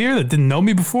people here that didn't know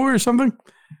me before or something.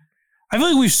 I feel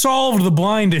like we've solved the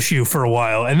blind issue for a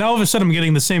while, and now all of a sudden I'm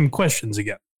getting the same questions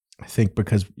again. I think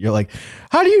because you're like,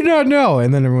 how do you not know?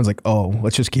 And then everyone's like, oh,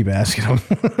 let's just keep asking them.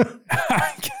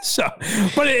 I guess so.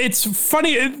 But it's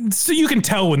funny. So you can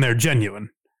tell when they're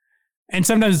genuine. And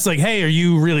sometimes it's like, hey, are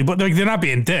you really blind? Like, they're not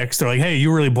being dicks. They're like, hey,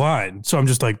 you're really blind. So I'm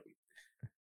just like,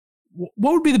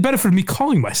 what would be the benefit of me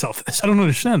calling myself this? I don't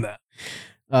understand that.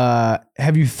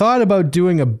 Have you thought about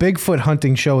doing a Bigfoot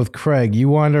hunting show with Craig? You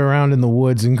wander around in the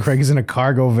woods and Craig's in a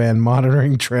cargo van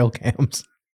monitoring trail cams.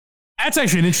 That's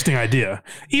actually an interesting idea.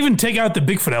 Even take out the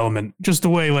Bigfoot element, just the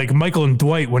way like Michael and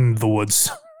Dwight went into the woods.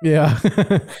 Yeah.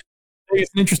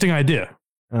 It's an interesting idea.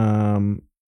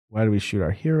 Why do we shoot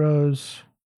our heroes?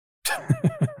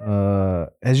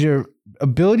 Has your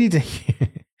ability to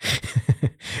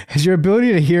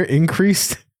hear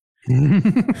increased?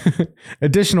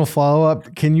 Additional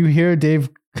follow-up. Can you hear Dave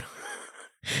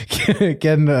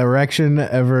get an erection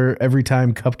every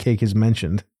time Cupcake is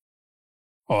mentioned?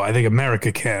 Oh, I think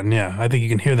America can. Yeah, I think you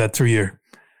can hear that through your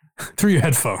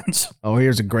headphones. Oh,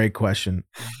 here's a great question.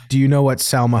 Do you know what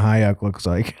Salma Hayek looks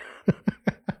like?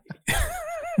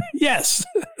 Yes.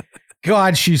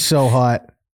 God, she's so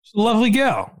hot. She's a lovely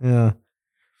gal. Yeah.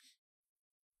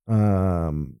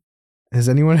 Has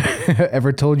anyone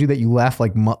ever told you that you laugh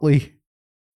like Muttley?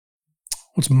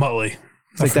 What's Muttley?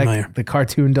 It's like that, the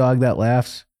cartoon dog that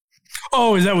laughs.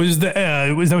 Oh, was that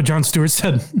what Jon Stewart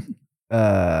said?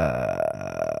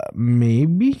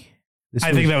 Maybe.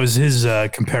 I think that was his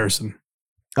comparison.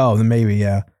 Oh, then maybe,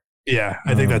 yeah. Yeah,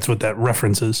 I think that's what that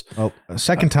reference is. Oh,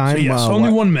 second time. So yes,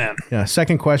 only one man. Yeah,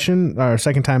 second question, or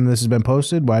second time this has been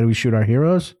posted. Why do we shoot our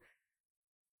heroes?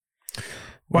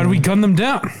 Why do we gun them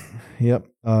down? Yep.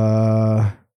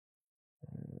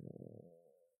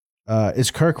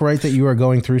 Is Kirk right that you are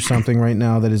going through something right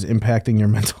now that is impacting your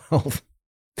mental health?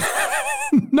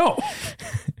 No.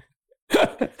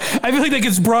 I feel like that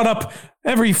gets brought up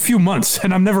every few months,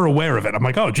 and I'm never aware of it. I'm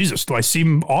like, oh, Jesus, do I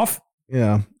seem off?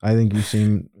 Yeah, I think you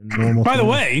seem normal. By the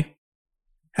way,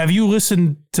 have you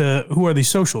listened to Who Are These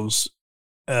Socials?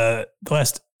 The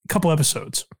last couple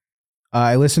episodes.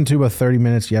 I listened to about 30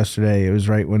 minutes yesterday. It was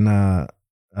right when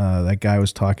that guy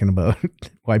was talking about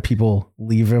why people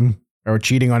leave him or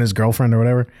cheating on his girlfriend or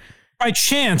whatever. By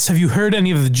chance, have you heard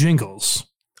any of the jingles?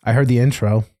 I heard the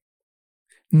intro.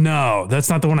 No, that's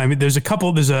not the one I mean. There's a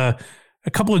couple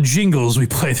of jingles we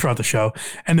play throughout the show,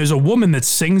 and there's a woman that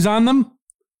sings on them.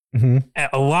 Mm-hmm.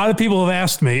 A lot of people have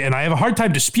asked me, and I have a hard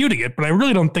time disputing it, but I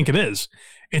really don't think it is.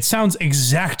 It sounds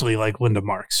exactly like Linda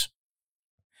Marks.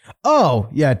 Oh,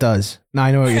 yeah, it does. Now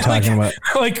I know what you're talking about.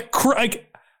 Like,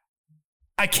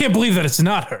 I can't believe that it's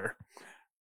not her.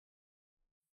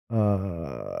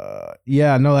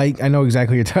 Yeah, no, I know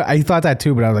exactly. I thought that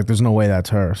too, but I was like, "There's no way that's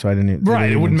her." So I didn't.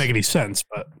 Right, it wouldn't make any sense.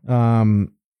 But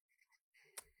can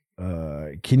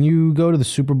you go to the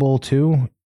Super Bowl too?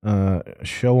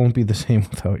 Show won't be the same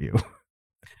without you.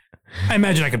 I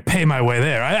imagine I could pay my way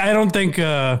there. I don't think.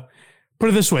 Put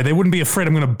it this way: they wouldn't be afraid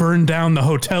I'm going to burn down the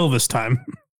hotel this time,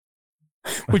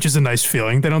 which is a nice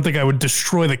feeling. They don't think I would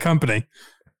destroy the company.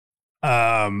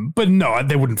 But no,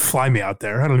 they wouldn't fly me out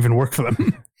there. I don't even work for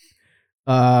them.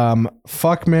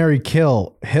 Fuck, marry,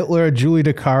 kill. Hitler, Julie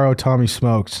DeCaro, Tommy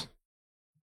Smokes.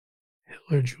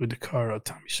 Hitler, Julie DeCaro,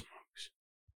 Tommy Smokes.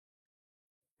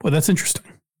 Well, that's interesting.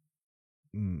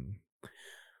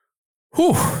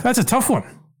 Whew, that's a tough one.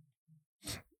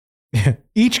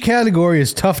 Each category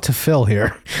is tough to fill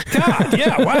here. God,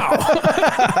 yeah, wow.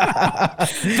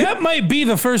 That might be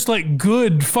the first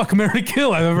good fuck, marry,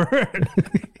 kill I've ever heard.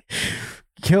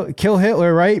 Kill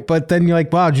Hitler, right? But then you're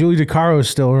like, wow, Julie DeCaro is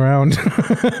still around.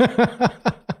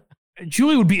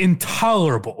 Julie would be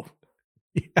intolerable.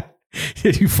 Yeah.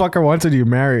 Did you fuck her once or do you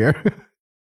marry her?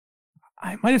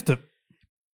 I might have to.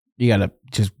 You gotta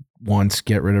just once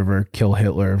get rid of her, kill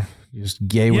Hitler. Just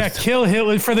gay. Yeah, kill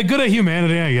Hitler for the good of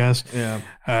humanity, I guess. Yeah.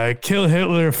 Kill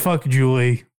Hitler, fuck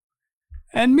Julie.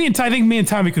 And I think me and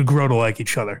Tommy could grow to like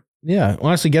each other. Yeah,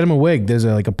 honestly, get him a wig. There's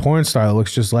a porn star that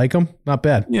looks just like him. Not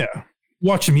bad. Yeah.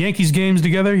 Watch some Yankees games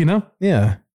together, you know?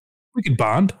 Yeah. We could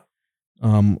bond.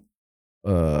 Are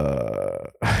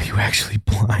you actually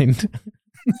blind?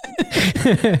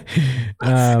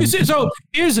 So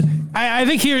here's, I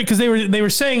think here, because they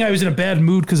were saying I was in a bad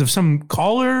mood because of some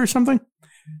caller or something.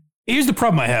 Here's the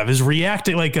problem I have is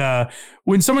reacting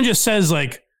when someone just says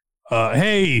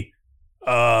hey,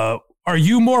 are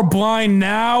you more blind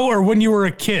now or when you were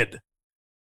a kid?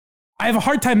 I have a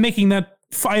hard time making that.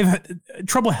 I have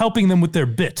trouble helping them with their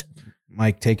bit.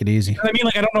 Mike, take it easy. I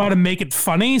mean, I don't know how to make it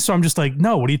funny, so I'm just like,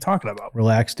 no, what are you talking about?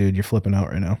 Relax, dude. You're flipping out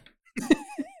right now.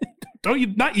 Don't you?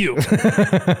 Not you. But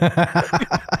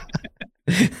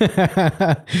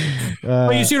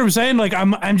you see what I'm saying?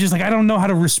 I'm just I don't know how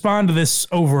to respond to this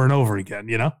over and over again,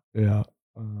 you know? Yeah.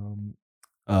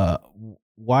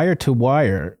 Wire to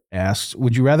Wire asks,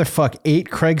 would you rather fuck 8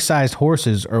 Craig-sized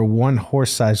horses or 1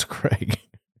 horse-sized Craig?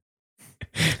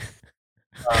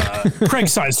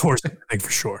 Craig-sized horse, I think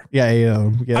for sure. Yeah. I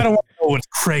don't want to know what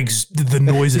Craig's the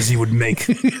noises he would make.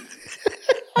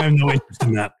 I have no interest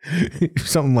in that.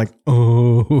 Something like,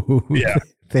 oh, yeah,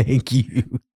 thank you.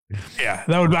 Yeah,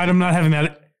 I'm not having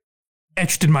that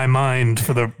etched in my mind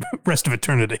for the rest of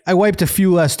eternity. I wiped a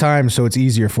few less times, so it's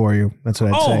easier for you. That's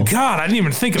what I'd say. Oh God, I didn't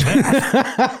even think of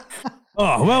that.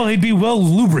 Oh well, he'd be well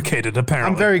lubricated.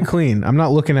 Apparently, I'm very clean. I'm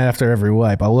not looking after every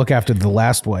wipe. I'll look after the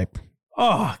last wipe.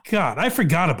 Oh God, I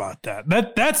forgot about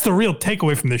that. That's the real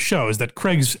takeaway from this show is that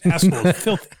Craig's asshole is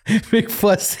filthy. Big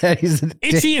Fuss said he's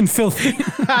itchy and filthy.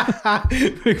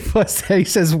 Big Fuss said he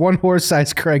says one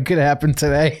horse-sized Craig could happen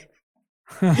today.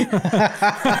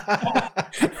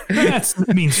 That's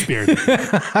mean-spirited.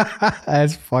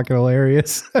 That's fucking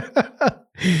hilarious.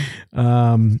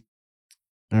 All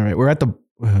right, we're at the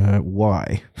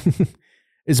why.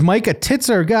 Is Mike a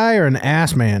titzer guy or an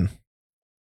ass man?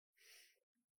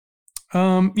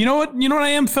 You know what I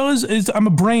am, fellas? Is I'm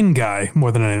a brain guy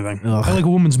more than anything. Ugh. I like a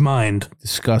woman's mind.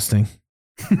 Disgusting.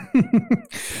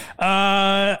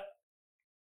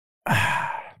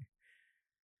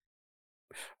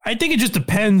 I think it just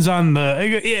depends on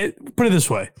the. Put it this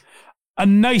way: a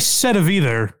nice set of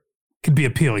either could be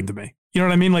appealing to me. You know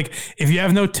what I mean? Like if you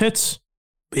have no tits,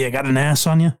 but you got an ass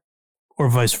on you, or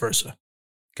vice versa.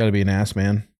 Got to be an ass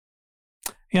man.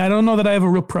 Yeah, I don't know that I have a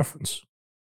real preference.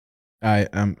 I'm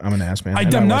an ass man.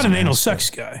 I'm not an anal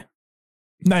sex guy.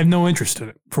 I have no interest in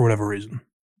it for whatever reason.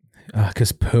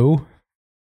 'Cause poo.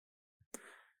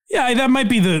 Yeah, that might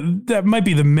be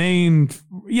the main.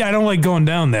 Yeah, I don't like going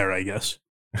down there, I guess.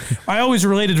 I always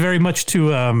related very much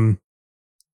to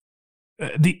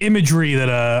the imagery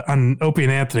that on Opie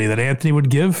and Anthony that Anthony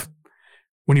would give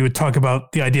when he would talk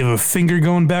about the idea of a finger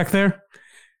going back there,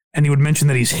 and he would mention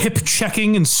that he's hip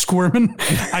checking and squirming.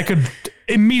 I could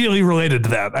immediately related to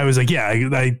that. I was like, yeah,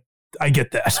 I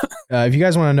get that. If you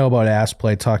guys want to know about ass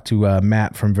play, talk to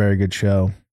Matt from Very Good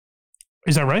Show.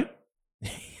 Is that right?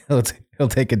 He'll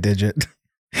take a digit.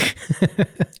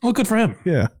 Well, good for him.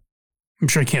 Yeah. I'm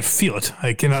sure I can't feel it.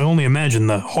 I can only imagine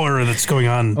the horror that's going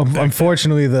on.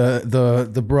 Unfortunately,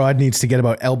 the broad needs to get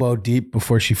about elbow deep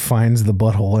before she finds the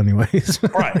butthole anyways.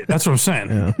 Right. That's what I'm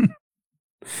saying.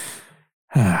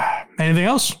 Yeah. Anything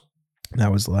else?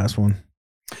 That was the last one.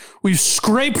 We've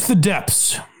scraped the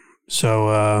depths.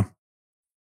 So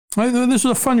this was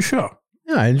a fun show.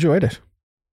 Yeah, I enjoyed it.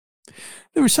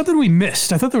 There was something we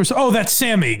missed. I thought there was, that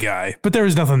Sammy guy, but there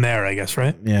was nothing there, I guess,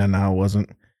 right? Yeah, no, it wasn't.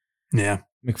 Yeah.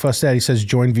 McFuss Daddy says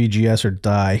join VGS or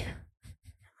die.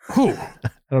 Who?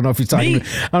 I don't know if he's talking.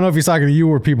 I don't know if he's talking to you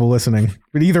or people listening,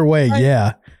 but either way,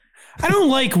 yeah. I don't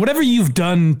like whatever you've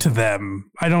done to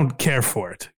them. I don't care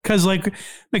for it because like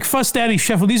McFuss Daddy,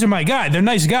 Sheffield, these are my guys. They're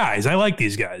nice guys. I like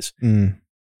these guys. And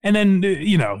then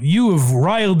you have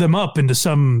riled them up into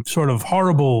some sort of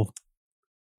horrible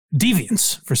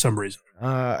deviance for some reason.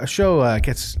 A show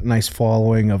gets a nice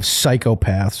following of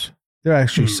psychopaths. They're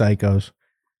actually psychos,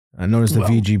 known as the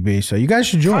VGB. So you guys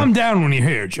should join. Calm down when you're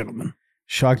here, gentlemen.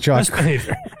 Shock Jock Craig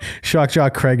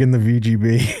in the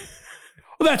VGB.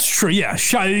 Well, that's true. Yeah,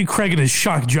 Craig and his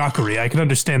shock jockery. I can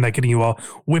understand that getting you all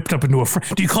whipped up into a.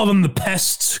 Do you call them the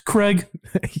pests, Craig?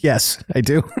 Yes, I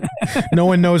do. No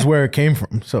one knows where it came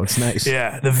from, so it's nice.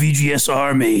 Yeah, the VGS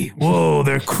Army. Whoa,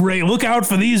 they're crazy. Look out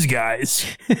for these guys.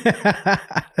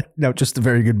 No, just the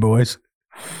Very Good Boys.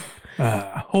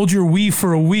 Hold your wee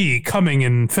for a wee coming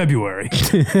in February.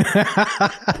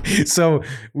 So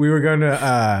we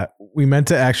were we meant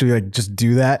to actually like just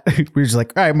do that. We were just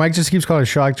like, all right, Mike just keeps calling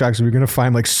Shock Jock, so we're going to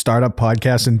find like startup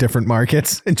podcasts in different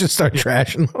markets and just start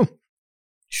trashing them.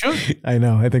 Sure. I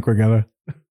know. I think we're going to.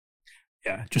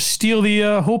 Yeah. Just steal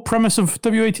the whole premise of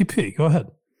WATP. Go ahead.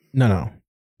 No.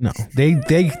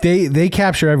 They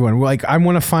capture everyone. Like, I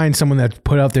want to find someone that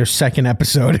put out their second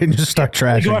episode and just start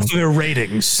trashing. They go after their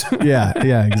ratings.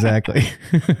 Yeah, exactly.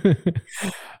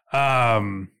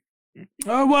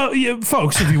 Well, yeah,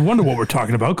 folks, if you wonder what we're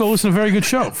talking about, go listen to a Very Good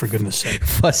Show, for goodness sake.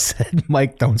 Fuss said,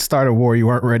 Mike, don't start a war you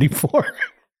aren't ready for.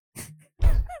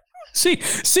 See,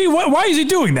 why is he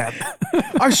doing that?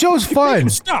 Our show's fun.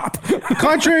 Stop.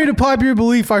 Contrary to popular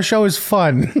belief, our show is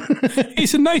fun.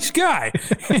 He's a nice guy.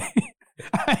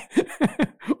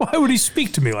 Why would he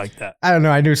speak to me like that? I don't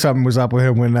know. I knew something was up with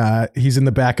him when he's in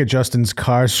the back of Justin's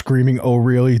car screaming, "Oh,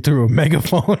 really?" through a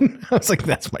megaphone. I was like,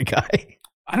 that's my guy.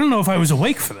 I don't know if I was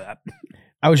awake for that.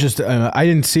 I was just, I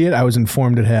didn't see it. I was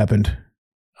informed it happened.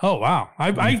 Oh, wow.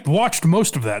 I watched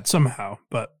most of that somehow,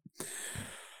 but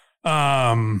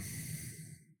yeah,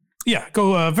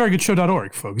 go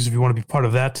verygoodshow.org, folks, if you want to be part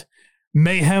of that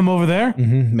mayhem over there.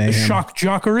 Mayhem. The shock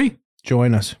jockery.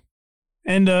 Join us.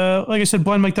 And like I said,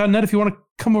 blindmike.net if you want to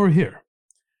come over here.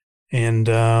 And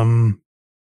that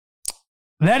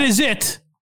is it.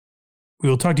 We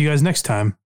will talk to you guys next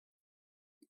time.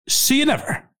 See you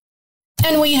never.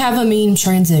 And we have a mean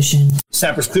transition.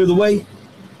 Sappers clear the way.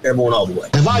 Airborne all the way.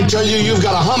 If I tell you you've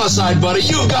got a homicide, buddy,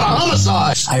 you've got a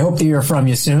homicide. I hope to hear from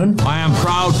you soon. I am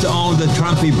proud to own the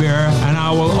Trumpy Bear, and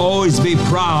I will always be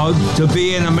proud to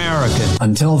be an American.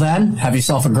 Until then, have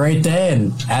yourself a great day,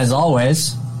 and as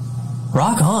always,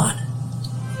 rock on.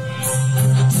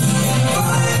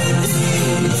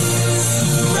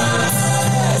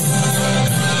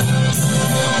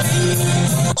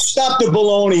 Stop the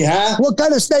baloney, huh? What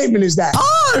kind of statement is that?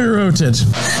 I wrote it.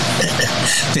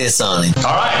 Piss on him.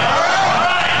 All right.